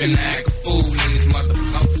know I'm finna act a fool in this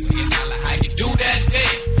motherfucker. It's all like how you do that day.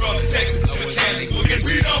 From Texas to Cali, because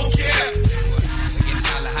we don't care. It's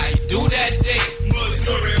all like how you do that day.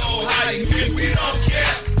 Missouri, Ohio, because we don't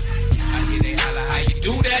care. I hear they holler how you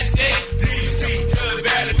do that day. DC, Tell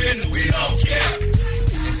Valley, we don't care.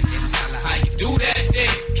 It's all like how you do that day.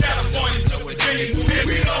 California.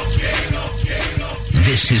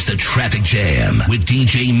 This is the Traffic Jam with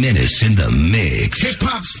DJ Menace in the mix.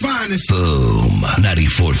 Hip-hop's finest. Boom.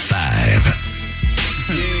 94.5.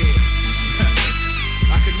 Yeah.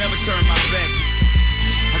 I could never turn my back.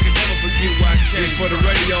 I could never forget why I came. It's for the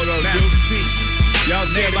radio, though, dude. Y'all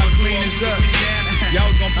say about cleaning this up. Y'all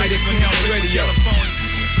was gonna play this for me on the radio.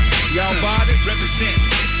 Y'all bothered? Represent.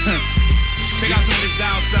 Check out some of this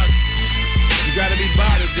down south. You gotta be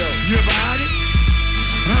bothered, though. You bothered?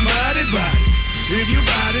 I'm bothered. If you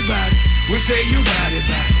bothered, we'll say you bothered.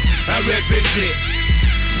 I represent.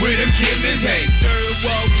 With them killers, hey. Third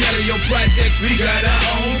wall, Kelly, your projects, we got our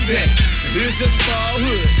own thing. It's a small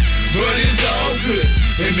hood, but it's all good.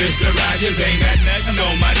 And Mr. Rogers ain't got nothing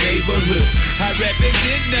on my neighborhood. I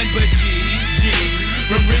represent none but cheese.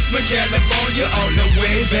 From Richmond, California, all the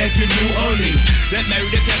way back to New Orleans. That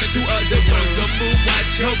married the tennis to other worlds of food,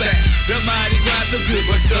 watch your back. The mighty drives the good,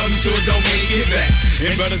 but some tours don't make it back.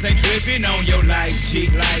 And brothers ain't tripping on your life,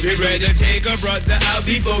 G. They ready to take a brother out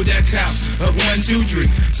before that count of 1, 2,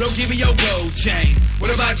 3. So give me your gold chain.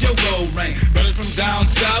 What about your gold ring? Brothers from down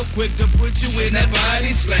south, quick to put you in that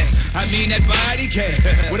body slang. I mean that body cat.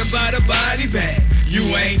 What about a body bag? You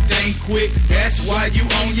ain't think quick, that's why you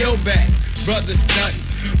on your back. Brothers nothing,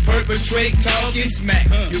 perpetrate talking smack.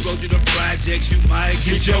 You go to the projects, you might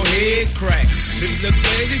get your head cracked. If you look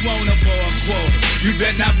crazy, wanna pour a quarter. You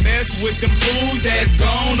better not mess with the food that's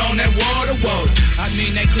gone on that water. I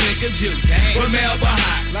mean that click of juice, from Melba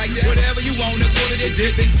High. Like that. Whatever you wanna go to the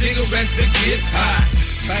dipping cigarettes to get high.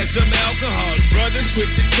 Find some alcohol, brothers quick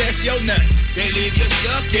to test your nuts. They leave you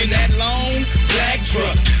stuck in that long black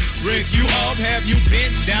truck. Break you off, have you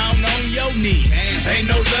bent down on your knee. Ain't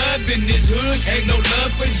no love in this hood, ain't no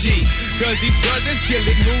love for G. Cause these brothers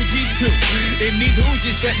killing hoogies too. And these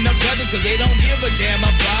hoogies setting up brothers cause they don't give a damn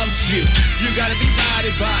about you. You gotta be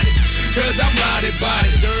body, cause I'm body.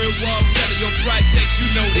 Third wall, telling your projects,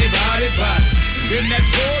 you know they body. In that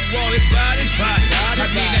fourth wall, it's body. I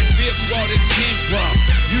mean that fifth wall, it's 10th wall.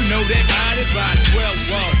 You know they body. 12th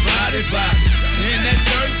wall, body. In that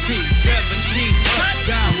 13, 17, up,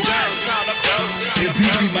 down, It be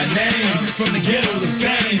my name from the ghetto to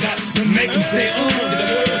fame. To make them say, the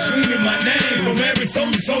world screaming my name. From every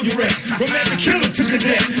soldier wreck. From every killer to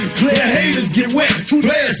cadet. Player haters get wet.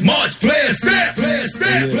 Players march, players step. Players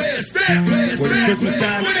step. When it's Christmas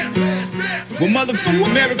time. Well, motherfuckers,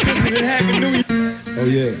 Merry Christmas and Happy New Year. Oh,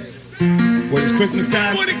 yeah. When it's Christmas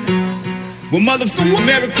time. Well, motherfuckers,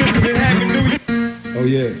 Merry Christmas and Happy New Year. Oh,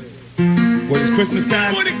 yeah. When it's Christmas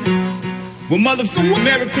time. Well, motherfuckers,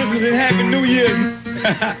 Merry Christmas and Happy New Year's.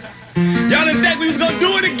 Y'all didn't think we was gonna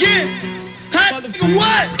do it again? Huh? Motherfucker,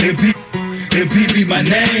 what? MP be my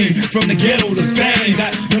name, from the ghetto to fame.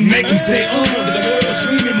 To make them say, the world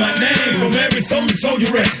screaming my name. From every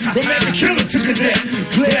soldier wreck. From every killer to cadet.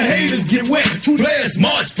 Player haters get wet. Players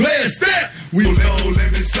march, players step. We know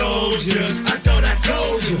limit soldiers. I thought I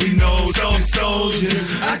told you. We know soldiers.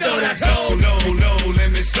 I thought I told you. No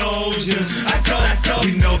limit soldiers. I thought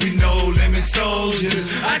we know limit soldiers.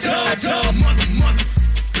 I told mother.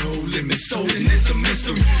 No limit soldiers. It's a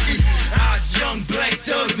mystery. Our young black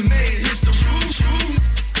thugs made history.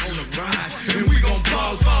 On the ride, and we gon'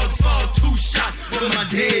 fall. 2 shots for my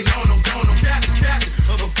dead. On them, captain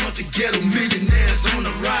of a bunch of ghetto millionaires on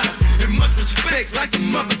the ride. And much respect, like the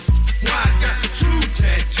mother. Why I got the true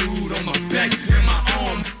tattooed on my back and my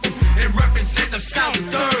arm. And represent the South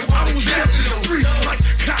Third. I was out in the streets like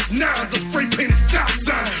cop nines or spray painted stop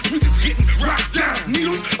signs. We just getting rocked down.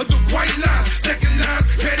 Needles of the white line. Second line,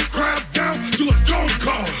 petty crowd down to a phone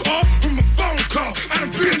call. All from a phone call. I done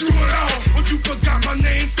been through it all. But you forgot my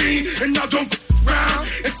name, fiend, and now don't around.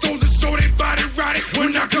 And soldiers show they body right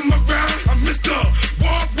when I come around. I'm Mr.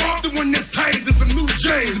 Walk, the one that's tighter than some new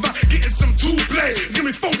J's. About getting some 2 blades. It's gonna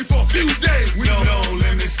be funky for a few days. We know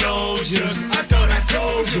limit soldiers. I thought I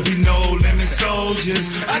told you. We know limit soldiers.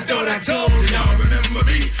 I thought I told you. Y'all remember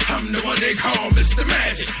me? I'm the one they call Mr.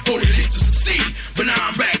 Magic. For the least to succeed. But now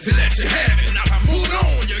I'm back to let you have it. Now I'm moving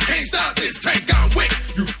on. You can't stop this tank. I'm wet.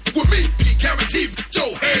 You with me? Guaranteed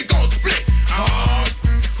your head gon' split.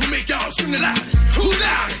 Who make y'all scream the loudest? Who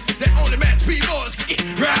loud? That only Master P boys can get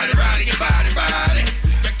riding your body.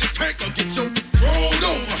 Respect this tank or get your rolled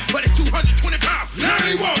over. But it's 220 pounds. Now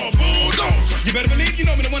they wall bulldozer. You better believe you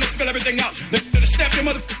know me, the one that spill everything out. The snap your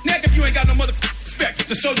neck if you ain't got no respect.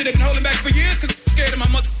 The soldier they been holding back for years cause scared of my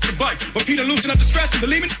bite. But Peter loosen up the stress and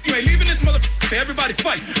believe me, you ain't leaving this so everybody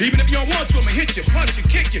fight. Even if you don't want to, I'ma hit you, punch you,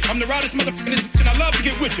 kick you. I'm the roundest in this and I love to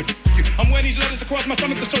get with you. I'm wearing these letters across my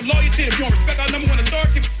stomach to show loyalty. If you don't respect our number 1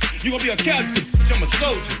 authority, you gonna be a casualty. I'm a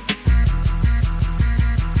soldier.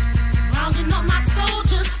 Rounding up my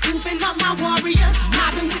soldiers, scooping up my warriors,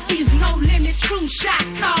 mobbing with these no limit crew, shot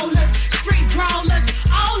callers, street brawlers,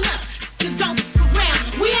 all us. You don't around.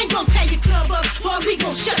 We ain't gonna tear your club up, boy. We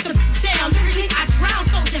gon' shut the down. Literally, I drown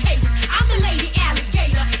soldier haters. I'm the lady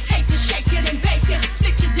alligator. Take the shake it and bake it.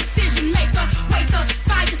 Split your decision maker. Wait the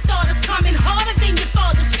fire starters coming harder than your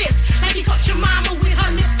father's fist. Maybe caught your mama with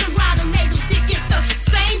her lips around her neighbor's dick. It's the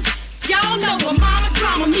same. Y'all know a mama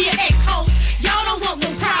drama, me an ex-host. Y'all don't want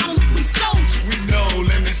no problems. We soldiers. We know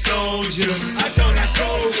lemon soldiers. I thought I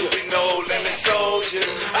told you. We know lemon soldiers.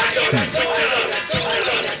 I thought I told you.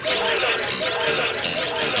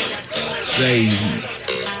 Save me.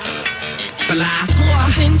 Fly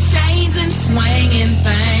swapping chains and swinging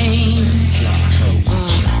things.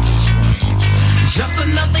 Just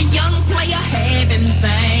another young player having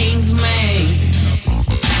things made.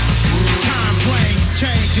 Time brings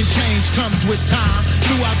change and change comes with time.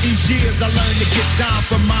 Throughout these years I learned to get down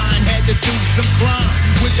for mine. Had to do some crime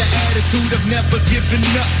with the attitude of never giving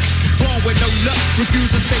up. Born with no luck, refuse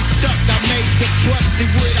to stay stuck. I made the bucks, did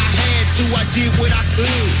what I had to, I did what I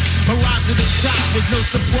could. My rise to the top was no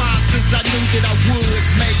surprise, cause I knew that I would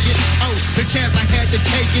make it. Oh, the chance I had to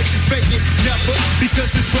take it, fake it, never, because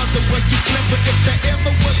his brother was too clever. If there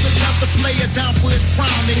ever was another player down for his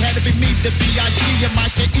crown, it had to be me, the B.I.G. and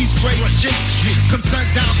Mike and E straight shit. Come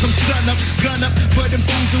sundown, come sun up, gun up, for them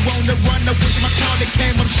fools who wanna run up with my car that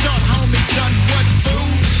came up short, homie, done what,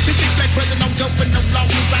 fool? This is like brother, no dope and no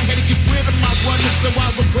losses. I had to get rid of my runners, so I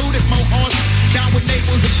recruited more horses. Down with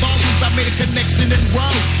neighborhood bosses, I made a connection and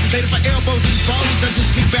rose. Later for elbows and bones, I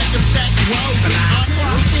just kick back and stack rolls.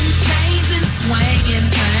 Swapping chains and swinging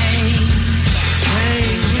things.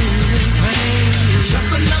 Just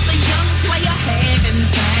another young player having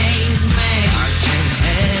things made.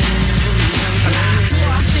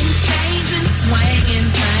 Swapping chains and swinging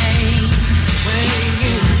things.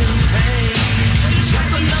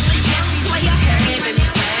 Just another young player having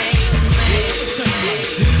things made.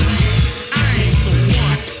 I ain't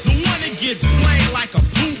the one to get played like a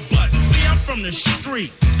boot butt. See, I'm from the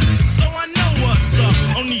street, so I know what's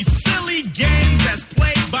up on these silly games that's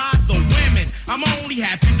played by the women. I'm only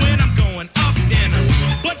happy when I'm going up in them.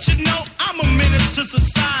 But you know, I'm a menace to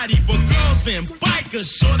society. But girls in biker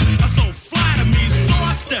shorts are so fly to me, so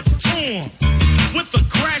I step to them with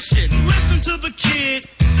aggression. Listen to the kid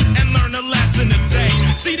and learn a lesson today.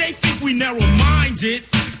 See, they think we narrow-minded,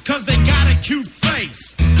 cause they got a cute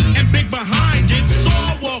face and big behind it. So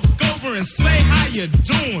I walk over and say, how you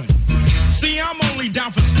doing? See, I'm only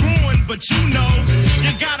down for screwing, but you know,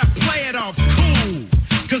 you gotta play it off cool.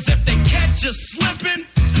 Cause if they catch you slipping,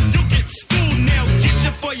 you'll get schooled. Now get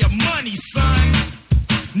you for your money, son.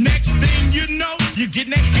 Next thing you know, you're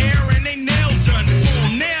getting their hair and their nails done for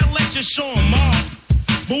them. They'll let you show them off.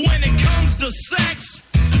 But when it comes to sex,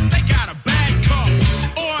 they got a bad cough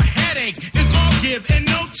or a headache. It's all give and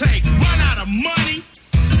no take. Run out of money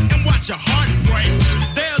and watch your heart break.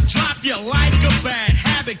 They'll drop you like a bad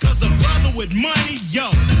habit. Cause a brother with money, yo,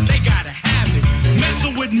 they gotta have it.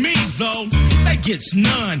 Messing with me though, they gets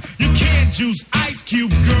none. You can't juice Ice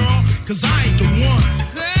Cube, girl, cause I ain't the one.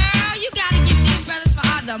 Girl, you gotta give these brothers for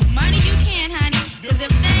all the money you can, honey. Cause if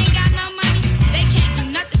they ain't got no money, they can't do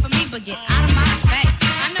nothing for me but get out of my face.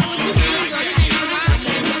 I know what you mean, girl. It ain't around.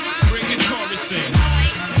 Bring the chorus in.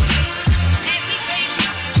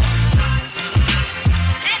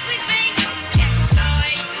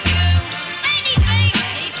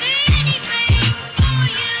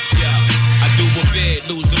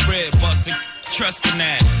 Lose a rib, busting, trust in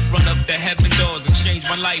that. Run up the heaven doors and change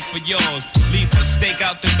my life for yours. Leave a stake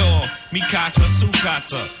out the door, mi casa, su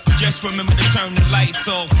casa. Just remember to turn the lights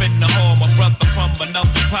off in the hall. My brother from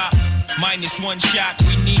another pop, minus one shot.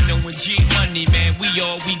 We need no G money, man. We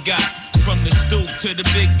all we got. From the stoop to the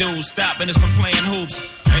big dudes, stopping us from playing hoops.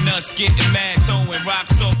 And us getting mad, throwing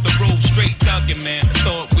rocks off the roof, straight thugging, man. I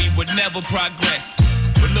thought we would never progress.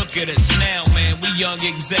 But look at us now, man. We young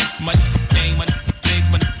execs. My name, my big,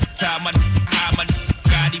 my time, my high, my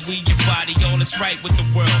Gotti, we your body, all is right with the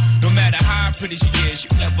world. No matter how pretty she is, you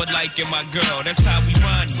never liking my girl. That's how we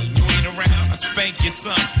run. When you ain't around, I spank your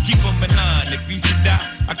son. Keep him in line. If you should die,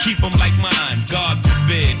 I keep him like mine. God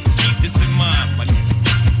forbid. Keep this in mind, my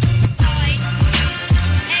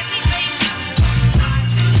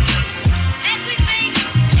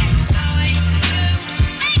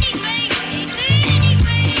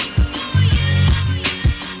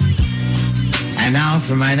And now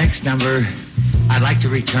for my next number, I'd like to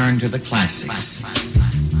return to the classics.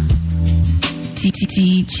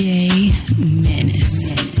 DJ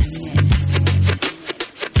Menace.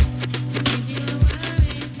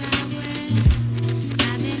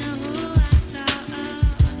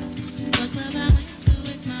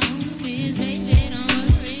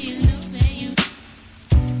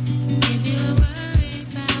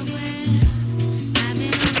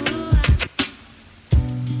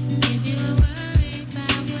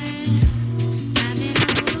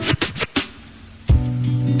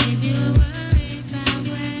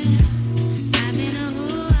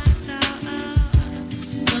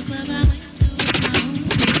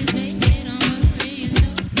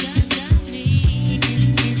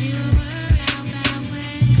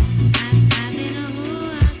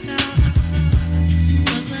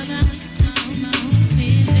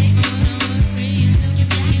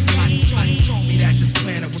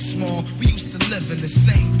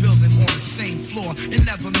 floor and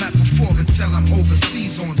never met before until I'm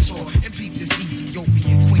overseas on tour and peep this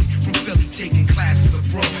Ethiopian queen from Philly taking classes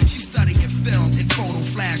abroad. She studying film and photo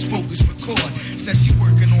flash focus record. Says she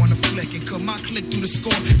working on a flick and cut my click through the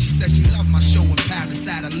score. She said she loved my show in Paris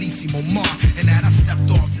at Elysimo Mar, and that I stepped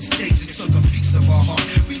off the stage and took a piece of her heart.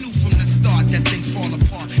 We knew from the start that things fall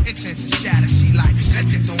apart, intent to shatter. She like, that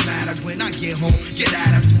it don't matter when I get home. Get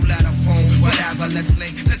at her through letter phone, whatever. Let's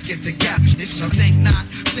link, let's get together. This I think not,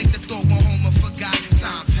 think the thought went home and forgot.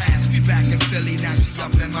 Time passed, we back in Philly, now she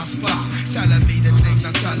up in my spot, telling me the things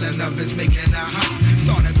I'm telling of is making her hot.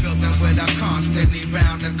 Started building with her constantly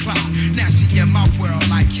round the clock. Now she in my world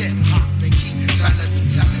like hip hop and keep telling me.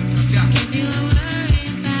 If you were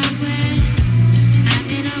worried about where I've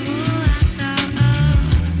been or who I saw,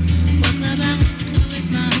 what club I went to with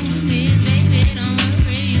my homies, baby, don't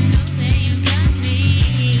worry, you know that you got me.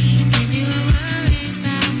 If you were worried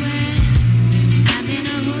about where I've been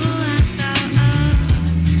or who I saw,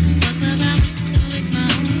 what club I went to with my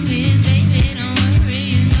homies, baby, don't worry,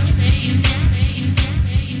 you know that you got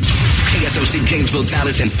me. KSOC Gainesville,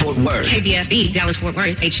 Dallas, and Fort Worth. KBFB, Dallas, Fort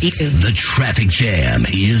Worth, HD2. The Traffic Jam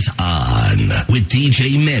is on with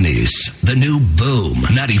DJ Menace, the new Boom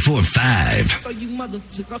 94.5. So you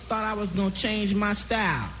motherfucker thought I was gonna change my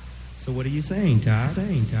style. So what are you saying, Ty?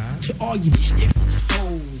 To all you niggas,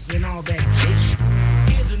 hoes, and all that bitch.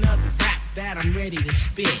 Here's another rap that I'm ready to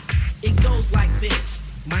spit. It goes like this.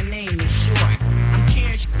 My name is Short. I'm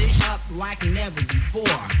tearing this up like never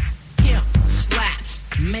before. Pimp slaps,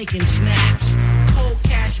 making snaps, cold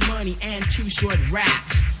cash money and too short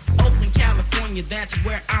raps. Oakland, California, that's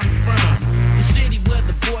where I'm from. The city where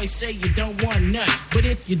the boys say you don't want nothing, but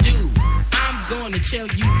if you do, I'm gonna tell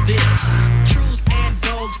you this. Truths and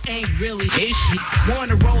vogues ain't really issue.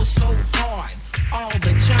 Wanna roll so hard all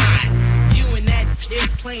the time. You and that chick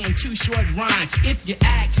playing too short rhymes. If you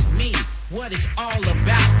ask me what it's all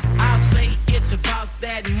about, I'll say it's about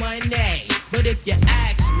that money. But if you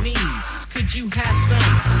ask me, could you have some?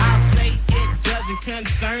 I'll say it doesn't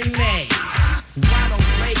concern me. Ronald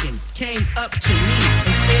Reagan came up to me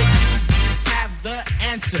and said you have the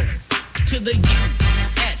answer to the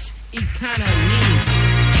U.S. economy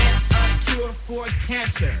and a cure for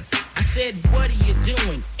cancer. I said, what are you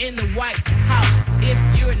doing in the White House if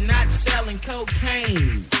you're not selling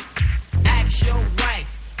cocaine? Ask your wife,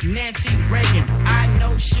 Nancy Reagan, I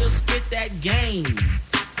know she'll spit that game.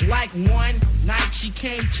 Like one night she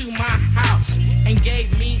came to my house and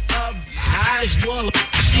gave me a visual.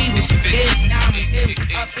 She was spit down and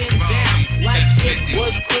up and down like it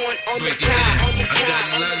was corn on the cob. I got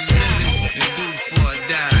a lot of living to do before I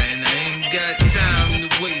die, and I ain't got time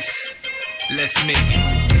to waste. Let's make it.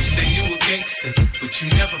 You say you a gangster, but you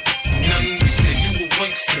never nothing. You say you a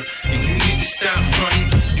wankster, and you need to stop running.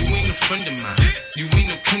 You ain't a friend of mine, you ain't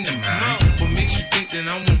no kin of mine. What makes you think that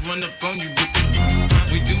I'm gonna run up on you with the?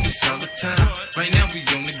 We do this all the time. Right now we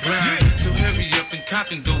on the grind, so hurry up and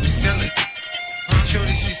cop and go be selling.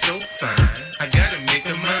 Shorty, she's so fine, I gotta make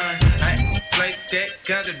her mine. I act like that,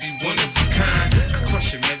 gotta be one of a kind. I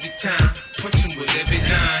crush him every time, punch him with every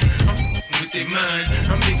line. I'm with their mind,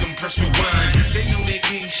 I make them press rewind. They know they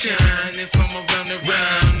can't shine if I'm around the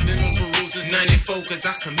rhyme. Been on parole since 94 cause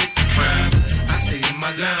I commit the crime. I say in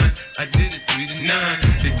my line, I did it 3 to 9.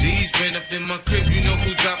 The D's ran up in my crib, you know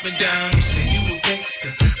who dropping down. You say you a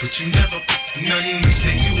gangster, but you never nothing. You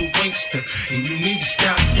say you a wankster, and you need to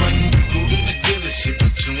stop fronting. Go to the dealership,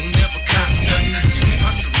 but you will never cop nothing. You been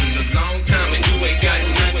hustling a long time and you ain't got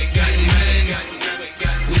nothing.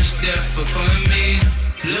 Wish death upon me.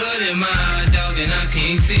 Blood in my eye, dog, and I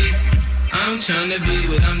can't see. I'm tryna be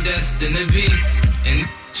what I'm destined to be, and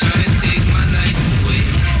tryna take my life away.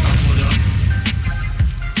 I put up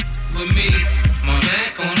with me, my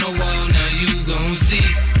back on the wall, now you gon' see.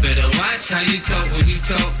 Better watch how you talk when you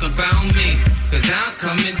talk about me, cause I'm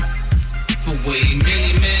coming for way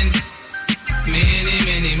many men. Many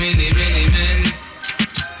men.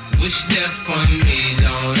 Wish death on me,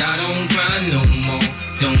 Lord, I don't cry no more.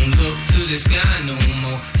 Don't look to the sky no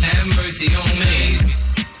more. Have mercy on me.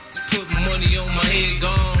 Put money on my head,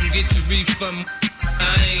 gone, get your refund.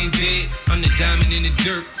 I ain't dead, I'm the diamond in the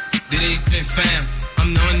dirt that ain't been found.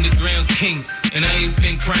 I'm the underground king, and I ain't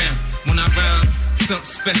been crowned. When I rhyme, something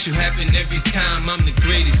special happen every time. I'm the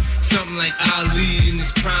greatest, something like Ali in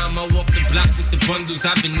his prime. I walk the block with the bundles,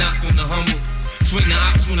 I've been knocked on the humble. Swing the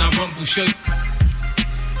ox when I rumble, show you.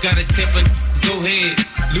 Got a temper, go ahead,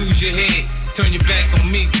 lose your head, turn your back on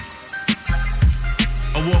me.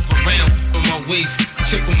 I walk around on my waist,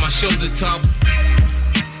 chip on my shoulder top.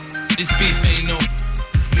 This beef ain't no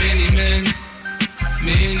many men.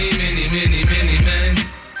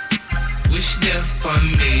 Wish death upon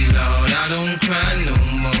me, Lord, I don't cry no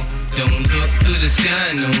more. Don't look to the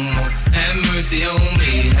sky no more. Have mercy on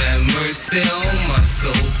me, have mercy on my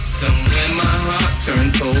soul. Somewhere my heart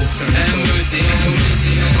turned cold. Have mercy on me.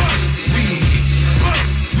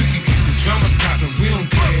 We can get the drama poppin', we don't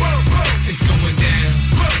care. It's going down,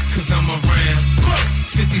 cause I'm around.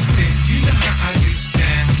 50 Cent, you know how I get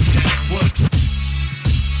down. What?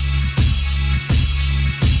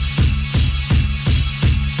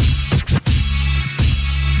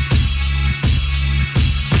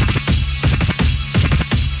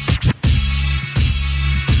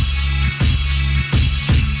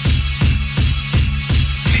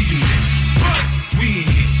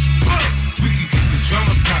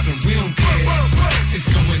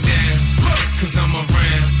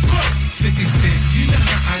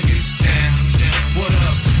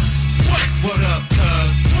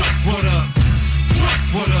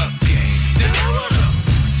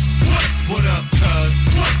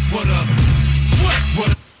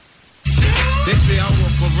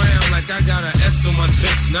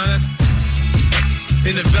 Now that's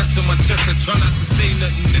in the vest of my chest. I try not to say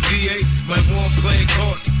nothing. The DA might want playing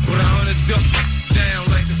court, but I wanna duck down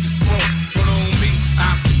like this is sport. Front on me,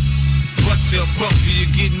 I butt you a buck. You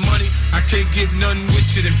getting money? I can't get nothing with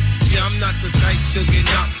you. Yeah, I'm not the type to get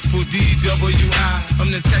out for DWI. I'm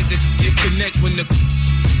the type that you connect when the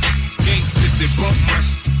gangsters they bump my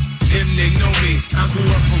them they know me. I grew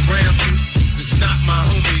up around you, just not my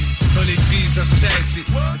homies. 100 G's, I stash it.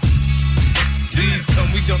 These come,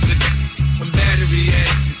 we dump the from battery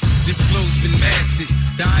acid. This flow's been mastered.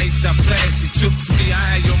 The ice I flash it. Chooks me,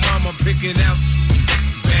 I had your mama picking out.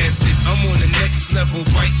 Bastard, I'm on the next level.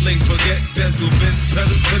 White link, forget bezel. Benz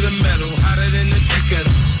pedal to the metal. Hotter than the tea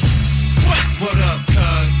kettle. What up,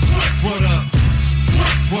 cuz? What up?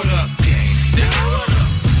 What up, gangsta?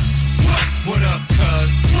 What up, cuz?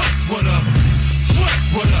 What up?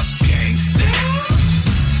 What up, gangsta?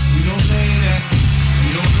 We don't play that. We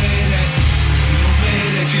don't play that. We don't play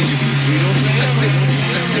that. That's it.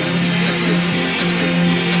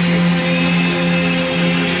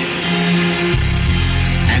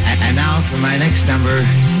 And now for my next number,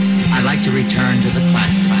 I'd like to return to the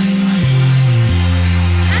classics.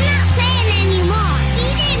 I'm not playing anymore.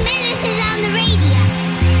 DJ Menace is on the radio.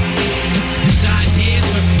 Whose ideas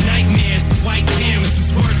are nightmares, the white parents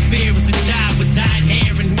whose worst fear is a child with dyed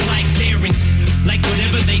hair and who likes earrings. Like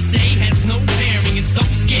whatever they say has no bearing. It's so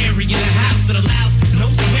scary in a house that allows no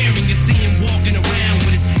swearing. You see him walking around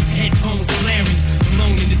with his headphones blaring,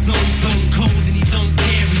 alone in his own zone, cold and he don't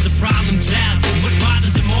care. He's a problem child. What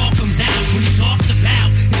bothers him all comes out when he talks about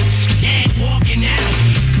his dad walking out.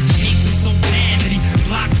 Cause he hates him so bad that he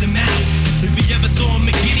blocks him out. If he ever saw him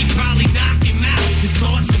again, he'd probably knock him out. His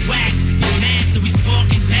thoughts are whacked. He's mad, so he's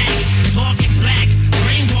talking back, talking black,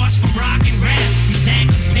 brainwashed from rock and rap. He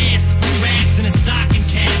sags his pants, blue rags, and a stocking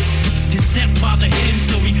cap. His stepfather hit him,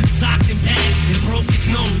 so he socked him back and broke his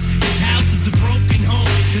nose. His house is a broken home.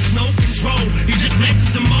 There's no control. He just lets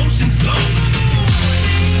his emotions go.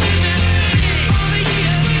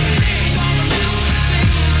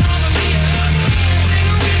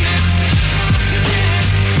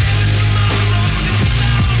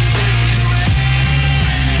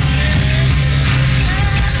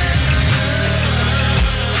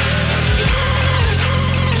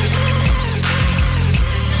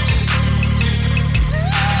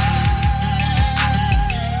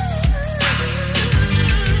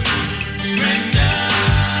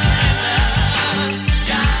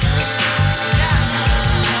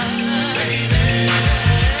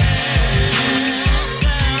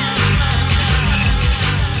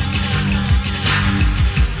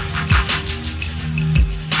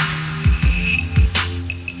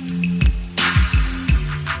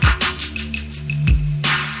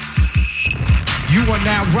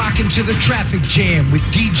 Rocking to the traffic jam with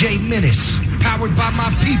DJ Menace. Powered by my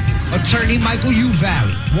people. Attorney Michael U.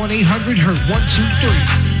 Valley.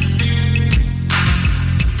 1-800-HURT-123.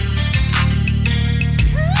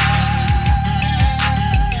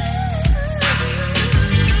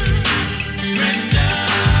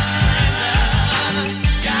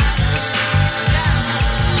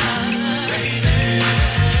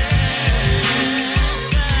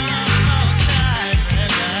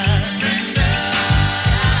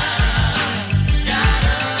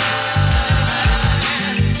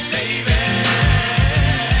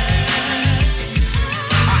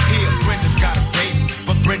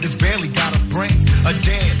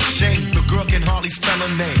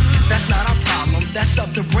 That's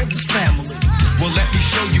up to Brenda's family. Well, let me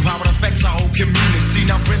show you how it affects our whole community.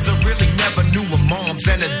 Now, Brenda really never knew her moms,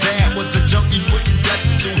 and her dad was a junkie, wouldn't let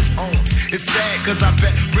the to his arms. It's sad cause I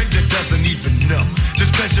bet Brenda doesn't even know.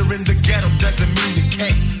 Just cause you're in the ghetto doesn't mean you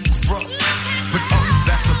can't grow. But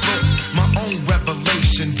that's a book, my own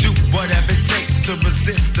revelation. Do whatever it takes to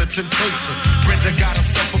resist the temptation. Brenda got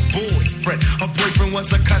herself a boyfriend. Her boyfriend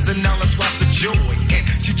was a cousin, now let's watch the joy. And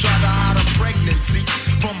she tried to hide her pregnancy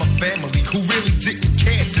from a family who really didn't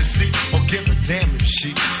care to see or give a damn if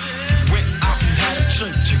she went out and had a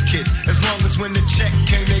church of kids. As long as when the check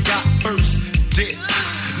came, they got first dibs.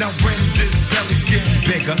 Now Brenda's belly's getting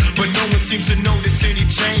bigger, but no one seems to notice any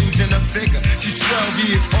change in her figure. She's 12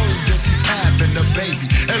 years old and she's having a baby.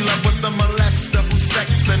 In love with a molester who's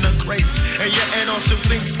sexing her crazy. And your aunt also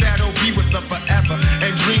thinks that he'll be with her forever,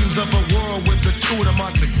 and dreams of a world with the two of them are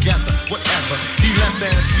together. Whatever. He left her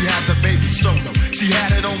and she had the baby solo. She had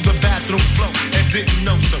it on the bathroom floor and didn't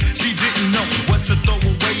know so. She didn't know what to throw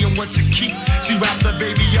away and what to keep. She wrapped the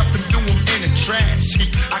baby up and threw him in a trash heap.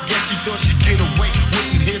 I guess she thought she'd get away,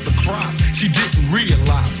 wouldn't hear the cries. She didn't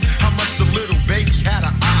realize how much the little baby had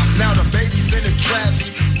her eyes. Now the baby's in a trash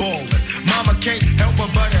heap, bawling. Mama can't help her,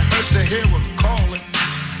 but it hurts to hear him calling.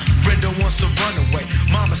 Brenda wants to run away.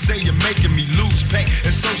 Mama say you're making me lose pay,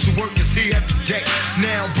 and social work is here every day.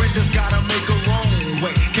 Now Brenda's gotta make her own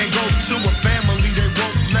way. Can't go to a family, they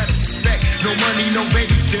won't let her stay. No money, no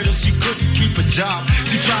babysitter, she couldn't keep a job.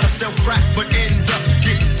 She tried to sell crack, but ended up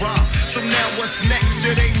getting robbed. So now what's next?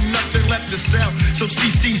 It ain't nothing left to sell. So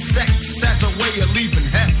she sees sex as a way of leaving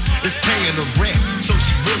hell. It's paying the rent, so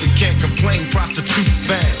she really can't complain. Prostitute,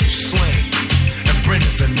 fam, slang. And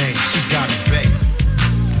Brenda's her name, she's got a baby.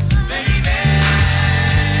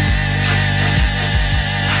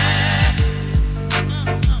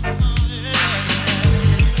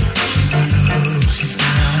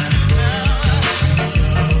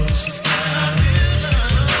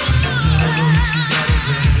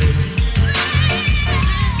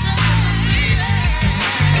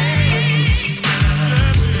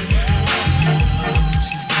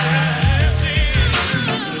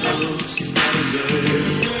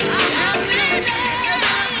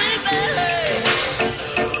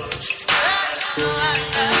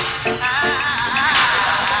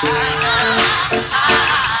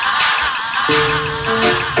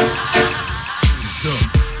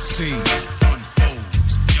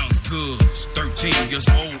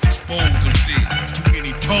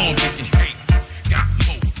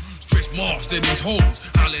 These hoes,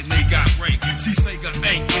 hollin' they got rank. See, Sega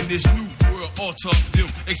ain't in this new world order.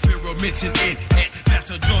 Them experimenting in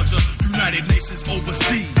Atlanta, Georgia. United Nations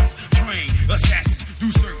overseas. Train assassins,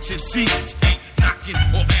 do search and seize. Ain't knocking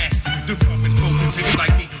or asking. The coming folks, take it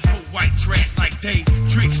like me. Put white trash like they,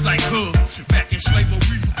 tricks like her. Back in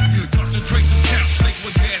slavery, concentration camps, laced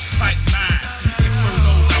with gas pipelines.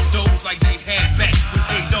 Infernos outdoors like they had back with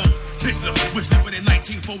Adolf Hitler was living in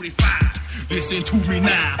 1945. Listen to me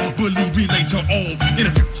now, believe me later on in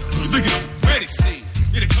the future. Look at where it said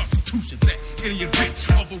in the Constitution that in the event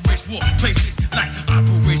of a race war, places like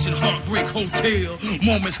Operation Heartbreak Hotel,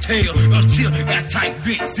 Moments Tale, until that tight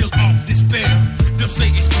vent seal off despair. Them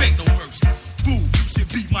say expect no mercy. Fool, you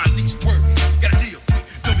should be my least worries. Gotta deal with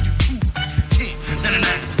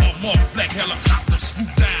W2-1099s on marked black helicopters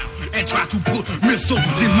swoop down and try to put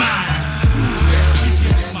missiles in mines.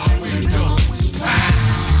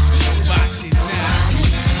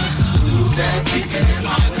 That peeking in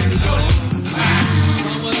my window.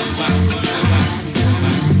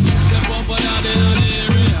 Step up on that in the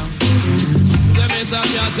area. Say me some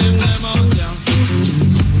cat in them out, yeah.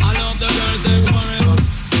 I love the girls, they forever.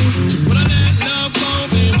 But I let love go,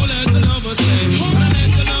 people let the love stay. But I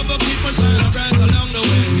let the love keep on shining bright along the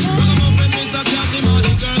way. When I'm up in this, I got him all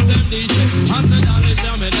the girls, them DJ. I said, darling,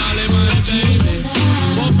 show me, darling, my baby.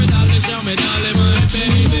 Both me, darling, show me, darling, my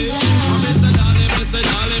baby. I miss a darling,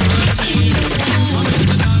 my baby.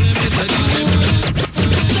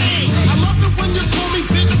 I love it when you call me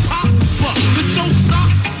Big Papa, the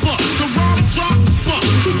showstopper, the rhyme dropper,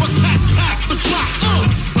 super cat past the clock.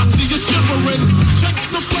 I see you shivering. Check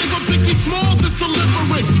the flavor, Biggie Smalls is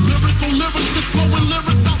delivering. Lyrical lyrics, just flowing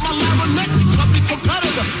lyrics out my larynx. Clubby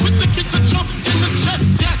competitor, with the kick the jump in the chest.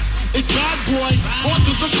 Yes, it's bad boy, on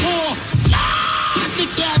to the core. They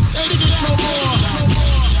can't take it no more.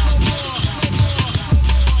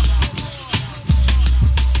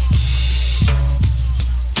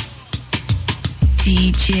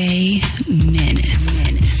 DJ Menace.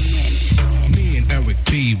 Me and Eric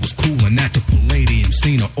B was coolin' at the Palladium,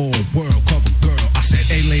 seen an all-world cover girl. I said,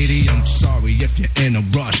 hey lady, I'm sorry if you're in a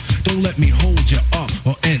rush. Don't let me hold you up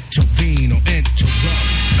or intervene or interrupt.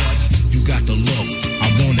 But you got the look, I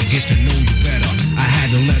wanna get to know you better. I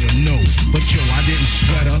had to let her know, but yo, I didn't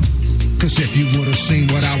sweat her. Cause if you would've seen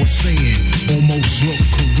what I was seeing, almost looked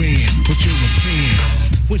Korean, but European.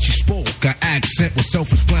 When she spoke, her accent was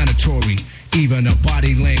self-explanatory. Even her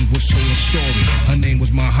body language told a story. Her name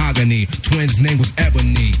was Mahogany, twins' name was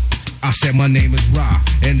Ebony. I said, my name is Ra,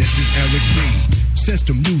 and this is Eric B. Since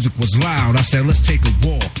the music was loud, I said, let's take a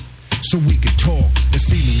walk so we could talk and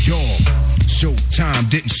see New York. Showtime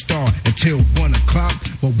didn't start until 1 o'clock,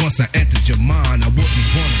 but once I entered your mind, I wouldn't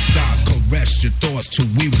want to stop. Caress your thoughts till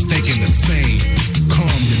we was thinking the same. Calm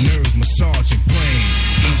your nerves, massage your brain.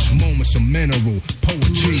 Each moment's a mineral,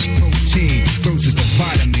 poetry, protein, versus the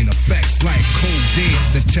vitamin effects like codeine.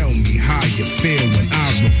 Then tell me how you feel when I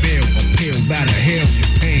reveal a pill that'll heal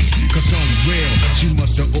your pain. Cause I'm real, she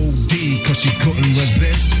must have OD'd cause she couldn't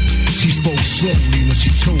resist. She spoke slowly when she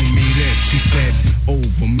told me this. She said,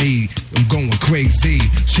 over me, I'm going crazy.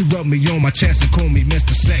 She rubbed me on my chest and called me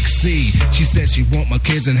Mr. Sexy. She said she want my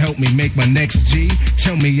kids and help me make my next G.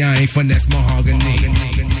 Tell me I ain't finesse mahogany.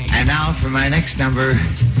 And now for my next number,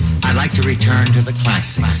 I'd like to return to the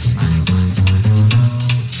classics.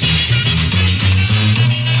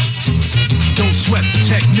 Don't sweat the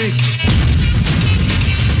technique.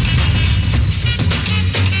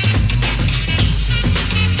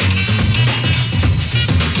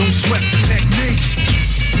 Don't sweat the technique.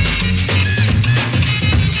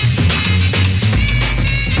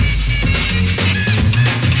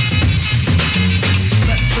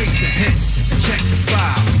 Let's trace the hits and check the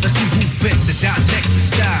file. Let's see who bit the dissect the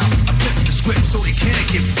style. I flip the script so they can't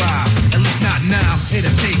get filed. At least not now, it'll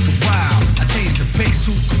take a while. I change the pace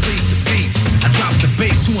to complete the beat. I drop the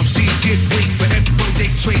bass to MCs get weak. For every word they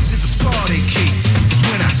trace is a scar they keep. It's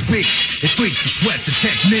when I speak, they freak to sweat the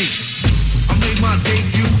technique. I made my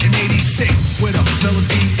debut in 86 with a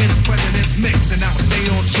melody in a president's mix. And I would stay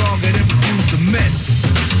on target and refuse to miss.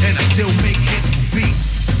 And I still make hits for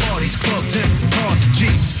beats. Parties, clubs, and cars and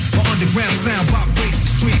jeeps. My underground sound vibrates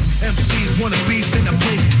the streets. MCs wanna beef, then I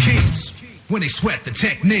play for keeps. When they sweat the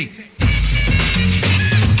technique.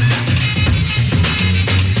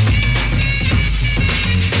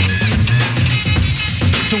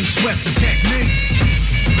 Don't sweat the technique.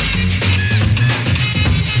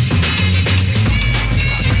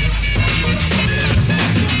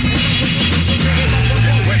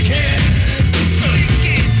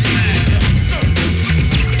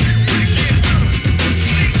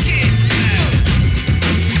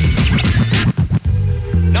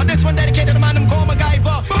 Now this one dedicated to the man them call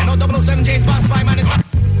MacGyver. And no 007 James Bond spy man.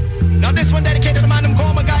 Now this one dedicated to the man them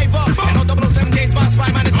call MacGyver. And no 007 James Bond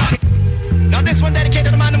spy man. Now this one dedicated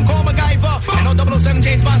to the man them call MacGyver. And no 007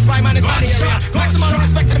 James Bond spy man inside the area. Maximum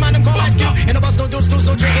respect to the man them call Ice Cube. And the boss no deuce,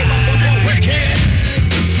 no drink, 8 1 4 4. Wicked.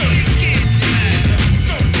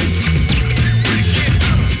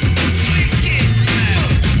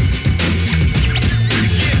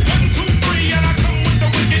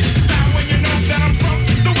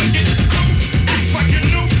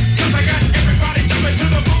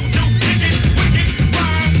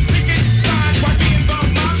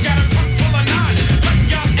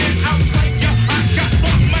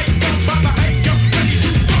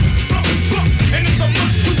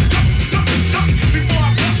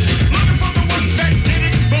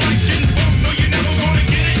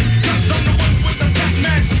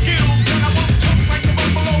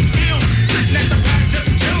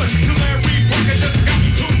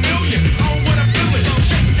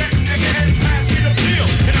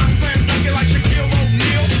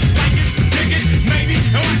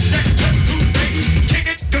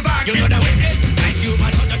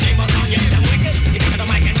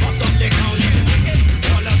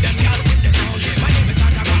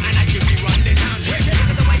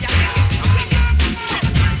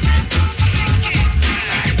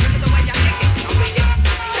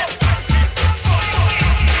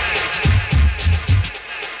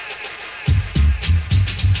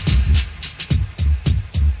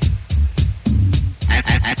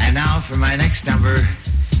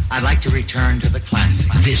 Return to the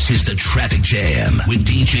classics. This is the Traffic Jam with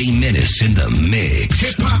DJ Menace in the mix.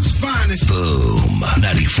 Hip-hop's finest. Boom.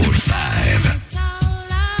 94.5.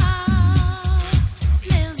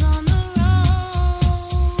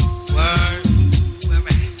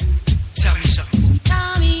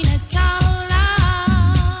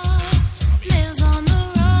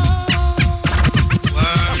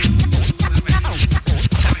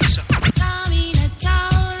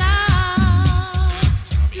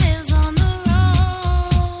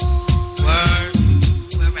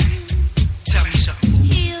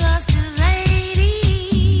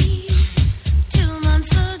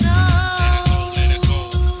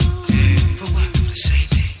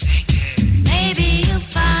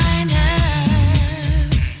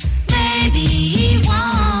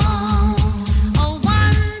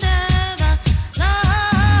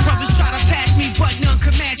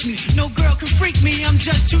 freak me, I'm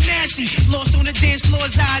just too nasty. Lost on the dance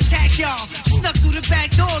floors, I attack y'all. Snuck through the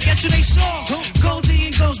back door, guess who they saw? Goldie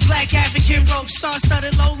and Ghost, black African rope,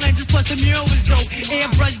 star-studded low lenses, plus the mural was dope.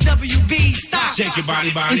 Airbrush WB, stop. Shake your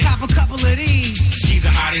body, And pop a couple of these. She's a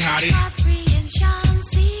hottie, hottie. Free and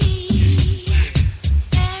Chauncey,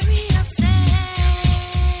 very upset.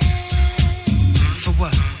 For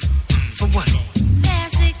what? For what? They're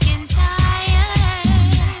sick and tired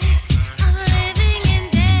of living in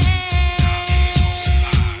debt.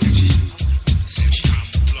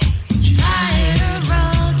 Tired of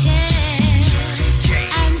roaches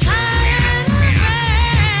and tired of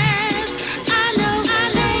rats. I know.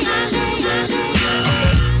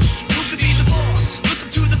 Who could be the boss? Look up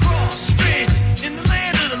to the cross, stranded in the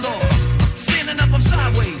land of the lost. Standing up, I'm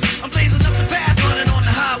sideways. I'm blazing up the path, running on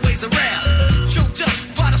the highways of rap. Choked up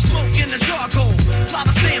by the smoke and the charcoal.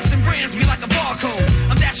 Lava stamps and brands me like a barcode.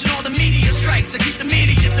 I'm dashing all the media strikes. I keep the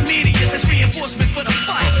media. That's reinforcement for the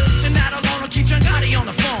fight. And not alone, I'll keep John Gotti on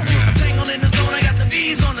the phone. I'm tangled in the zone, I got the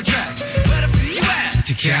bees on the track. Where the f*** you at?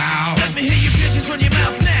 The cow. Let me hear your visions run your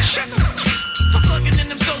mouth now. I'm plugging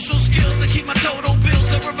in them social skills to keep my total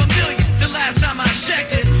bills over $1 million. The last time I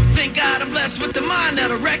checked it, thank God I'm blessed with the mind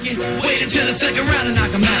that'll wreck it. Wait until the second round and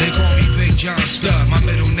knock 'em out. They call me Big John Stud, my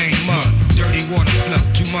middle name Mud. Dirty water flow,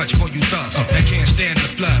 too much for you thug. That can't stand the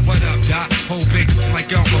flood. What up, Doc? Whole big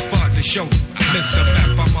like Elmer Fudd. The show, miss a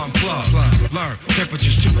map, I'm unplugged. Learn,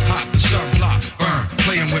 temperature's too hot, the sun block. Burn,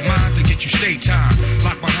 playing with minds to get you state time.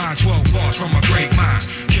 Lock behind 12 bars from a great mind.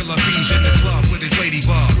 Killer bees in the club with his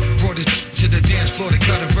ladybug. Brought his to the dance floor to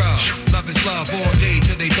cut a rug. Love is love all day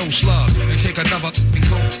till they don't slug. And take another and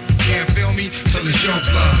go. Can't feel me till it's your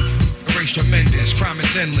blood. Erase tremendous, crime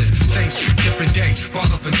is endless. Same different day,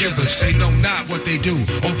 Father forgive us. They know not what they do,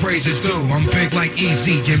 all praises due. I'm big like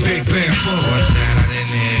Easy and Big Bamboo. What's that? I didn't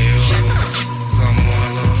hear you. Come on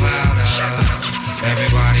a little louder.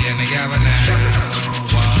 Everybody in together now.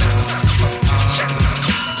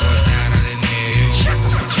 What's that? I didn't hear you.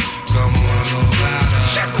 Come on a little louder.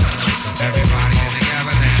 Everybody in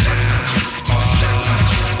together now.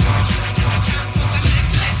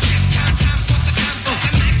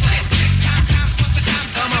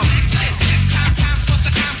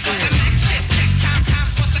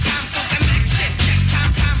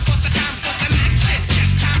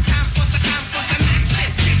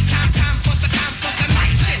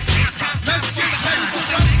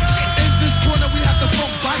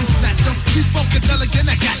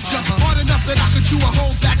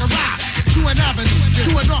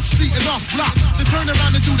 Off street and off block, to turn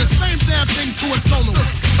around and do the same damn thing to a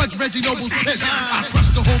soloist. Judge Reggie Noble's pissed. I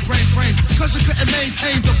trust the whole brain frame, cause you couldn't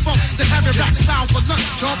maintain the funk that have it rap style for lunch,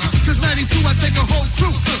 chump. Cause 92 I take a whole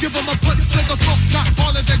crew, give them a punch to the funk, not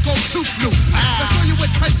harder than go too loose. I show you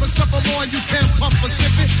what type of stuff I'm on, you can't puff or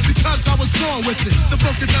slip it, because I was born with it. The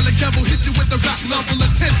Funkadelic Devil hit you with the rap level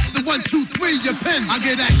of 10. The 1, 2, 3, your pen. I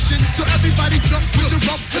get action, so everybody jump with your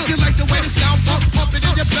rump, cause you like the way the sound pump it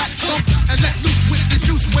in your back trunk, and let loose with the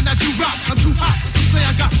juice when I do rock. I'm too hot, some say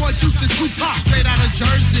I got more juice than Tupac. Straight out of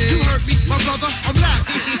Jersey. You heard me, my brother, I'm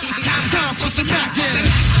laughing. Time for some back in.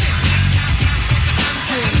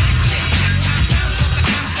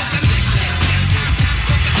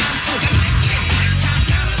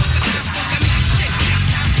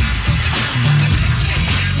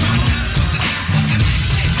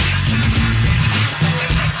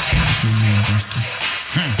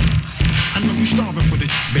 I know you're starving for this,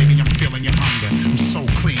 baby, I'm feeling your hunger. I'm so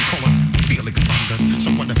clean, call it Felix Thunder. So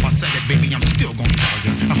what if I said it, baby, I'm still gonna tell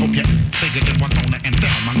you. I hope you figured it was on and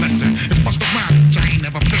down my lesson. It's bust around, I ain't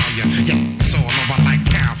never fail you. Yeah, it's all over like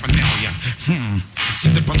paraphernalia. See,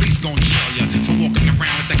 the police gon' jail you for walking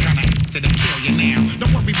around with the kind of that'll kill you now. Don't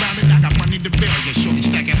worry about it, I got money to bail you. Shorty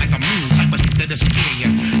stacking like a mule type of that'll scare you.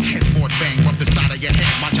 Headboard bang up the side of your head.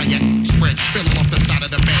 Watch how your spread spill off the side of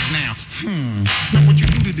the bed now. Now what you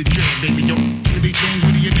do to the dread, baby? Yo, silly thing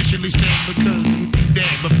what he initially said because I'm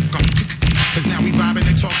dead, but cause now we vibing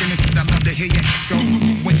and talking and I love to hear you go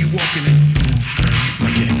when you walking it. Move, girl,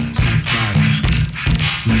 like it, time fire,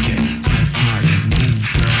 like it, time fire, move,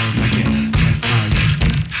 girl, like it, time fire,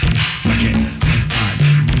 like it, time fire,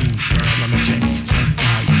 move, girl, I'm a jet, time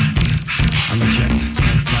fire, I'm a jet,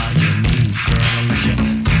 time fire, move, girl, I'm a jet,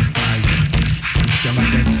 time fire, you're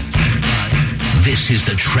like that, time fire. This is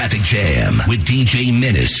the Traffic Jam with DJ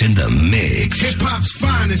Menace in the mix. Hip-hop's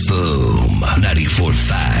finest. Boom,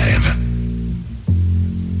 94.5.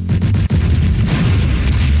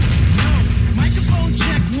 Microphone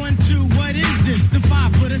check, 1, 2, what is this? The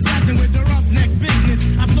 5-foot assassin with the roughneck business.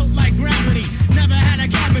 I float like gravity, never had a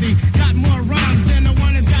cavity. Got more rhymes than the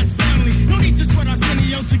one that's got family. No need to sweat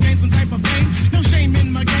Arsenio to gain some type of fame. No shame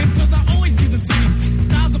in my game, cause I always be the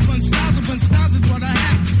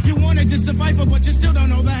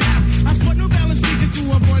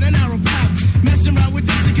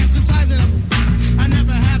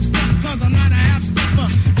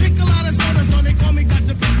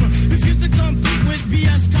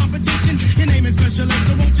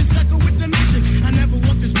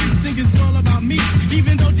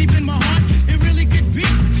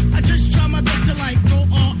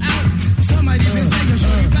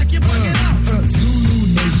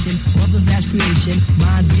creation.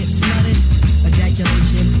 Minds get flooded.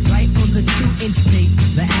 Ejaculation right on the 2-inch tape.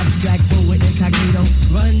 The abstract poet incognito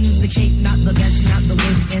runs the cape, not the best, not the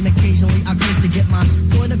worst. And occasionally I curse to get my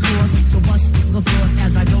point across. So bust the force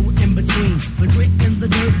as I go in between the grit and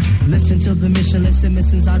the dirt. Listen to the mission, listen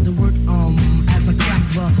inside the work. As I crack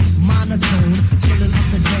the monotone, chillin' up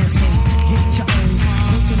the jazz song. Get your own,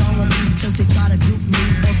 smoking all of me because they try to dupe me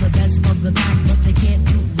for the best of the pack, but they can't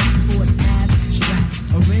do what force abstract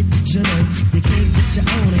original. They can't get your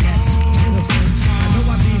own, and that's beautiful. I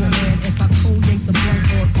know I be the man if I cold yank the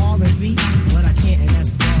plug on R&B, but I can't, and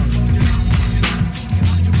that's bars.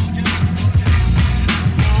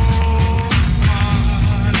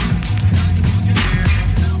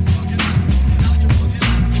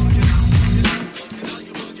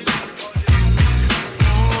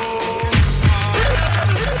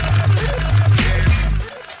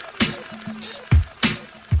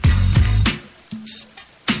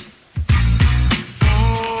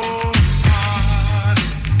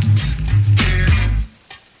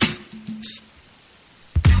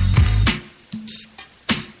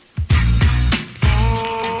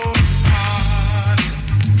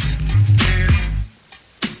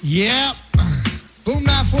 Yep. Boom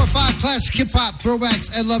 945 classic hip hop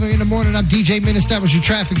throwbacks. Ed Lover in the morning. I'm DJ Menace. That was your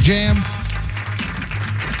traffic jam.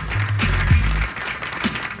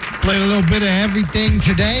 Played a little bit of everything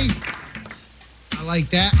today. I like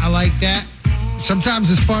that. I like that.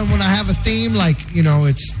 Sometimes it's fun when I have a theme, like, you know,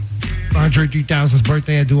 it's Andre 3000's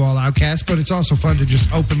birthday. I do all Outkast, but it's also fun to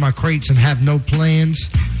just open my crates and have no plans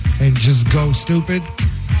and just go stupid.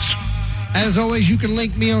 As always, you can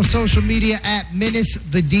link me on social media at Menace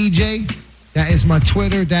the DJ. That is my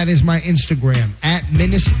Twitter. That is my Instagram at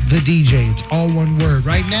Menace the DJ. It's all one word.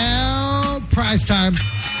 Right now, prize time.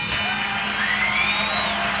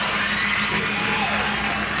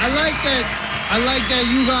 I like that. I like that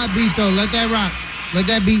You Got beat though. Let that rock. Let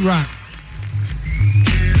that beat rock.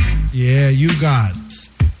 Yeah, You Got.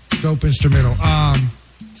 Dope instrumental.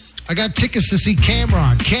 I got tickets to see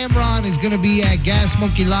Cameron. Cameron is going to be at Gas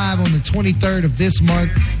Monkey Live on the 23rd of this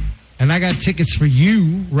month. And I got tickets for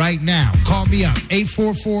you right now. Call me up.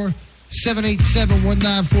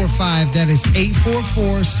 844-787-1945. That is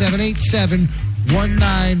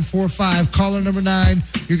 844-787-1945. Caller number 9.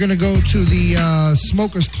 You're going to go to the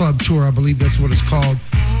Smokers Club tour. I believe that's what it's called.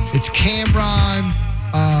 It's Cameron.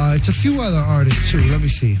 It's a few other artists, too. Let me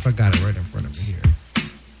see if I got it right in front of me here.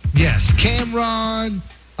 Yes, Cameron.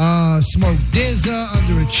 Smoke Dizza,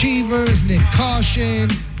 Underachievers, Nick Caution.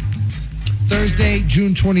 Thursday,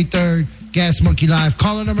 June 23rd, Gas Monkey Live.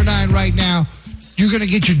 Caller number 9 right now. You're going to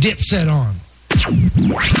get your dip set on.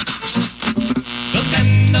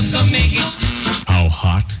 How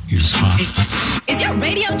hot is hot? Is your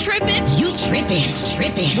radio tripping? You tripping.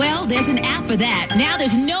 Well, there's an app for that. Now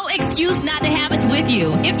there's no excuse not to have us with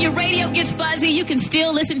you. If your radio gets fuzzy, you can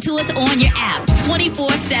still listen to us on your app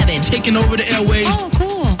 24/7. Taking over the airwaves. Oh,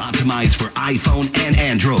 cool. Optimized for iPhone and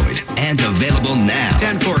Android. And available now.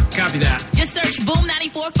 10-4, copy that. Just search Boom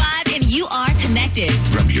 94.5 and you are connected.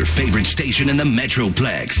 From your favorite station in the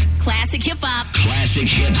Metroplex. Classic hip hop. Classic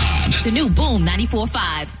hip hop. The new Boom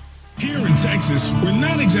 94.5. Here in Texas, we're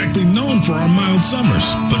not exactly known for our mild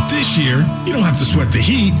summers. But this year, you don't have to sweat the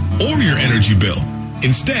heat or your energy bill.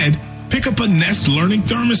 Instead, pick up a Nest Learning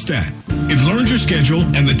Thermostat. It learns your schedule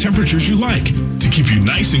and the temperatures you like to keep you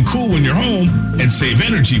nice and cool when you're home and save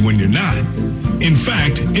energy when you're not. In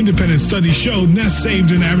fact, independent studies show Nest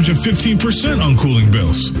saved an average of 15% on cooling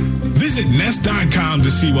bills. Visit Nest.com to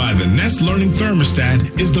see why the Nest Learning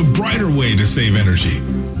Thermostat is the brighter way to save energy.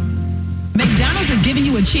 McDonald's is giving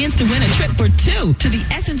you a chance to win a trip for 2 to the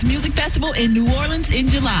Essence Music Festival in New Orleans in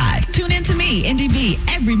July. Tune in to me, NDB,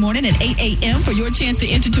 every morning at 8 a.m. for your chance to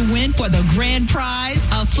enter to win for the grand prize,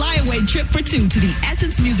 a flyaway trip for 2 to the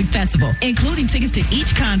Essence Music Festival, including tickets to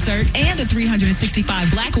each concert and the 365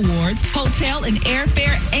 Black Awards, hotel and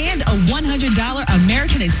airfare, and a $100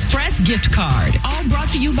 American Express gift card. All brought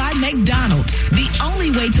to you by McDonald's. The only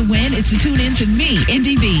way to win is to tune in to me,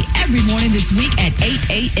 NDB, every morning this week at 8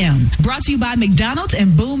 a.m. Brought to you by McDonald's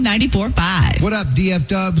and Boom 94.5. What up, DF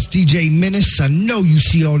Dubs? DJ Menace. I know you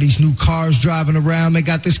see all these new cars driving around. They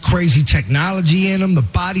got this crazy technology in them. The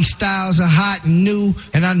body styles are hot and new.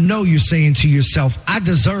 And I know you're saying to yourself, I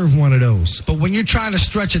deserve one of those. But when you're trying to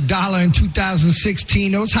stretch $1 in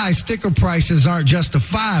 2016, those high sticker prices aren't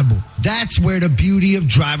justifiable. That's where the beauty of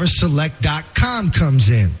DriverSelect.com comes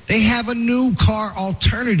in. They have a new car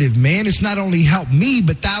alternative, man. It's not only helped me,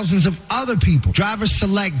 but thousands of other people.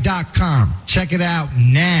 DriverSelect.com. Check it out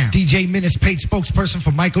now. DJ Menace, paid spokesperson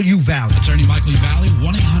for Michael U. Valley. Attorney Michael U. Valley,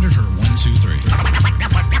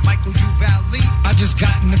 1-800-HER-123. Michael U. Valley. I just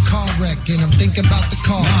got in a car wreck and I'm thinking about the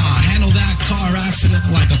car. Nah, handle that car accident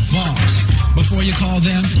like a boss. Before you call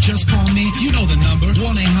them, just call me. You know the number,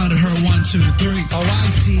 1-800-HURT-123. Oh, I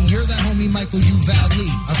see. You're that homie Michael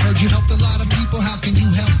Uvallee. I've heard you helped a lot of people. How can you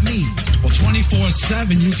help me? Well,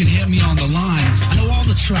 24/7, you can hit me on the line. I know all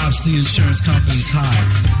the traps the insurance companies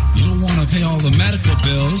hide. You don't want to pay all the medical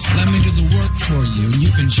bills. Let me do the work for you, and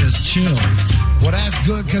you can just chill. Well, that's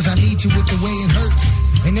good, because I need you with the way it hurts.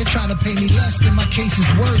 And they're trying to pay me less than my case is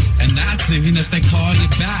worth. And that's even if they call you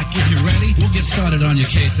back. If you're ready, we'll get started on your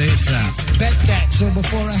case ASAP. Bet that. So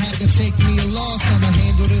before I have to take me a loss, I'ma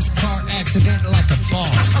handle this car accident like a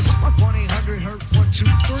boss.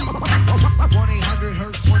 1-800-HURT-123.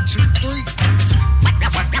 1-800-HURT-123.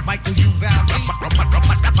 Michael Uvallee.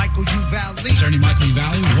 Michael Uvallee. Attorney Michael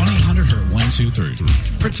Uvallee,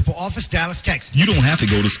 1-800-HURT-123. Principal Office, Dallas, Texas. You don't have to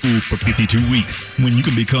go to school for 52 weeks when you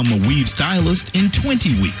can become a weave stylist in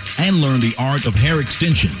 20 weeks and learn the art of hair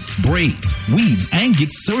extensions, braids, weaves, and get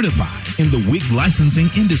certified in the wig licensing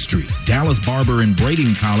industry. Dallas Barber and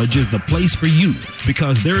Braiding College is the place for you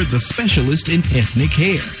because they're the specialist in ethnic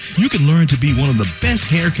hair. You can learn to be one of the best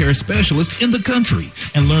hair care specialists in the country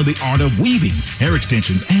and learn the art of weaving, hair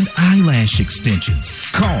extensions, and eyelash extensions.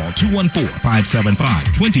 Call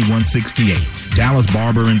 214-575-2168. Dallas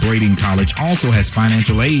Barber and Braiding College also has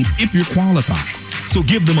financial aid if you're qualified. So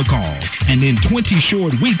give them a call, and in 20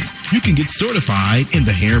 short weeks, you can get certified in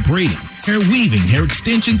the hair braiding, hair weaving, hair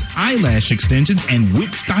extensions, eyelash extensions, and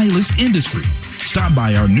wig stylist industry. Stop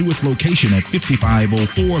by our newest location at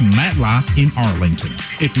 5504 Matlock in Arlington.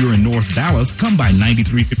 If you're in North Dallas, come by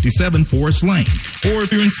 9357 Forest Lane. Or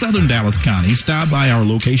if you're in Southern Dallas County, stop by our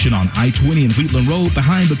location on I-20 and Wheatland Road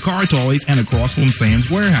behind the Car Toys and across from Sam's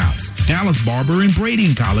Warehouse. Dallas Barber and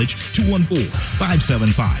Braiding College,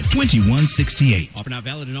 214-575-2168. Offer not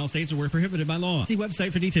valid in all states or where prohibited by law. See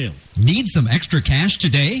website for details. Need some extra cash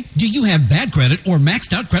today? Do you have bad credit or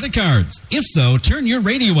maxed out credit cards? If so, turn your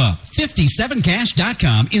radio up. 57cash.com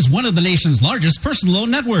is one of the nation's largest personal loan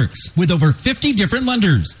networks with over 50 different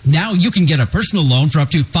lenders. Now you can get a personal loan for up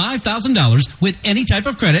to $5,000 with any type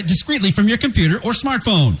of credit discreetly from your computer or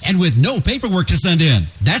smartphone and with no paperwork to send in.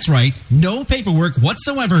 That's right, no paperwork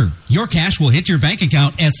whatsoever. Your cash will hit your bank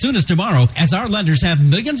account as soon as tomorrow as our lenders have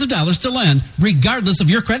millions of dollars to lend regardless of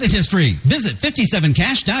your credit history. Visit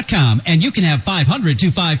 57cash.com and you can have $500 to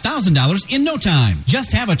 $5,000 in no time.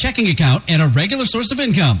 Just have a checking account and a regular source of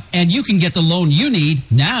income and you can get the loan you need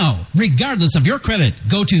now, regardless of your credit.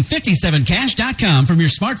 Go to 57cash.com from your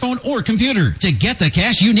smartphone or computer to get the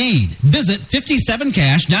cash you need. Visit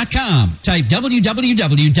 57cash.com. Type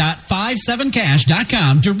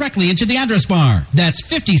www.57cash.com directly into the address bar. That's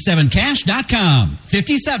 57cash.com.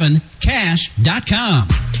 57cash.com.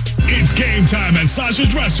 It's game time at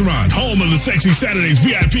Sasha's Restaurant, home of the Sexy Saturdays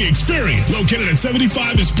VIP experience. Located at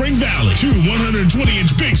 75 in Spring Valley. 2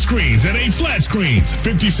 120-inch big screens and 8 flat screens.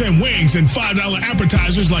 50-cent wings and $5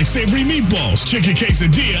 appetizers like savory meatballs, chicken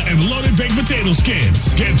quesadilla, and loaded baked potato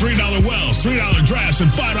skins. Get $3 wells, $3 drafts, and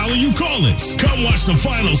 $5 you call it. Come watch the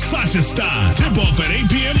final Sasha style. Tip off at 8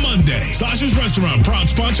 p.m. Monday. Sasha's Restaurant, proud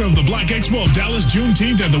sponsor of the Black Expo of Dallas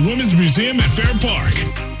Juneteenth at the Women's Museum at Fair Park.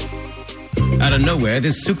 Out of nowhere,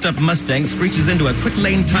 this souped-up Mustang screeches into a quick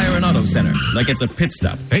lane tire and auto center, like it's a pit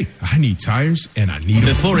stop. Hey, I need tires, and I need...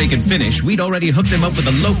 Before he could finish, we'd already hooked him up with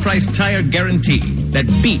a low-price tire guarantee that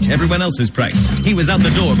beat everyone else's price. He was out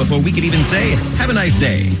the door before we could even say, have a nice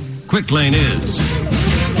day. Quick Lane is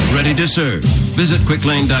ready to serve. Visit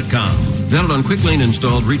quicklane.com. Valid on Quick Lane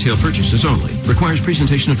installed retail purchases only. Requires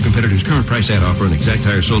presentation of competitor's current price ad offer and exact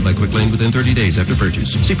tires sold by Quick Lane within 30 days after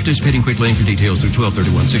purchase. See participating Quick Lane for details through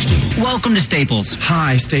 12/31/16. Welcome to Staples.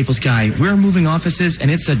 Hi, Staples guy. We're moving offices, and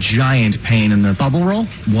it's a giant pain in the... Bubble roll?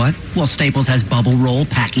 What? Well, Staples has bubble roll,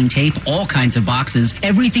 packing tape, all kinds of boxes,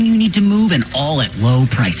 everything you need to move, and all at low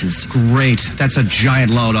prices. Great. That's a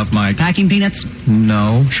giant load off my... Packing peanuts?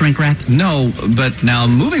 No. Shrink wrap? No, but now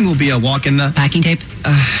moving will be a walk in the... Packing tape?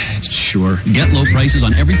 Sure. Get low prices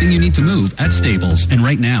on everything you need to move at Staples. And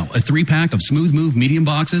right now, a 3-pack of Smooth Move medium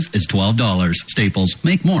boxes is $12. Staples.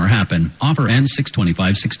 Make more happen. Offer ends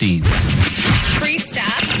 6/25/16. Free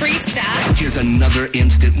stuff, free stuff. Here's another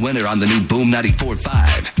instant winner on the new Boom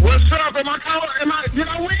 94.5. What's up? Did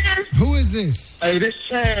I win? Who is this? Hey, this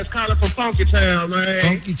Chaz calling from Funky Town, man.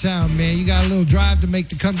 Funky Town, man. You got a little drive to make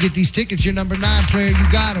to come get these tickets. You're number 9 player.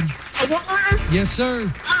 You got them. What? Yes,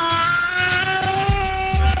 sir.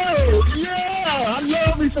 Yeah, I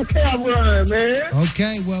love me some Cab Run, man.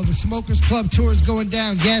 Okay, well, the Smokers Club tour is going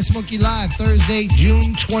down. Gas Monkey Live, Thursday,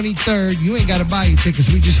 June 23rd. You ain't got to buy your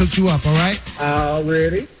tickets. We just hooked you up, all right?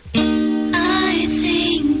 Already. I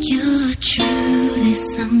think you're truly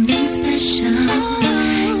something special.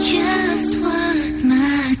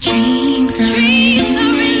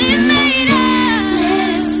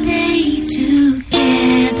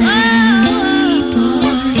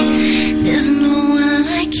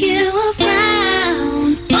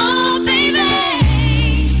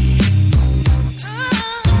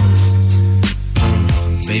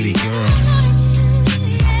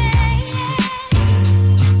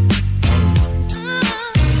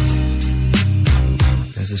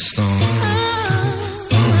 song.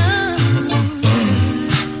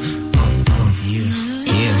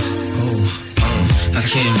 I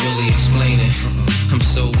can't really explain it. I'm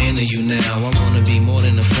so into you now. I wanna be more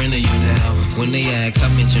than a friend of you now. When they ask, I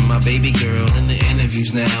mention my baby girl in the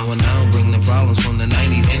interviews now. And I don't bring the problems from the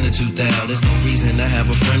 90s and the 2000s. There's no reason to have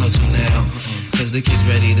a friend or two now. Cause the kid's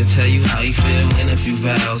ready to tell you how he feel in a few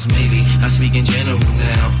vows. Maybe I speak in general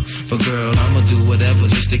now. But girl, I'ma do whatever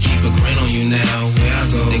just to keep a grin on you now. Where I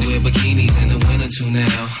go, they wear bikinis in the winter too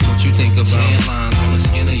now. What you think about tan lines on the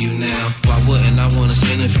skin of you now? Why wouldn't I wanna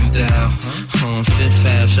spend a few thou? On Fifth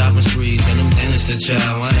Ave, shopping sprees, and them dentists a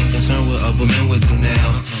child. I ain't concerned with other men would do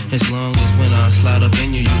now. As long as when I slide up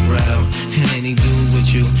in you, you growl. And any dude with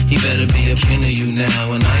you, he better be a kin of you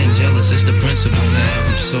now. And I ain't jealous, it's the principle now.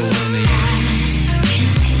 I'm so into you.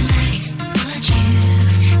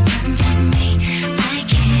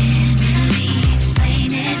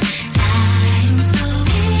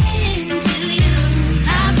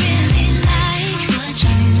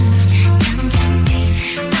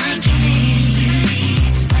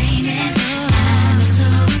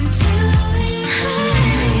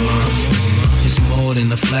 In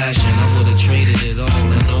the flashing, I would've traded it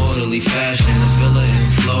all in orderly fashion. The villa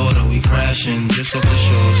in Florida, we crashing just off the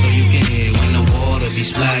shore, so you can hear when the water be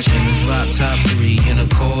splashing. Drop top 3 in a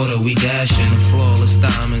quarter, we dashing. The flawless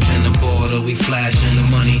diamonds in the border, we flashing. The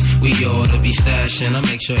money we oughta be stashing. I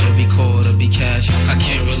make sure every quarter be cashing. I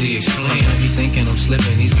can't really explain. I be thinking I'm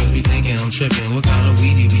slipping. These girls be thinking I'm tripping. What kind of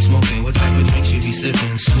weed you be smoking? What type of drinks you be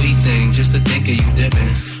sipping? Sweet thing, just to think of you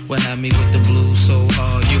dipping. What had me with the blues so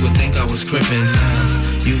hard, you would think I was crippin'.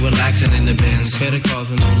 You relaxing in the bins, credit cards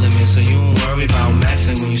with no limits, so you don't worry about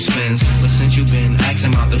maxing when you spend. But since you been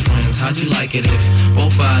asking about the friends, how'd you like it if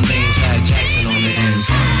both our names had Jackson on the ends?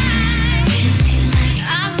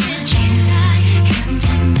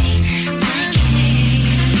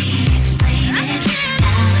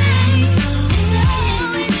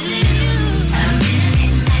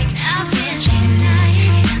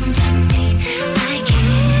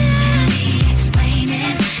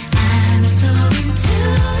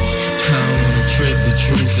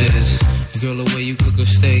 Girl, the way you cook a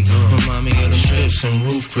steak remind me of them strips and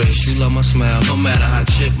roof Chris. You love my smile, no matter how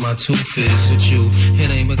chipped my tooth is. With you, it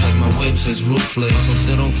ain't because my whips is ruthless. And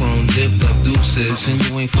still on chrome dipped up deuces. And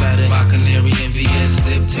you ain't flattered by Canary and VS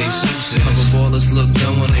dip taste souses. Cover ballers look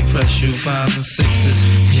dumb when they press you. 5s and 6s.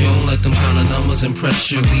 You don't let them kind of numbers impress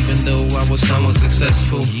you. Even though I was somewhat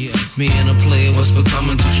successful, me and a player was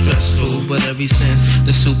becoming too stressful. But ever since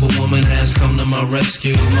the superwoman has come to my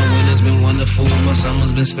rescue, my winter's been wonderful, my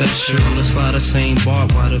summer's been special. Let's fly the same bar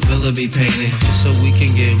while the villa be painted, just so we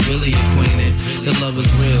can get really acquainted. The love is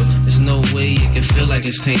real, there's no way it can feel like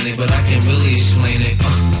it's tainted, but I can't really explain it.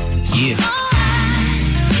 Yeah.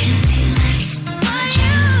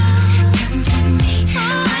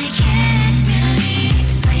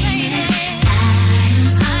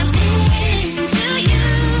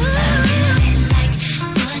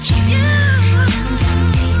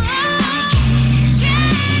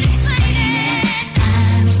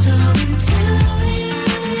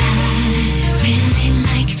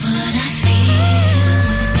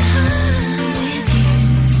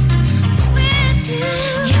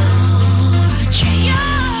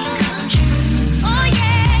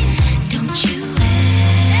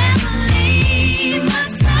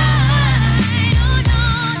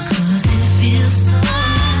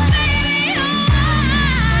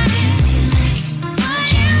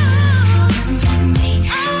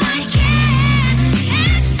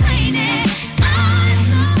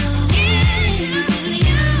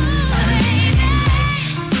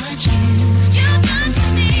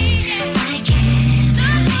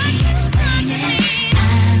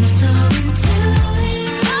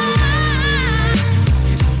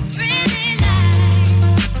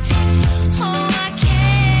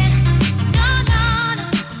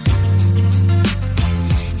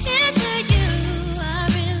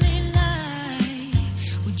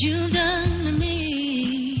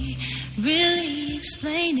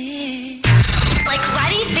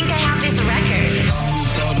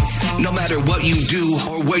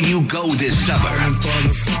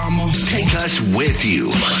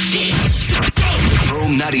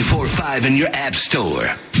 In your app store. Yo,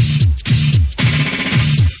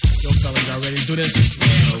 fellas, y'all ready to do this?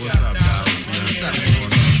 Yeah, what's up, guys? What's up, man?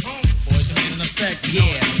 Boys are in effect. Yeah,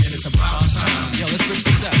 and it's about time. Yo, let's rip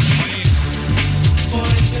this up.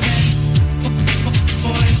 Boys to men.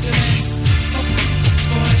 Boys to men.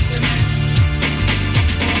 Boys to men.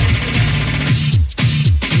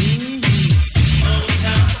 Old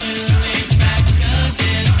town feeling back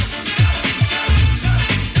again.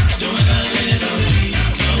 Doing a little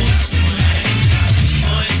East Coast.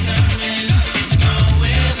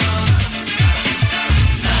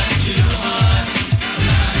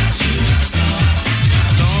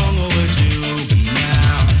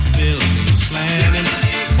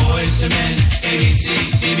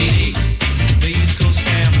 BBD. The East Coast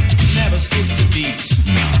family never skips the beat.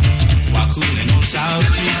 While cooling on South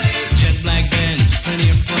Street, jet black Benz, plenty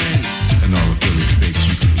of friends, And all the Philly steaks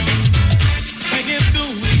you can eat. back in school,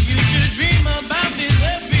 we used to dream about this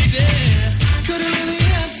every day. Could it really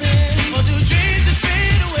happen? Or do dreams just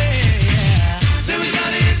fade away? Then we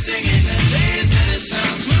started singing and days and it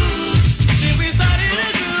sounds smooth. Then we started a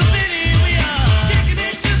group and here we are, kicking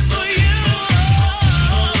it just for you.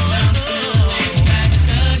 Back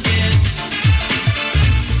again,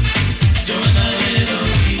 doing a little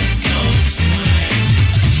East Coast swing.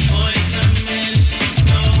 Boys and men,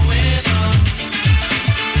 going on.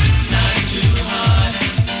 Not too hard,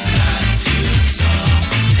 not too soft.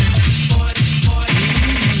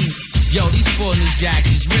 Yo, these 4 new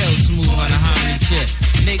jacks is real smooth on a harmony tip.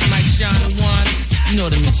 Nick, Mike, Sean, and Juan, you know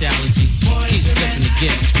the mentality. Keep flipping the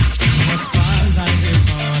gift. The spotlight is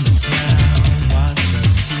on us now. Watch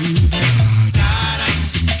us do this.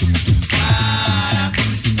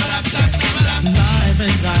 Live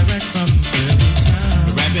and direct from Philly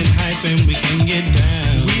town. Rapping, hyping, we can get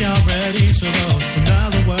down. We are ready to roll, so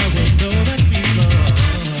now the world will know that we blow.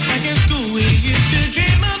 Back in school, we used to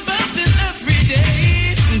dream about this every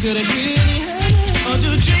day. Could it really happen? Or do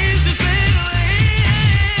dreams just fade away?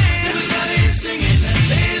 Then we started singing and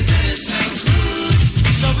days and it sounds smooth.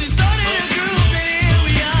 So we started a group and here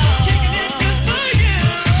we are, kicking it just for you.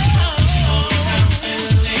 Time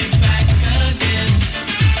feeling back again,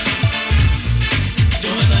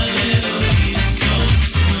 doing a little East Coast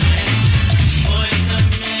swing. Boys and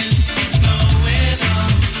men going on.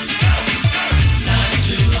 Not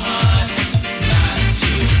too hard, not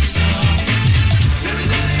too soft.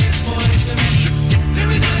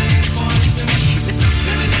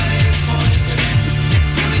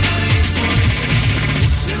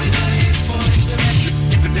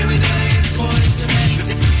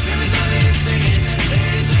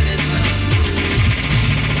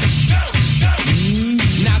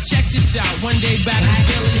 Now check this out. One day back in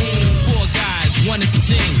Philly, 4 guys wanted to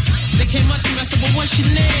sing. They came up to me, I said, "But what's your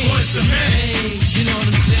name?" What's the man? Hey, you know what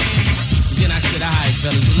I'm saying? Then I said, "Alright,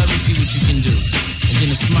 fellas, well, let me see what you can do." And then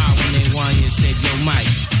a smile when they won you and said, "Yo, Mike,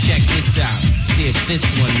 check this out. See if this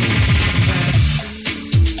one moves."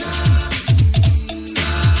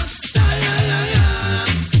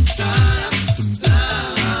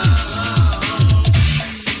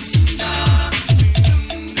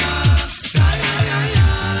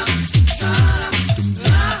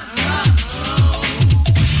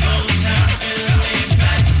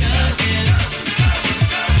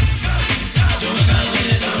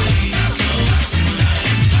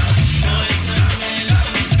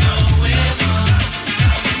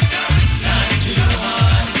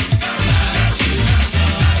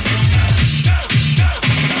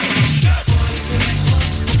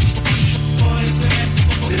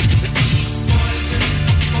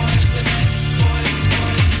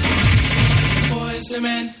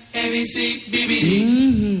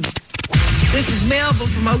 This is Melvin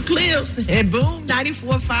from Oak Cliff, and Boom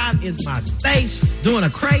 94.5 is my station. Doing a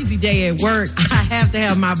crazy day at work, I have to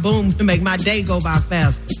have my Boom to make my day go by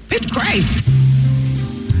faster. It's crazy.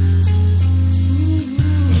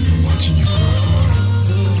 I've been watching you from afar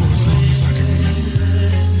for as long as I can remember.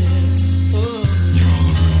 You're all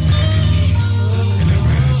a real man to me and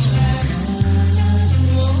never asked for it.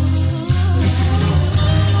 This is love.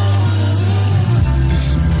 This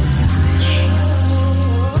is more than a crush.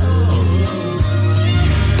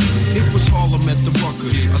 It was Harlem at the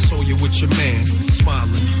Ruckers. I saw you with your man,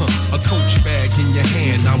 smiling, a Coach bag in your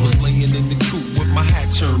hand. I was laying in the coop with my hat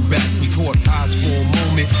turned back. We caught eyes for a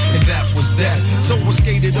moment, and that was that. So I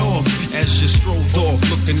skated off as you strolled off,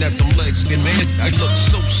 looking at them legs, and man, I look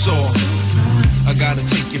so soft. I gotta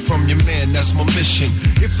take you from your man, that's my mission.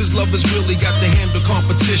 If his love has really got to handle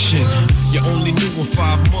competition, you only knew him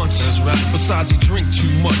 5 months. That's right. Besides, he drink too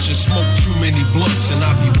much and smoke too many blunts. And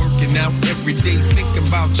I be working out every day thinking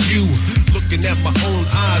about you. Looking at my own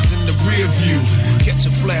eyes in the rear view.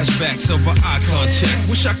 Catching flashbacks of our eye contact.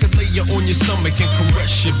 Wish I could lay you on your stomach and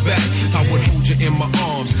caress your back. I would hold you in my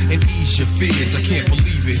arms and ease your fears. I can't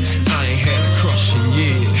believe it, I ain't had a crush in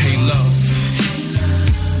years. Hey, love.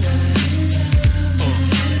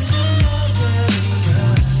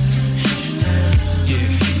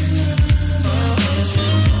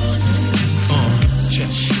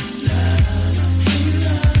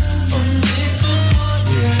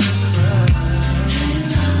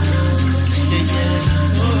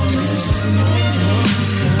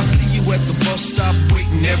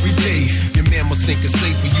 Every day, your man must think it's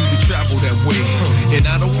safe for you to travel that way. And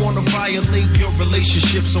I don't want to violate your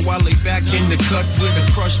relationship, so I lay back in the cut with a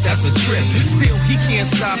crush that's a trip. Still, he can't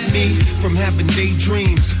stop me from having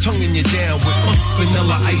daydreams, tonguing you down with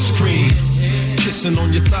vanilla ice cream. Kissing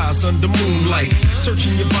on your thighs under moonlight,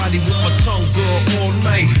 searching your body with my tongue, girl, all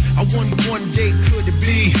night. I wonder one day could it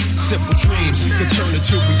be simple dreams could turn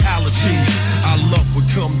into reality. Our love would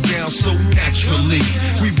come down so naturally.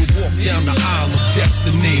 We would walk down the aisle of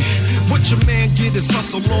destiny. What your man get is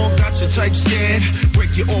hustle on, got your type scared.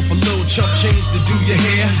 Break you off a little chump change to do your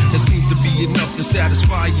hair. It seems to be enough to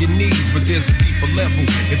satisfy your needs, but there's a deeper level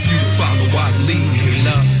if you follow our lead. Hey,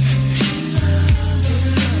 love.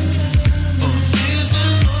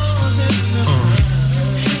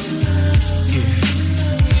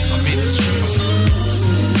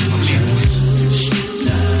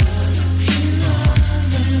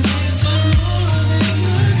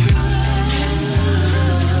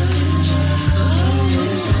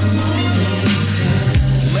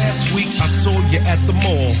 At the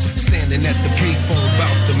mall, standing at the payphone,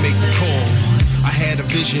 about to make a call. I had a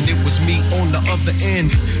vision, it was me on the other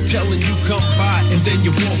end, telling you come by, and then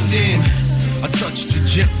you walked in. I touched you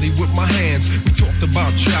gently with my hands. We talked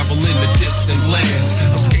about travel in the distant lands,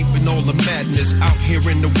 escaping all the madness out here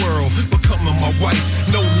in the world, becoming my wife,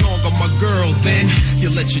 no longer my girl. Then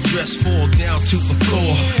you let your dress fall down to the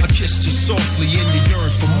floor. I kissed you softly and you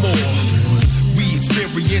yearned for more. We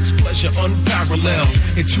experienced pleasure unparalleled.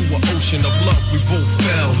 Into an ocean of love we both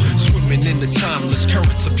fell, swimming in the timeless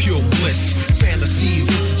currents of pure bliss. Fantasies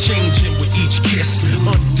interchanging with each kiss.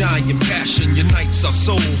 Undying passion unites our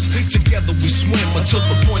souls. Together we swim until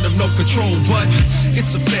the point of no control. But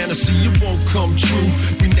it's a fantasy, it won't come true.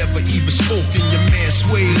 We never even spoke and your man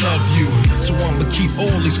sway love you. So I'ma keep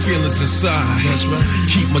all these feelings inside. That's right.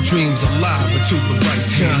 Keep my dreams alive until the right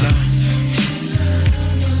time.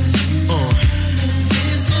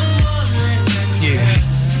 Yeah.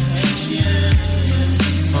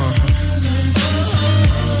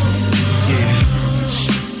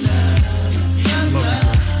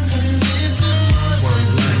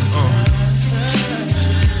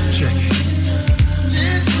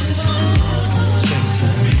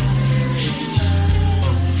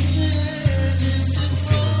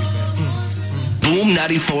 Boom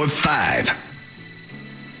 94.5.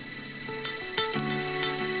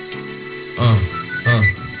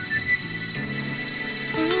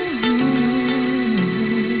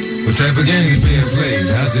 What type of game is being played?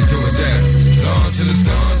 How's it going down? It's on till it's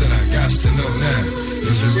gone, then I got to know now.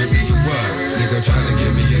 Is you with me or what? Nigga trying to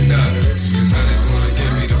give me a nut. Cause honey's wanna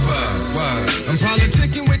give me the vibe. Why? I'm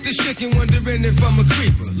politicking with this chicken, wondering if I'm a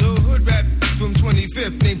creeper. Little hood rap from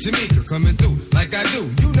 25th named Tamika, coming through like I do,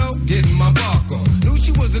 you know, getting my bark on. Knew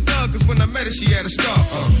she was a thug, cause when I met her, she had a scarf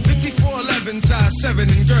on. 54'11", size 7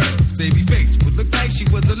 and girls. Baby face would look like she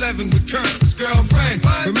was 11 with curls. Girlfriend,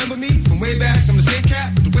 remember me from way back? I'm the same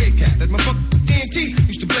cat, the wave cat that my fuck TNT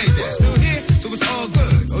used to play that. Still here, so it's all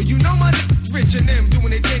good. Oh, you know my niggas rich and them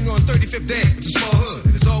doing their thing on 35th Day. It's a small hood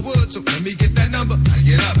and it's all wood, so let me get that number. I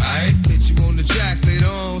get up, aight? Hit you on the jack later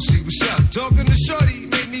on, see what's up. Talking to shorty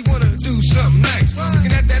made me wanna do something nice.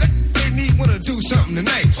 Looking at that made me wanna do something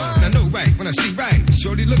tonight. And I know right when I see right.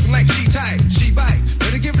 Shorty looking like she tight, she bite.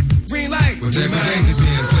 Better give it green light. Well, every game is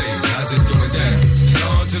being played. How's it going down? It's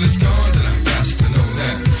on till it's gone, then I got to know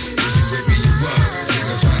now. Is you with me or what?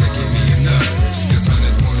 Nigga trying to give me a nut. Just cause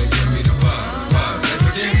honey's wanna give me the vibe.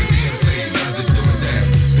 Every game is being played. How's it going down?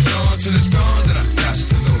 It's on till it's gone, then I got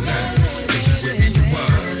to know now. Is you with me or what?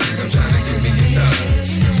 Nigga trying to give me a nut.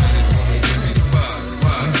 Just cause honey's wanna give me the vibe.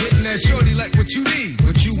 I'm getting that shorty like what you need,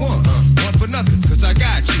 what you want. Want for nothing, cause I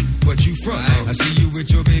got you. What you front? I see you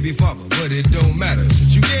with your baby father, but it don't matter.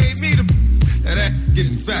 Since you gave me the now that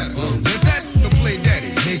getting fatter. Let that play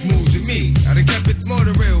daddy, make moves with me. I done kept it more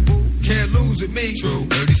than real, boo. Can't lose with me. True.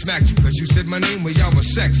 Dirty smacked you, cause you said my name when y'all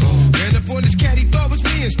was sex. Ran up on this cat, he thought was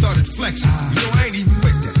me and started flexing. You know I ain't even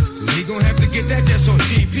with that. So he gon' have to get that just on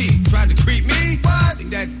GP. Tried to creep me? What?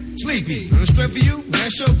 Think that sleepy. On the strength for you,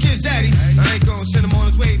 that's your kid's daddy. I ain't gon' send him on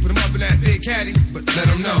his way, put him up in that big caddy. But let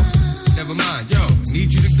him know. Never mind, yo,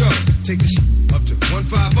 need you to go. Take this up to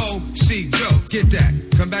 150, see Joe, get that.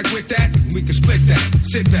 Come back with that, and we can split that.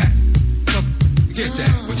 Sit back, come get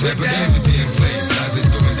that. Whatever game is being played, how's it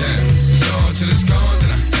going down? It's on till it's gone,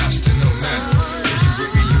 then I got to know now. Is you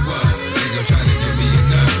with me or what? Nigga trying to give me a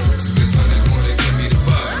nut. Cause honey's wanna give me the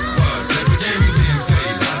buzz. Whatever game is being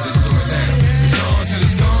played, how's it going down? It's on till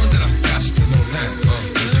it's gone, then I got to know now.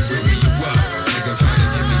 Is you with me or what? Nigga trying to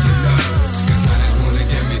give me a nut. Cause honey's wanna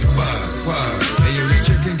give me the buzz. Hey, yo, this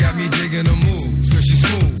chicken got me digging her moves. Cause she's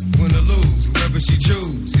smooth, win or lose, whoever she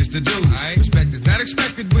choose is the dude. Respect is not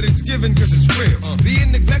expected, but it's given cause it's real.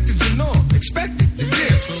 Being neglected is the norm, expected, the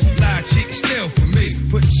deal. Lie, cheat, steal,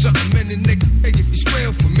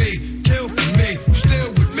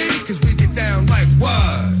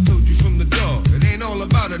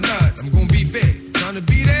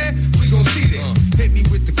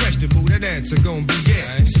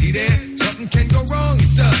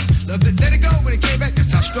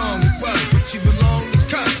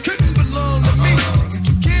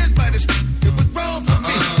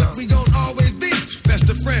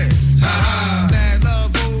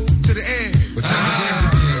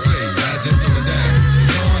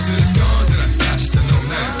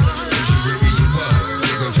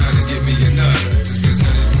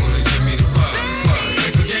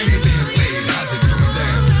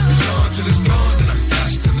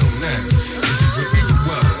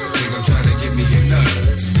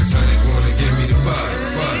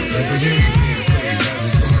 type of game is being played? How's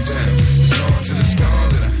it going down? Star to the star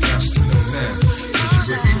that I got to know now. Is you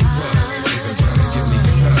with me or what? Nigga trying to give me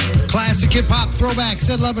the power. Classic hip-hop throwback.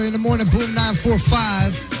 Said Lover in the morning. Boom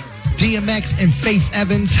 945. DMX and Faith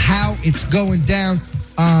Evans. How it's going down.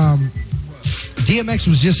 DMX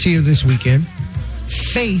was just here this weekend.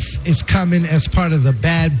 Faith is coming as part of the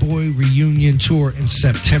Bad Boy Reunion Tour in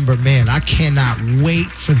September. Man, I cannot wait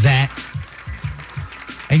for that.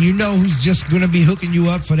 And you know who's just going to be hooking you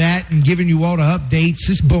up for that and giving you all the updates?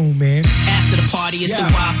 It's Boom, man. After the party, it's the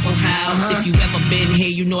Waffle House. If you ever been here,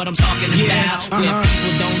 you know what I'm talking about. Where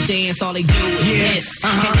people don't dance, all they do is miss.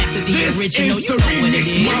 And after the original, you know what it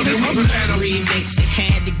is. Remix, it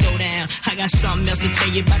had to go down. I got something else to tell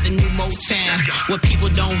you about the new Motown. Where people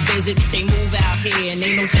don't visit, they move out here. And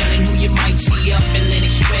ain't no telling who you might see up in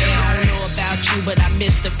Lenox Square. I don't know about you, but I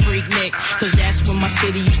miss the Freaknik. Cause that's when my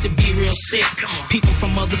city used to be real sick. People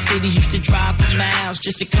from other cities used to drive for miles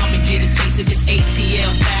just to come and get a taste of this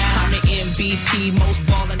ATL style. I'm the MVP, most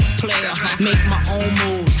ballin' player. Make my own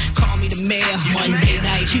moves, call me the mayor. Monday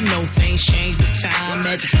night, you know things change with time.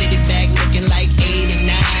 Magic City back looking like 8 and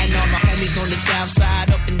 9. All my homies on the south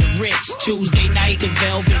side up in the Ritz. Tuesday night, the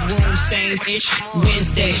Velvet Room, same-ish.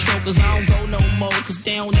 Wednesday, strokers, I don't go no more, cause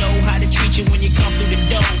they don't know how to treat you when you come through the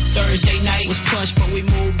door. Thursday night was punch, but we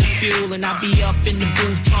moved the fuel, and I be up in the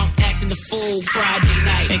booth drunk, acting the fool. Friday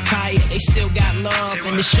night, and Kaya, they still got love,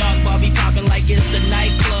 and the Shark Bar be popping like it's a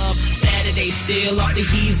nightclub. Saturday, still off the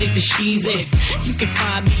heezy for sheezy. You can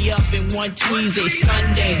find me up in one Tweezy.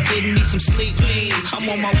 Sunday, getting me some sleep, please. I'm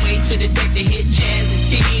on my way to the deck to hit jazz and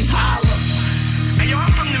tees. Holla. Hey, yo,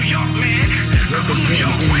 I'm from New York, man.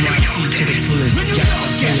 Representing NYC to the fullest.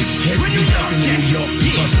 Heads be up in New York.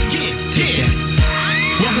 Take that.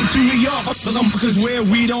 Welcome to New York, cause where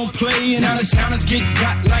we don't play and out of towners get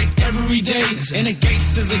got like every day. And a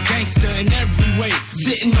gangster's a gangster in every way.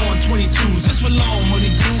 Sitting on 22s, this what long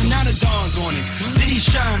money do. Now the dawn's on it, then he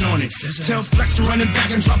shine on it. Tell Flex to run it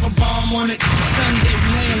back and drop a bomb on it. Sunday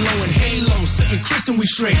we laying low and Halo, sipping Chris and we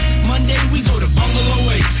straight. Monday we go to Bungalow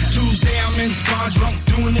 8. Tuesday I'm in spa drunk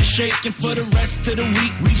doing the shake. And for the rest of the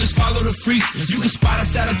week we just follow the freaks. You can spot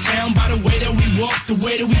us out of town by the way that we walk, the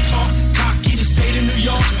way that we talk. Cocky the state of New York.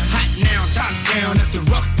 Hot now, top down at the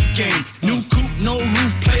Ruck game. New coupe, no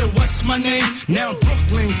roof, player, what's my name? Now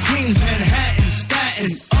Brooklyn, Queens, Manhattan,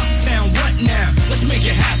 Staten, Uptown, what now? Let's make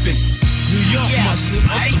it happen. New York, my city.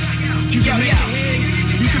 If you can make it here,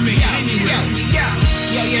 you can make it anywhere.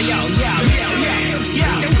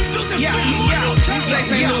 And we built it for more new time.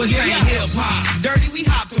 St. Louis ain't hip-hop. Dirty, we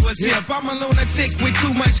hop to us hip. I'm a lunatic with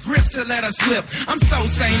too much grip to let us slip. I'm so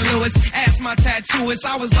St. Louis. Ask my tattooist.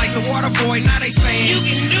 I was like the water boy. Now they saying you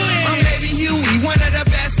can do it. I'm Baby Huey, one of the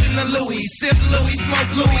best in the Louis. Sip Louis,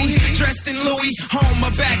 smoke Louis, dressed in Louis. Home, my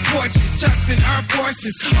back porches, Chucks and Air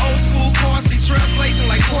Forces. Old school cars, they trailblazing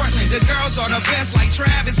like Portland. The girls are the best like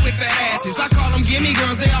Travis with fat asses. I call them gimme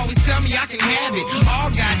girls. They always tell me I can have it. All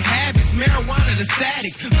got habits, marijuana the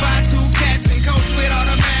static. 5'2" cats and coats with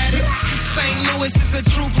automatics. St. Louis is the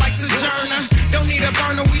truth like Sojourner. Don't need a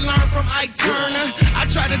burner, we learn from Ike Turner. I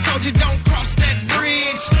tried to told you don't cross that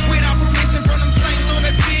bridge without permission from them St.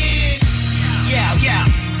 Lunatics.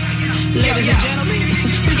 Ladies and gentlemen,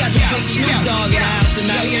 we got the big Snoop Dogg in the house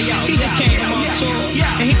tonight. He just came from on tour,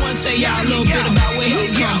 and he want to tell y'all a little bit about where he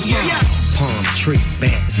come from. Palm trees,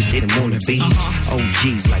 bags, just hit them on the bees.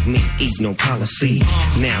 OGs like me eat no policies.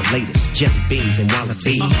 Now latest, jelly beans and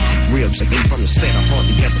wallabies. Real chicken from the set I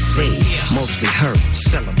hardly ever seen. Mostly heard,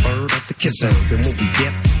 sell a bird off the kiss herb. And when we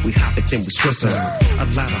dip, we hop it, then we Swiss herb. A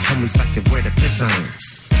lot of homies like to wear the piss herb.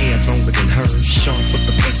 Hair longer than hers, sharp with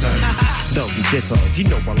the piss herb. Though we diss off, you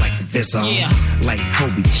know I like the diss off. Like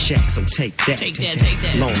Kobe to Shaq, so take that.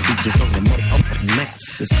 Long Beach is on the motherfucking map.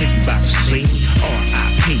 The city by the sea,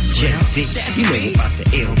 R.I.P. Jet D. You know about the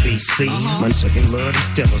LBC. Munchkin love them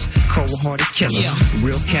stillers, cold-hearted killers,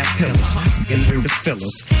 real cat pillars, and real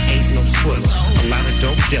fillers. Ain't no swillers, a lot of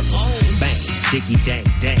dope dealers. Bang, diggy dang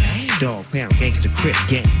dang, dog pound gangster crip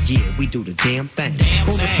gang. Yeah, we do the damn thing.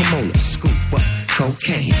 Go to Pomona, scoop up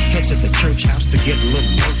cocaine. Head to the church house to get a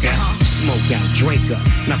little workout. Smoke out, drink up,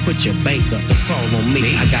 now put your bank up. It's all on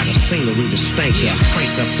me. I got a scenery to stank up.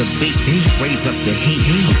 Crank up the beat, raise up the heat.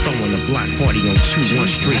 I'm throwing a block party on 21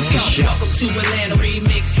 Street. Welcome to Atlanta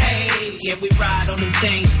Remix, hey. Yeah, we ride on them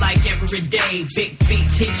things like every day. Big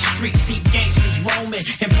beats hit streets, see gangsters roaming,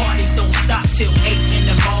 and parties don't stop till 8 in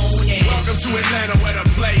the morning. Welcome to Atlanta where the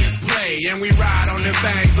players play, and we ride on them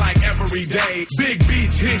things like every day. Big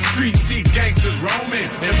beats hit streets, see gangsters roaming,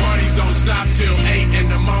 and parties don't stop till 8 in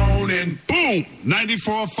the morning. Boom,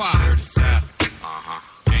 94.5.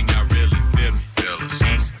 Can y'all really feel me? Feel us.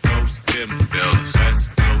 East Coast, feel me? Feel us. West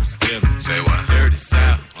Coast, Coast, feel me. Say what? Dirty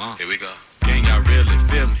South. Here we go. Can y'all really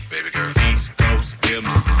feel me? Baby girl. East Coast, feel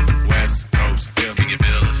me. West Coast, feel me. Can you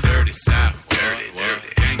feel us? Dirty South. Dirty.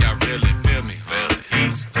 Can y'all really feel me?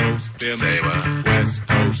 East Coast, feel me. Say what? West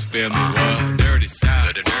Coast, feel me. What? Dirty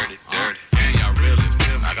South. Dirty. Can y'all really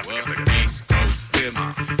feel me? What? East Coast, feel me.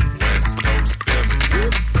 West Coast, feel me.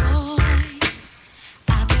 Boy,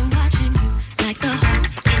 I've been watching you like the hawk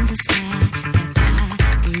in the sky.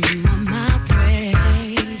 You are my prey.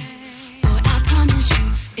 Boy, I promise you,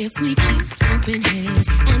 if we keep bumping heads,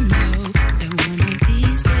 I know that one of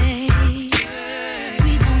these days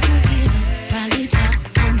we gon' hook it up, probably talk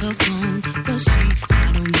on the phone. But see,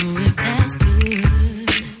 I don't know if that's good.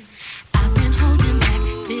 I've been holding back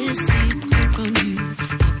this secret from you.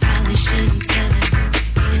 I probably shouldn't tell it.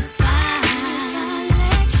 If I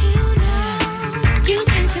let you know, you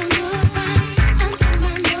can't tell nobody. I'm talking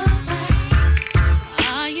about nobody.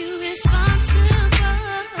 Are you responsible?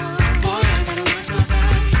 Boy, I gotta watch my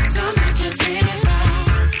back, 'cause I'm not just saying bye.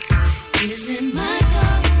 Is it my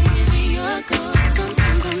goal? Is it your goal?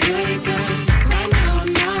 Sometimes I'm good. Right now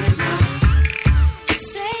I'm not enough.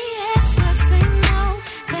 Say yes or say no,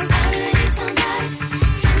 'cause I really need somebody.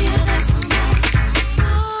 Tell me you're that somebody.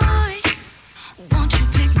 Boy, won't you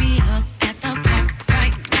pick me up at the park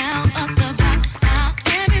right now? Up the block, while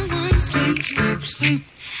everyone sleep.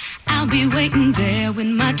 I'll be waiting there with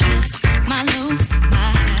my tricks, my loops,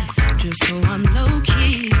 my hat, just so I'm low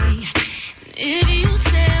key. If you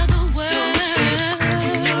tell the world,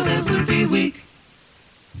 you know that would be weak.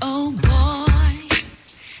 Oh boy,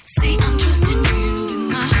 see I'm trusting you with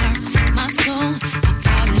my heart, my soul. I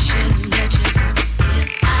probably shouldn't let you go.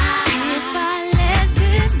 If I let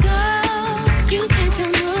this go, you can't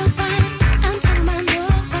tell nobody. I'm talking about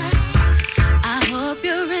nobody. I hope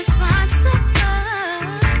you're responsible.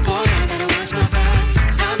 Boy, I gotta watch my back,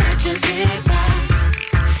 'cause I'm not just here by.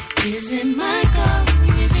 Is it my goal?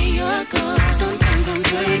 Is it your goal? Sometimes I'm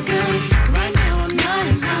good. Right now I'm not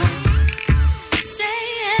enough. Say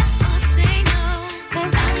yes or say no,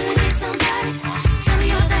 'cause I really need somebody. Tell me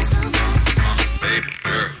you're that somebody. Baby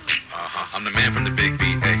girl, I'm the man from the big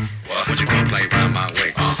B.A. Won't you come play round my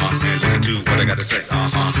way? And listen to what I gotta say.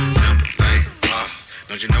 Simple thing.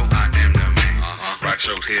 Don't you know I am the man? Rock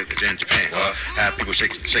shows here in Japan. Have people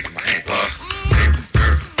shaking my hand. Baby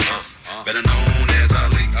girl, better known as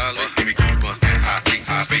Ali. Give me goosebumps and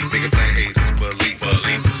high feet. Bigger play haters, believers.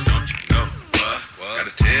 Don't you know?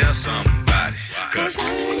 Gotta tell somebody. 'Cause I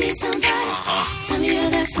really need somebody. Tell me you're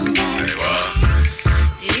that somebody. Say what?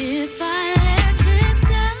 If I let this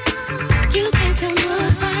go, you can't tell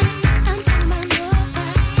nobody. I'm talking about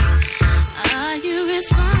nobody. Are you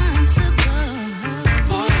responsible?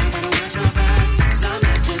 Boy, I gotta watch my back, 'cause I'm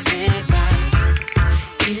not just here by.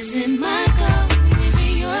 Is it my goal? Is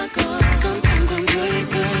it your goal? Sometimes I'm good.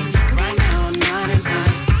 Right now I'm not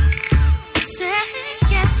enough. Say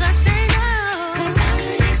yes or say no, 'cause I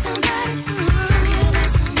really need somebody. Tell me you're that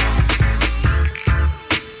somebody.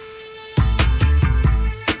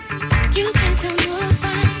 You can't tell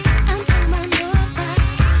nobody. I'm talking about nobody.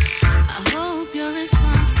 I hope you're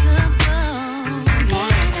responsible. Boy,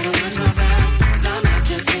 I gotta watch my back, 'cause I'm not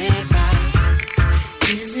just here by.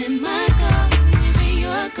 Is it my goal? Is it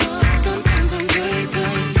your goal? Sometimes I'm good.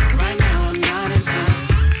 Right now I'm not enough.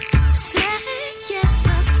 Say yes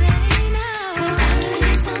or say no, 'cause I really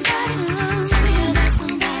need somebody. Tell me you're that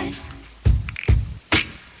somebody.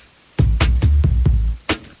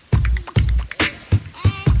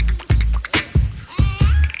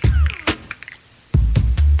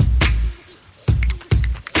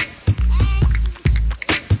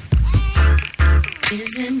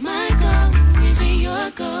 Is it my goal? Is it your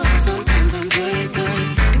goal? Sometimes I'm good.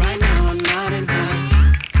 Right now I'm not enough.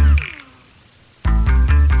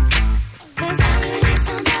 'Cause I really need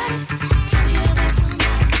somebody. Tell me you're that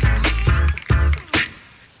somebody.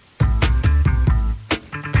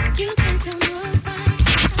 You can't tell nobody.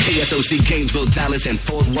 KSOC Gainesville, Dallas, and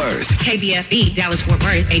Fort Worth. KBFB, Dallas, Fort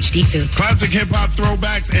Worth, HD2. Classic hip-hop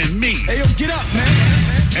throwbacks and me. Hey, yo, get up, man.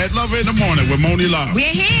 Ed Lover in the morning with Moni Love. We're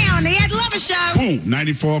here on the Ed Lover Show. Boom,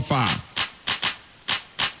 94.5.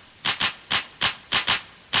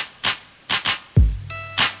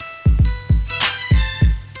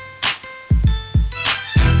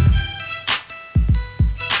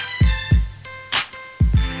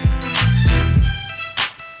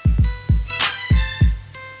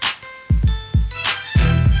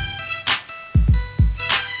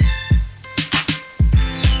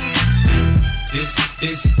 This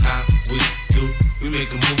is how we do. We make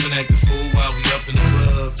a move and act a fool while we up in the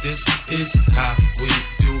club. This is how we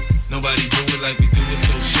do. Nobody do it like we do it,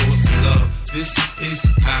 so show us some love. This is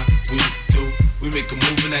how we do. We make a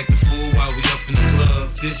move and act a fool while we up in the club.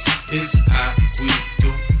 This is how we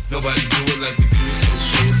do. Nobody do it like we do it, so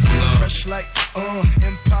show us some love. Fresh like,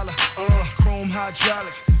 Impala, chrome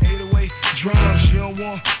hydraulics, 808 drums. You don't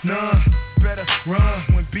want none, better run.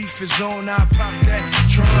 When beef is on, I pop that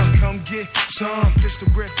trunk. Come get some pistol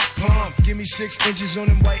grip pump. Give me 6 inches on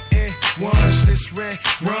them white air ones. This red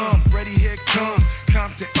rum, ready, here come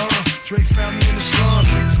Compton, Dre found me in the slums,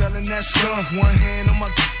 selling that skunk. One hand on my,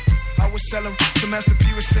 I was selling, the Master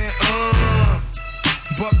P was saying,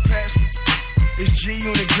 buck past it. It's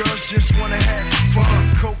G-Unit, girls just wanna have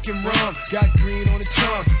fun. Coke and rum, got green on the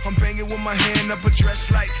tongue. I'm banging with my hand up a dress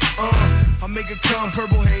like, I make it come,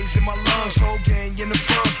 purple haze in my lungs. Whole gang in the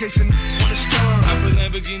front, case a wanna stun. I put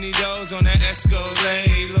Lamborghini doors on that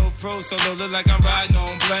Escalade. Low pro solo, look like I'm riding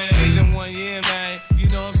on planes. In 1 year, man, you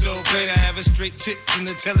know I'm so paid. I have a straight chick in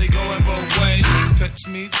the telly going both ways. Touch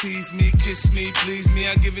me, tease me, kiss me, please me.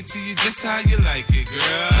 I give it to you just how you like it,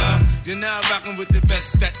 girl. You're now rocking with the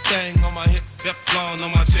best, that thing on my hip. Teflon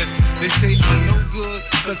on my chest. They say I'm no good,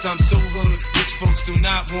 cause I'm so hood. Rich folks do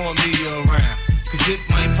not want me around. Cause it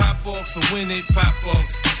might pop off, and when it pop off,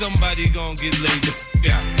 somebody gon' get laid the f***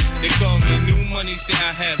 out. They call me new money, say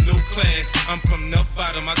I have no class. I'm from the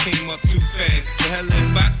bottom, I came up too fast. The hell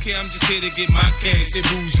if I care, I'm just here to get my cash. They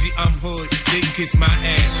bougie, I'm hood, they kiss my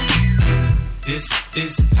ass. This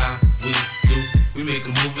is how we do. We make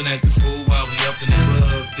a move and act a fool while we up in the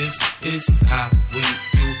club. This is how we do.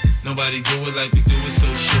 Nobody do it like we do it, so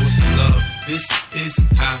show us some love. This is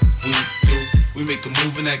how we do. We make a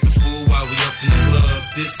move and act a fool while we up in the club.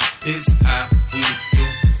 This is how we do.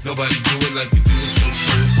 Nobody do it like we do it, so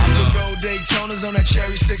show us some love. Gold Daytonas on that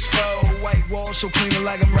cherry 6-4. White wall so clean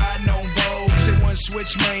like I'm riding on Vogues. Hit one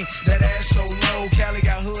switch, man, that ass so low. Cali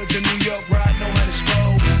got hoods in New York, riding on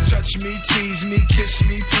Expose. Touch me, tease me, kiss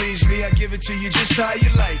me, please me. I give it to you just how you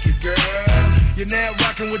like it, girl. You're now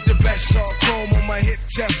rocking with the best. All chrome on my hip,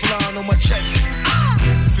 Teflon on my chest.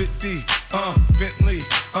 50, Bentley,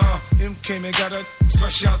 MK man got a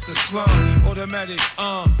fresh out the slum. Automatic,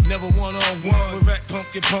 never one-on-one. With rap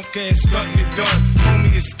punk ass, starting it done.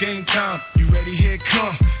 Homie, it's game time. You ready? Here it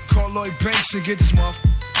come. Call Lloyd Banks and get this motherfucker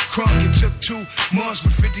crunk. It took 2 months,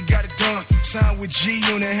 but 50 got it done. Signed with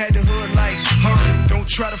G-Unit, had the hood like, don't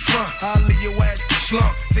try to front, I'll leave your ass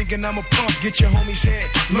slump. Thinking I'm a punk, get your homie's head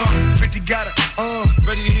lump. 50 got it,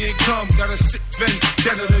 ready, here it come. Got a sick vent,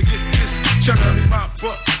 better to get this. Check out me my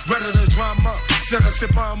book, ready to drama. Set a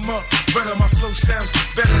sip, I'm up. Better my flow sounds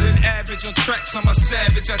better than average. On tracks, I'm a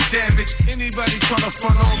savage, I damage anybody tryna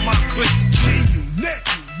front on my clique. G-Unit,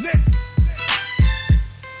 net.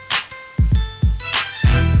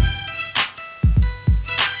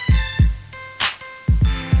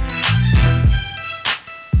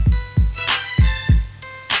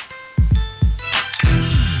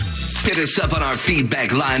 Hit us up on our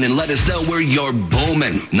feedback line and let us know where you're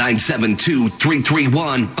booming.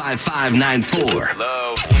 972-331-5594.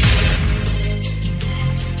 Hello.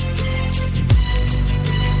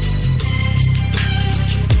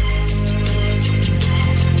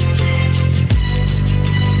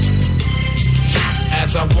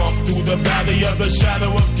 As I walk through the valley of the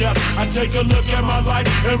shadow of death, I take a look at my life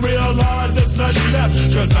and realize there's nothing left.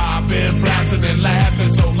 Cause I've been blasting and laughing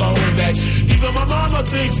so long that even my mama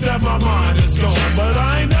thinks that my mind is gone. But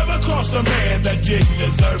I ain't never crossed a man that didn't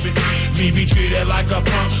deserve it. Me be treated like a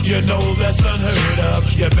punk, you know that's unheard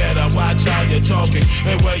of. You better watch how you're talking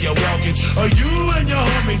and where you're walking, or you and your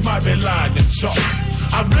homies might be lying to chalk.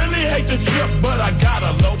 I really hate the trip, but I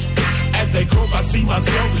gotta low. As they croak, I see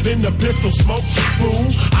myself in the pistol smoke.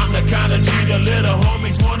 Fool, I'm the kind of G the little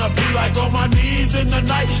homies wanna be like, on my knees in the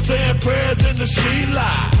night, saying prayers in the street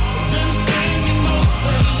light. Been spending most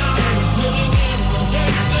of the night living in the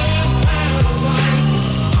gangster's paradise.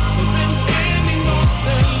 Been spending most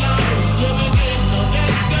of the night living in the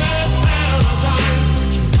gangster's paradise.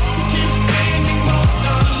 Keep spending most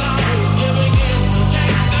of the night living in the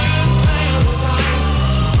gangster's paradise.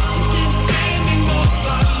 Keep spending most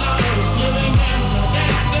of the night living in the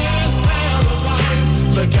gangster's paradise.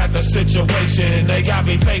 Look at the situation they got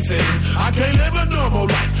me facing. I can't live a normal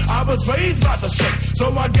life. I was raised by the street,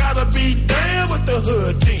 so I gotta be down with the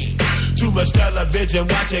hood team. Too much television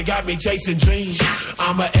watching got me chasing dreams.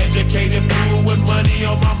 I'm an educated fool with money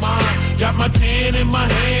on my mind. Got my 10 in my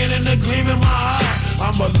hand and a gleam in my eye.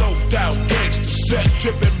 I'm a loped out gangster, set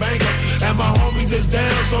tripping banker, and my homies is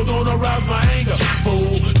down, so don't arouse my anger.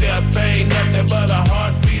 Fool, death ain't nothing but a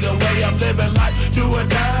heartbeat away. I'm living life, do or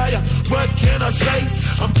die. What can I say?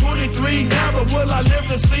 I'm 23 now, but will I live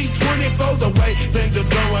to see 24? The way things is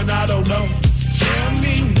going, I don't know. Tell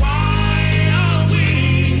me why are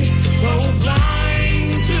we so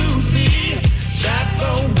blind to see that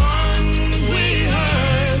the ones we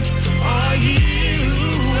hurt are you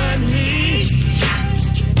and me.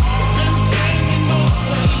 Been spending most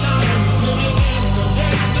of life living in the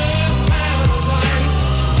gangster's paradise.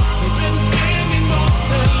 We've been spending most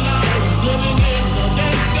of life living in the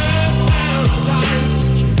gangster's paradise.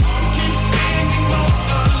 We keep spending most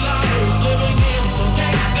of life living in the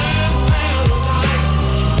gangster's paradise.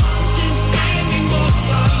 We keep spending most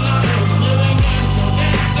of life living in the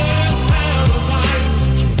gangster's paradise.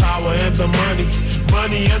 Power and the money,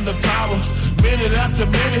 money and the power. Minute after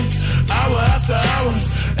minute, hour after hour,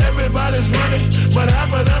 everybody's running, but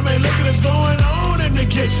half of them ain't looking what's going on in the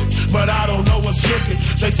kitchen. But I don't know what's cooking.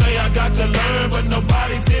 They say I got to learn, but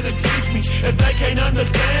nobody's here to teach me. If they can't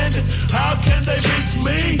understand it, how can they reach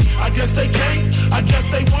me? I guess they can't, I guess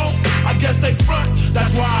they won't, I guess they front.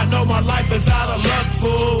 That's why I know my life is out of luck,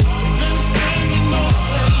 fool. Been spending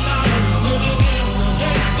most of life living in the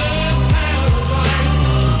gangster's paradise.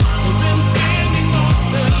 We've been spending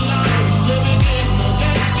most of life living in the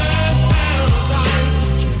gangster's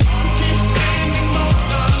paradise. We keep spending most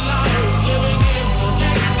of life living in the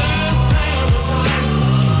gangster's paradise.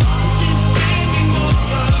 We keep spending most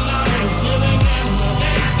of life living in the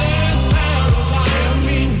gangster's paradise. Tell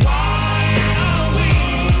me why are we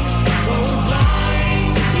so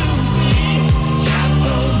blind to see that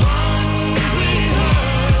the ones we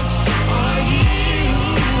hurt are you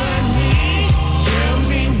and me? Tell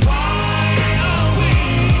me why are we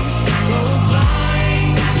so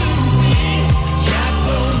blind to see that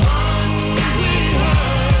the ones we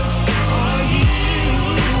hurt are you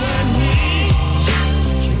and me?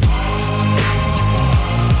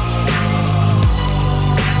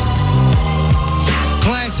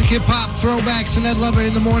 Classic hip-hop throwbacks and Ed Lover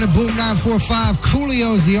in the morning. Boom 945.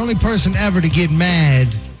 Coolio is the only person ever to get mad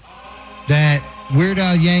that Weird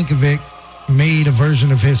Al Yankovic made a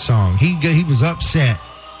version of his song. He was upset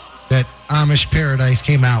that Amish Paradise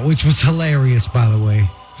came out, which was hilarious, by the way.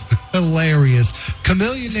 Hilarious.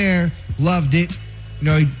 Chameleonaire loved it. You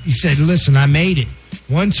know, he said, listen, I made it.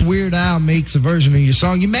 Once Weird Al makes a version of your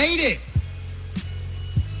song, you made it.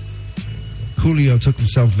 Coolio took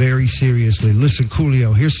himself very seriously. Listen,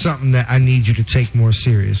 Coolio, here's something that I need you to take more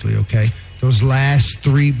seriously, okay? Those last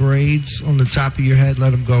 3 braids on the top of your head,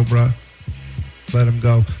 let them go, bro. Let them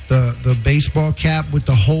go. The baseball cap with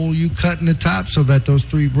the hole you cut in the top so that those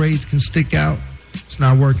 3 braids can stick out, it's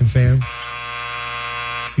not working, fam.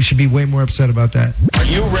 You should be way more upset about that. Are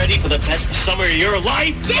you ready for the best summer of your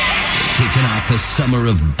life? Yeah! Kicking off the summer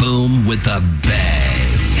of Boom with a bang.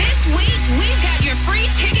 This week, we've got your free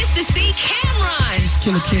tickets to see Cameron. Just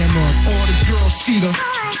kill a Cameron. All the girls see the.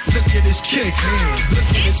 Look at his kick.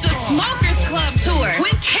 It's the Smokers Club Tour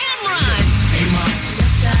with Cameron.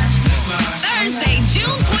 Thursday,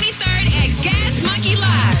 June 23rd at Gas Monkey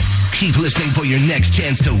Live. Keep listening for your next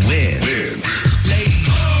chance to win.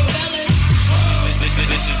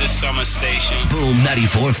 This is the summer station. Boom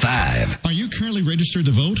 94.5. Are you currently registered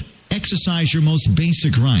to vote? Exercise your most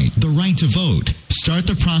basic right, the right to vote. Start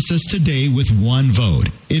the process today with one vote.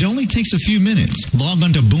 It only takes a few minutes. Log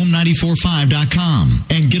on to boom945.com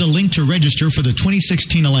and get a link to register for the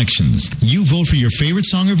 2016 elections. You vote for your favorite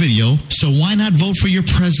song or video, so why not vote for your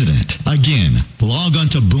president? Again, log on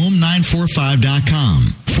to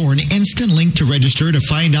boom945.com for an instant link to register to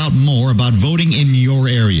find out more about voting in your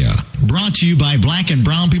area. Brought to you by Black and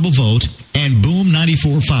Brown People Vote and Boom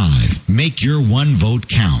 94.5. Make your one vote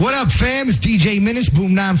count. What up, fam? It's DJ Menace,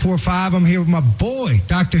 Boom 945. I'm here with my boy,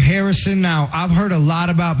 Dr. Harrison. Now, I've heard a lot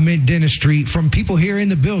about Mid Dentistry from people here in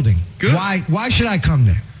the building. Good. Why should I come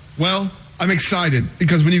there? Well, I'm excited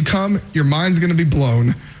because when you come, your mind's going to be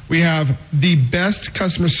blown. We have the best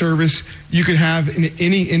customer service you could have in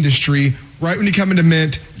any industry. Right when you come into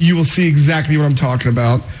Mint, you will see exactly what I'm talking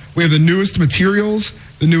about. We have the newest materials,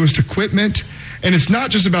 the newest equipment, and it's not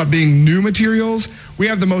just about being new materials. We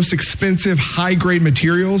have the most expensive, high-grade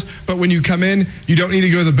materials, but when you come in, you don't need to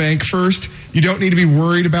go to the bank first. You don't need to be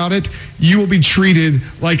worried about it. You will be treated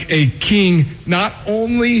like a king, not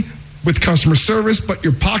only with customer service, but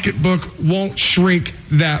your pocketbook won't shrink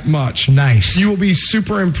that much. Nice. You will be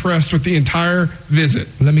super impressed with the entire visit.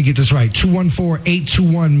 Let me get this right.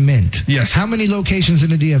 214-821-MINT. Yes. How many locations in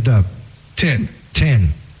the DFW? 10. 10.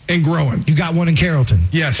 And growing. You got one in Carrollton?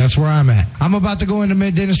 Yes. That's where I'm at. I'm about to go into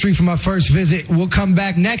Mid Dentistry for my first visit. We'll come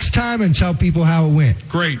back next time and tell people how it went.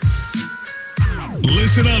 Great.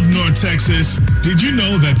 Listen up, North Texas. Did you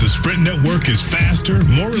know that the Sprint network is faster,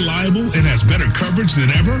 more reliable, and has better coverage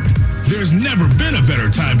than ever? There's never been a better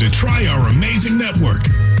time to try our amazing network.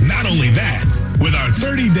 Not only that, with our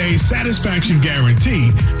 30-day satisfaction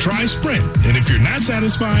guarantee, try Sprint. And if you're not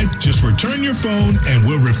satisfied, just return your phone and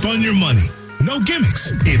we'll refund your money. No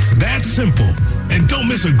gimmicks. It's that simple. And don't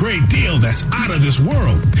miss a great deal that's out of this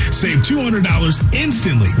world. Save $200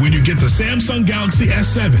 instantly when you get the Samsung Galaxy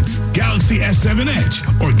S7, Galaxy S7 Edge,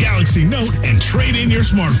 or Galaxy Note and trade in your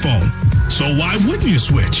smartphone. So why wouldn't you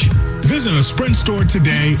switch? Visit a Sprint store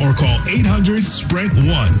today or call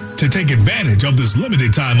 800-SPRINT-1 to take advantage of this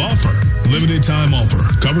limited time offer. Limited time offer.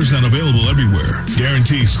 Coverage not available everywhere.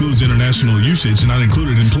 Guarantee excludes international usage not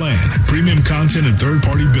included in plan. Premium content and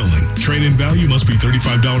third-party billing. Trade-in value must be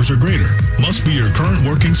 $35 or greater. Must be your current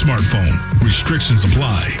working smartphone. Restrictions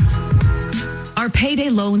apply. Are payday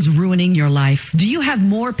loans ruining your life? Do you have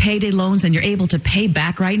more payday loans than you're able to pay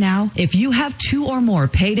back right now? If you have 2 or more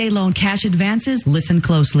payday loan cash advances, listen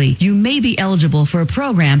closely. You may be eligible for a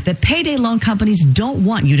program that payday loan companies don't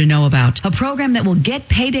want you to know about. A program that will get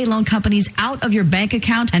payday loan companies out of your bank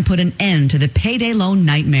account and put an end to the payday loan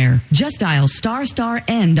nightmare. Just dial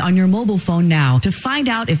 **END on your mobile phone now to find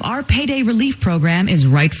out if our payday relief program is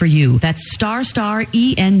right for you. That's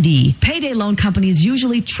 *END. Payday loan companies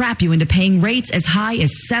usually trap you into paying rates as high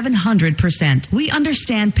as 700%. We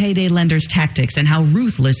understand payday lenders' tactics and how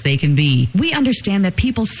ruthless they can be. We understand that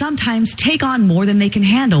people sometimes take on more than they can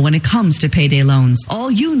handle when it comes to payday loans. All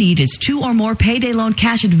you need is 2 or more payday loan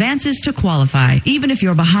cash advances to qualify, even if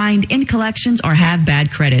you're behind in collections or have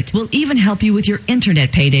bad credit. We'll even help you with your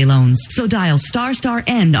internet payday loans. So dial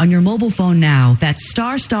 *END on your mobile phone now. That's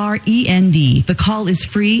 *END. The call is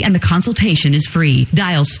free and the consultation is free.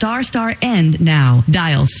 Dial *END now.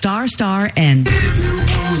 Dial *END. If you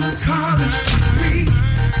want a college degree,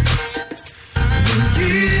 we'll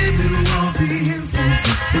give you all the info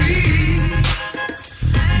for free.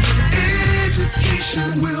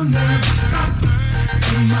 Education will never stop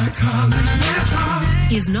in my college laptop.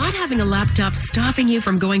 Is not having a laptop stopping you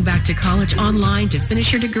from going back to college online to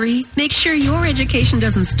finish your degree? Make sure your education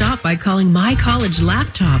doesn't stop by calling My College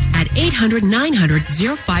Laptop at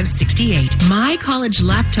 800-900-0568.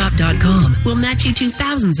 MyCollegeLaptop.com will match you to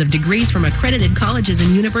thousands of degrees from accredited colleges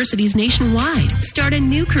and universities nationwide. Start a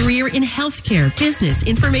new career in healthcare, business,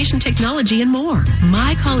 information technology, and more.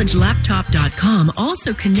 MyCollegeLaptop.com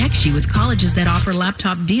also connects you with colleges that offer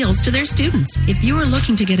laptop deals to their students. If you're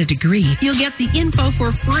looking to get a degree, you'll get the info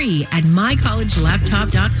for free at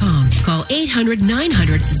mycollegelaptop.com. Call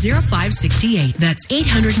 800-900-0568. That's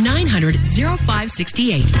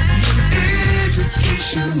 800-900-0568.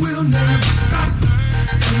 Education will never stop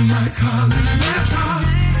in my college laptop.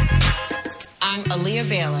 I'm Aaliyah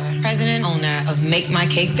Baylor, president and owner of Make My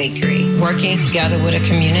Cake Bakery. Working together with a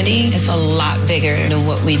community is a lot bigger than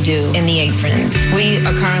what we do in the aprons. We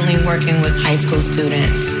are currently working with high school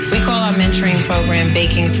students. We call our mentoring program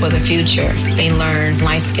Baking for the Future. They learn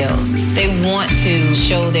life skills. They want to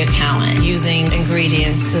show their talent using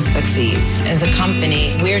ingredients to succeed. As a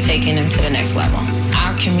company, we're taking them to the next level.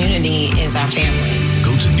 Our community is our family.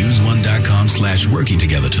 Go to newsone.com/working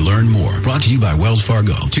together to learn more. Brought to you by Wells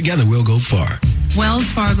Fargo. Together we'll go far.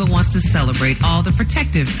 Wells Fargo wants to celebrate all the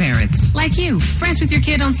protective parents, like you, friends with your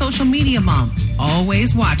kid on social media mom,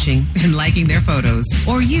 always watching and liking their photos.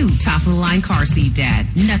 Or you, top-of-the-line car seat dad,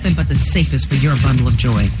 nothing but the safest for your bundle of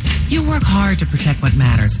joy. You work hard to protect what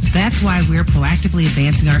matters. That's why we're proactively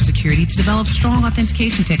advancing our security to develop strong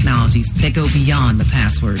authentication technologies that go beyond the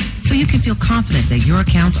password, so you can feel confident that your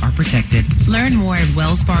accounts are protected. Learn more at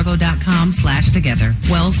wellsfargo.com/together.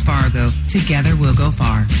 Wells Fargo, together we'll go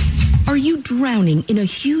far. Are you drowning in a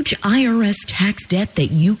huge IRS tax debt that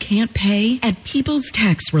you can't pay? At People's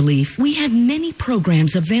Tax Relief, we have many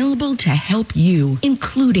programs available to help you,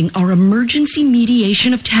 including our Emergency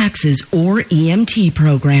Mediation of Taxes, or EMT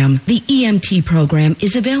program. The EMT program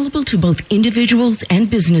is available to both individuals and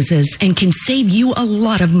businesses and can save you a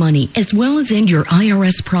lot of money, as well as end your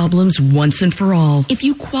IRS problems once and for all. If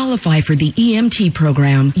you qualify for the EMT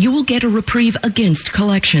program, you will get a reprieve against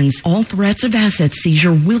collections. All threats of asset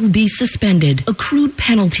seizure will be suspended. Accrued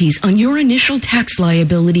penalties on your initial tax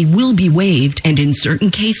liability will be waived, and in certain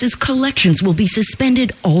cases, collections will be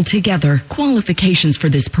suspended altogether. Qualifications for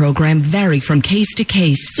this program vary from case to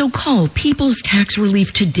case, so call People's Tax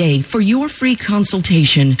Relief today for your free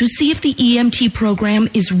consultation to see if the EMT program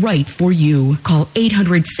is right for you. Call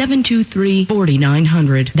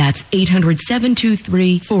 800-723-4900. That's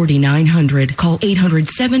 800-723-4900. Call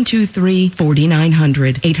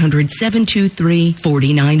 800-723-4900.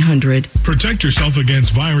 800-723-4900. Protect yourself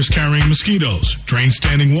against virus-carrying mosquitoes. Drain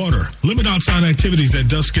standing water. Limit outside activities at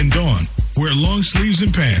dusk and dawn. Wear long sleeves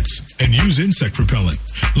and pants. And use insect repellent.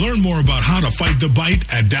 Learn more about how to fight the bite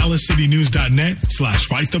at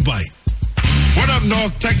DallasCityNews.net/fightthebite. What up,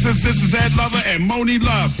 North Texas? This is Ed Lover and Moni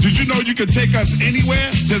Love. Did you know you can take us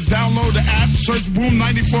anywhere? Just download the app, search Boom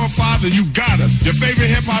 94.5, and you got us. Your favorite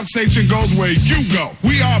hip-hop station goes where you go.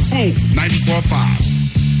 We are Boom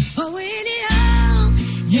 94.5. Oh, when it all,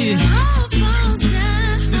 Yeah. it all falls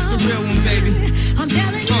down. This the real one, baby. I'm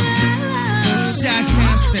telling you,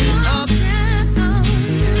 Chi-Town stand up.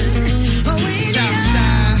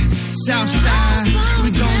 Southside, we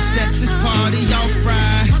gon' set this party off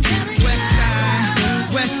right.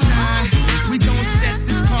 Westside, we gon' set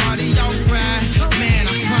this party off right. Man, I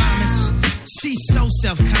promise, she's so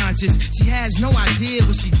self-conscious. She has no idea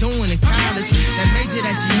what she doing in college. That major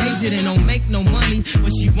that she majored in don't make no money,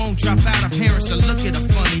 but she won't drop out. Her parents will look at her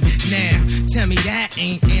funny. Now, tell me that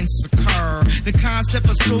ain't insecure. The concept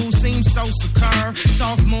of school seems so secure.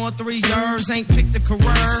 Sophomore 3 years, ain't picked a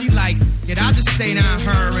career. She like, I'll just stay down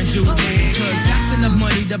her and do it. Cause that's enough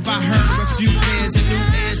money to buy her a few pairs of new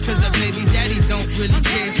ears. Cause her baby daddy don't really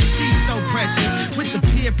care. She's so precious with the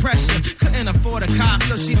peer pressure. Couldn't afford a car,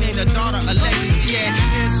 so she named her daughter Alexis. Yeah,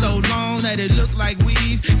 hair so long that it looked like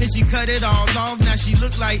weave. Then she cut it all off, now she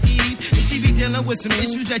look like Eve. And she be dealing with some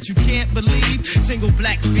issues that you can't believe. Single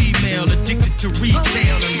black female addicted to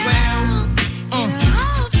retail and well.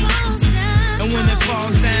 And when it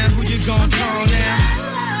falls down, who you gonna call now?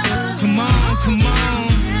 Come on, come on.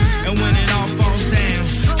 And when it all falls down,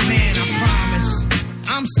 man, I promise,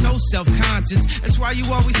 I'm so self-conscious. That's why you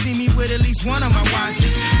always see me with at least one of my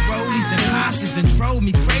watches. Rollies and Porsches that drove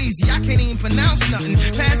me crazy. I can't even pronounce nothing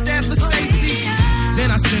past that for safety. Then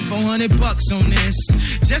I spent $400 on this,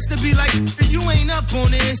 just to be like, you ain't up on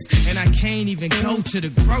this. And I can't even go to the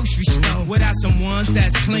grocery store without some ones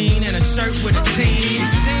that's clean and a shirt with a team.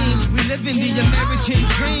 We live in the American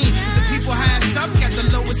dream. The people highest up got the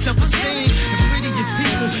lowest self-esteem. The prettiest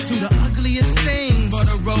people do the ugliest things. For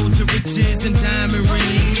the road to riches and diamond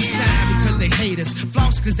rings. Shine because they hate us,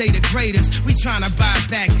 floss cause they the greatest. We tryna buy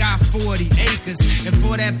back our 40 acres. And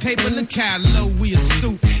for that paper, look how low we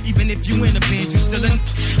stoop. Even if you in a bench, you still in the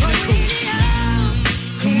coop.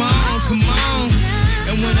 Come on, come on.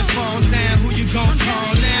 And when it falls down, who you gon'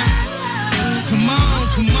 call now? Come on,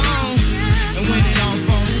 come on. And when it all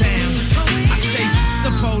falls down, I say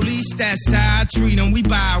the police, that's how I treat them. We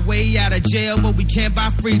buy our way out of jail, but we can't buy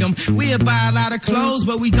freedom. We'll buy a lot of clothes,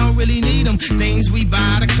 but we don't really need them. Things we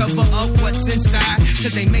buy to cover up what's inside.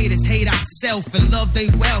 Cause they made us hate ourselves and love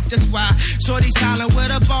their wealth. That's why shorty's hollering where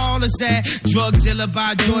the ball is at. Drug dealer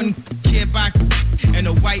by Jordan, kid by, and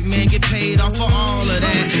the white man get paid off for all of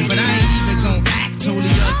that. But I ain't even gon' act totally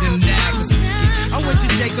other than that. Cause I went to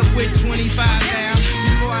Jacob with 25 now.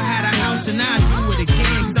 Before I had a house and I do it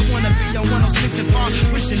again. Cause I wanna be on 106 and Park,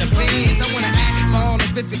 wishing the bands. I wanna act all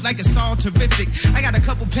horrific, like it's all terrific. I got a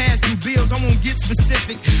couple past due bills, I won't get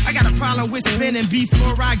specific. I got a problem with spending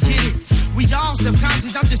before I get it. We all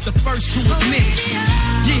self-conscious, I'm just the first to admit it.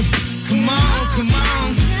 Yeah, come on, come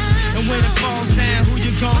on. And when it falls down, who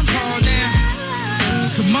you gon' call now?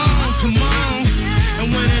 Come on, come on.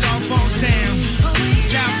 And when it all falls down,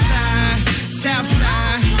 Southside,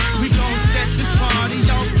 Southside, we gon' set this party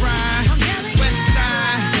off right.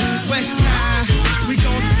 Westside, Westside, we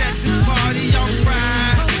gon' set this party off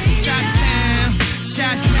right. Chi-Town,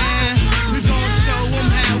 Chi-Town, we gon' show them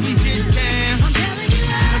how we get down.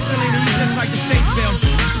 Now, Selena, you just like a seatbelt, you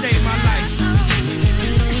saved my life.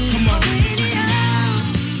 Come on.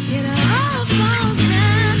 It all falls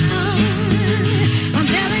down. I'm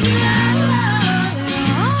telling you, it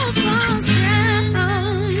all falls down.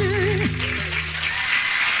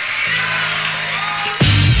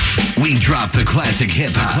 We drop the classic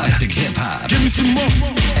hip-hop. Give me some more.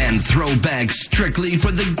 And throwback strictly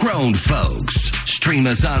for the grown folks. Stream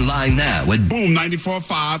us online now at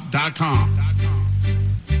boom945.com.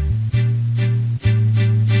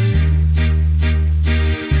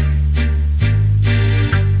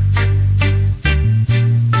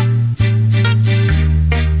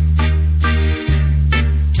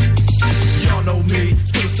 Y'all know me,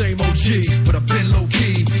 still the same OG, but I've been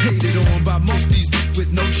low-key. Hated on by most these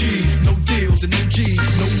with no cheese, no deals and no G's,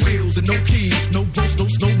 no wheels and no keys, no boats, no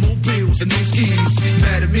snowmobiles and no skis.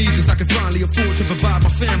 Mad at me cause I can finally afford to provide my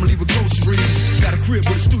family with groceries. Got a crib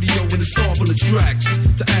with a studio and it's all full of tracks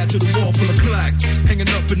to add to the wall full of plaques, hanging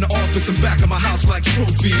up in the office and back of my house like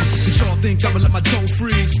trophies. Did y'all think I'ma let my dough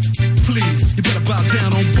freeze? Please, you better bow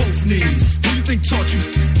down on both knees. Who you think taught you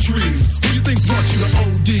trees? Who you think brought you the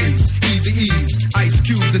ODs, Easy E's, Ice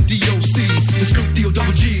Cubes and DOCs, the Snoop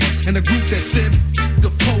D-O-double G's, and the group that said the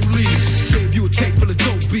police gave you a tape full of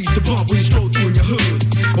dope beats to bump when you stroll through in your hood.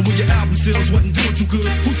 And when your album sales wasn't doing too good,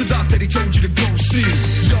 who's the doc that he told you to go see?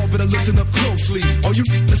 Y'all better listen up closely. All you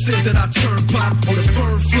that said that I turn pop or the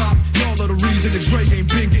firm flop, y'all of the reason that Dre ain't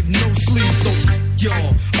been getting no sleep. So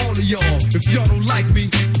y'all, all of y'all, if y'all don't like me,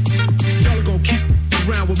 y'all are gonna keep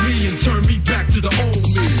around with me and turn me back to the old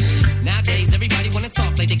me. Nowadays, everybody wanna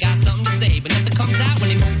talk like they got something to say, but nothing comes out when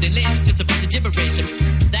they move their lips. Just a bunch of gibberish.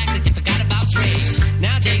 Act like they forgot about Dre.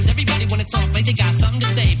 Nowadays, everybody wanna talk like they got something to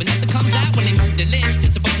say, but nothing comes out when they move their lips.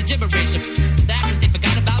 Just a bunch of gibberish. Act like they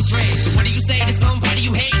forgot about Dre. So what do you say to somebody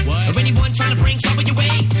you hate? What? Or anyone trying to bring trouble your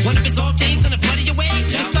way? One of his old things on the blood of your way?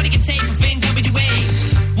 Just study your tape of NWA.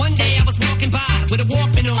 One day I was walking by with a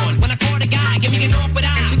Walkman on when I caught a guy, give me an awkward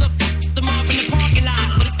eye. She looked them up in the parking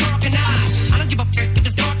lot, but it's dark and I don't give a f if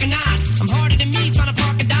it's dark or not. I'm harder than me trying to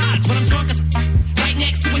park a Dodge when I'm drunk as f right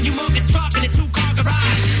next to a humongous truck in a two-car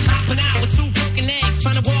garage. Hopping out with two broken legs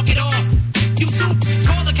trying to walk it off. You two,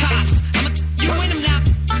 call the cops. I'm a you and I'm not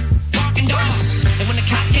barking dogs. And when the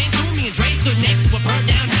cops came through, me and Dre stood next to a burned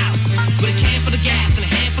down house with a can full of gas and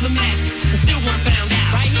a handful of matches, and still weren't found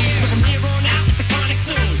out. Right here, so from here on out, it's the chronic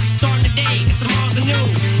tune. Starting the day, and tomorrow's a new.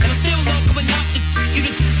 And I'm still local enough to you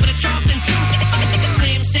to for the Charleston tune.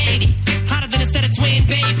 Slim Shady, hotter than a set of twin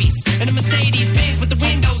babies. And a Mercedes Benz with the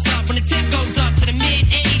windows up when the temp goes up to the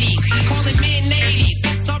mid-80s. Calling men ladies.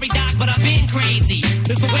 Sorry, Doc, but I've been crazy.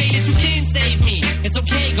 There's no way that you can save me. It's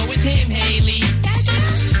okay, go with him, Haley.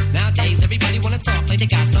 Nowadays, everybody wanna talk like they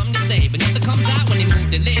got something to say, but nothing comes out when they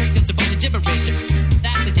move their lips. Just a bunch of gibberish.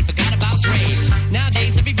 That they forgot about Dre.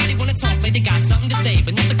 Nowadays, everybody wanna talk like they got something to say,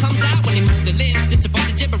 but nothing comes out when they move their lips. Just a bunch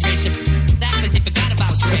of gibberish. That they forgot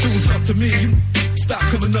about Dre. If it was up to me, you stop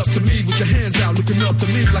coming up to me with your hands out, looking up to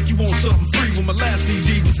me like you want something free. When my last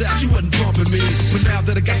CD was out, you wasn't bumping me. But now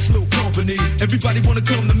that I got slow company, everybody wanna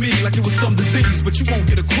come to me like it was some disease. But you won't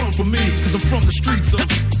get a crumb from me, cause I'm from the streets of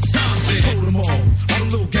I told them all. All them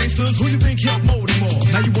little gangsters, who you think helped mold them all?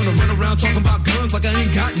 Now you wanna run around talking about guns like I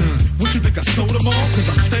ain't got none. What you think I sold them all? Cause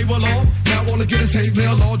I stay well off. Now all I get is hate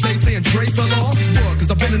mail all day saying Dre fell off. What?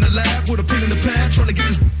 Cause I've been in the lab with a pen in the pad trying to get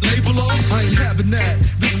this label off. I ain't having that.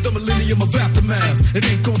 This is the millennium of aftermath. It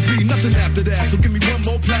ain't gonna be nothing after that. So give me one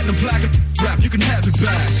more platinum plaque and rap, you can have it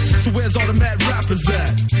back. So where's all the mad rappers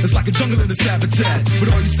at? It's like a jungle in this habitat.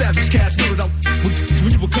 But all you savage cats know that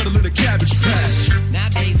when you were cuddling a cabbage patch.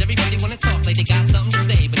 Nowadays, everybody wanna talk like they got something to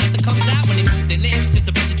say, but nothing comes out when they move their lips. Just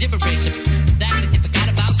a bunch of gibberish. That like they forgot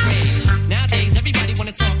about Dre. Nowadays, everybody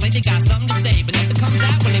wanna talk like they got something to say, but nothing comes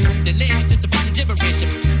out when they move their lips. Just a bunch of gibberish.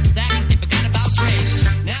 That like they forgot about Dre.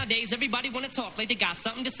 Nowadays, everybody wanna talk like they got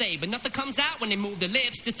something to say, but nothing comes out when they move their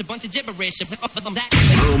lips. Just a bunch of gibberish.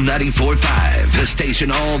 Boom 94.5, the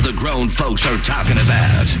station all the grown folks are talking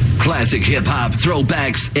about. Classic hip hop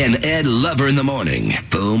throwbacks and Ed Lover in the morning.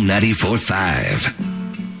 Boom 94.5.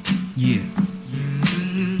 Yeah.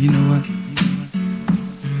 You know what?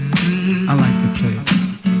 I like the players.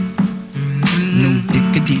 No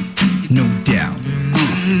dickity, no doubt.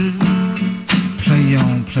 Play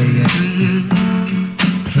on, play it.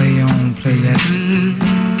 Play on, play it.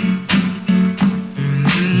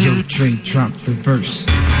 Yo, Dre, drop the verse.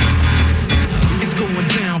 It's going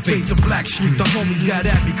down, fade to Black Street. The homies got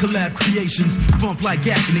at me, collab creations, bump like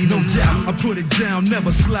agony, no doubt. I put it down,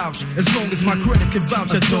 never slouch. As long as my credit can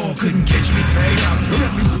vouch, a dog couldn't catch me. Say,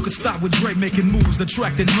 tell me who could stop with Dre making moves,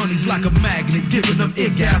 attracting honeys like a magnet, giving them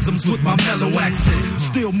orgasms with my mellow accent.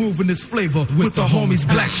 Still moving this flavor with the homies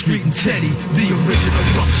Black Street and Teddy, the original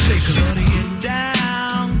rough shakers. Shutting it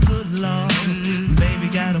down, good lord. Baby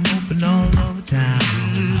got 'em open all over town.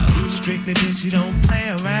 Strictly bitch, you don't play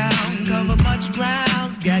around. Cover much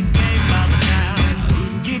ground, got game by the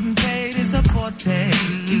pound. Getting paid is a forte,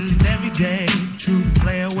 each and every day. True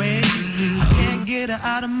play away. I can't get her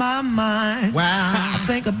out of my mind. Wow. I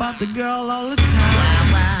think about the girl all the time.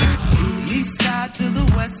 Wow, wow. East side to the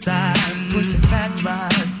west side, pushing fat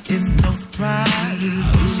rides, it's no surprise.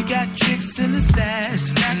 She got tricks in the stash,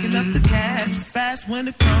 stacking up the cash, fast when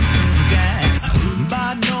it comes to the gas.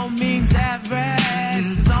 By no means average,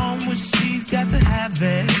 it's on when she's got to have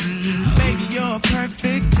it. Baby, you're a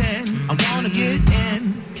perfect 10, I wanna get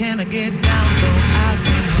in, can I get down so I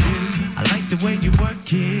can? I like the way you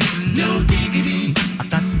work it, no diggity, I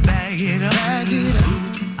got to bag it up. Bag it up.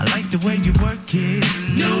 I like the way you work it,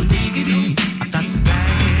 no diggity, I got to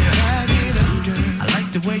bag it up. Bag it up, girl. I like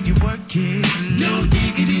the way you work it, no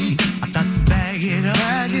diggity, I got to bag it up.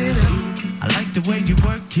 Bag it up. I like the way you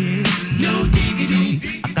work it, no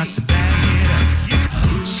diggity, I got to bag it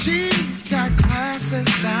up. She's got class and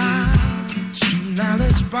style, street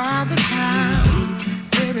knowledge by the pound.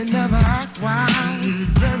 Baby never act wild,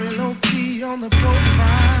 very low key on the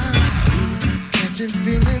profile. Catching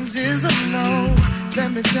feelings is a no.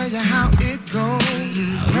 Let me tell you how it goes.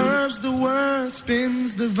 Herbs the word,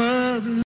 spins the verb.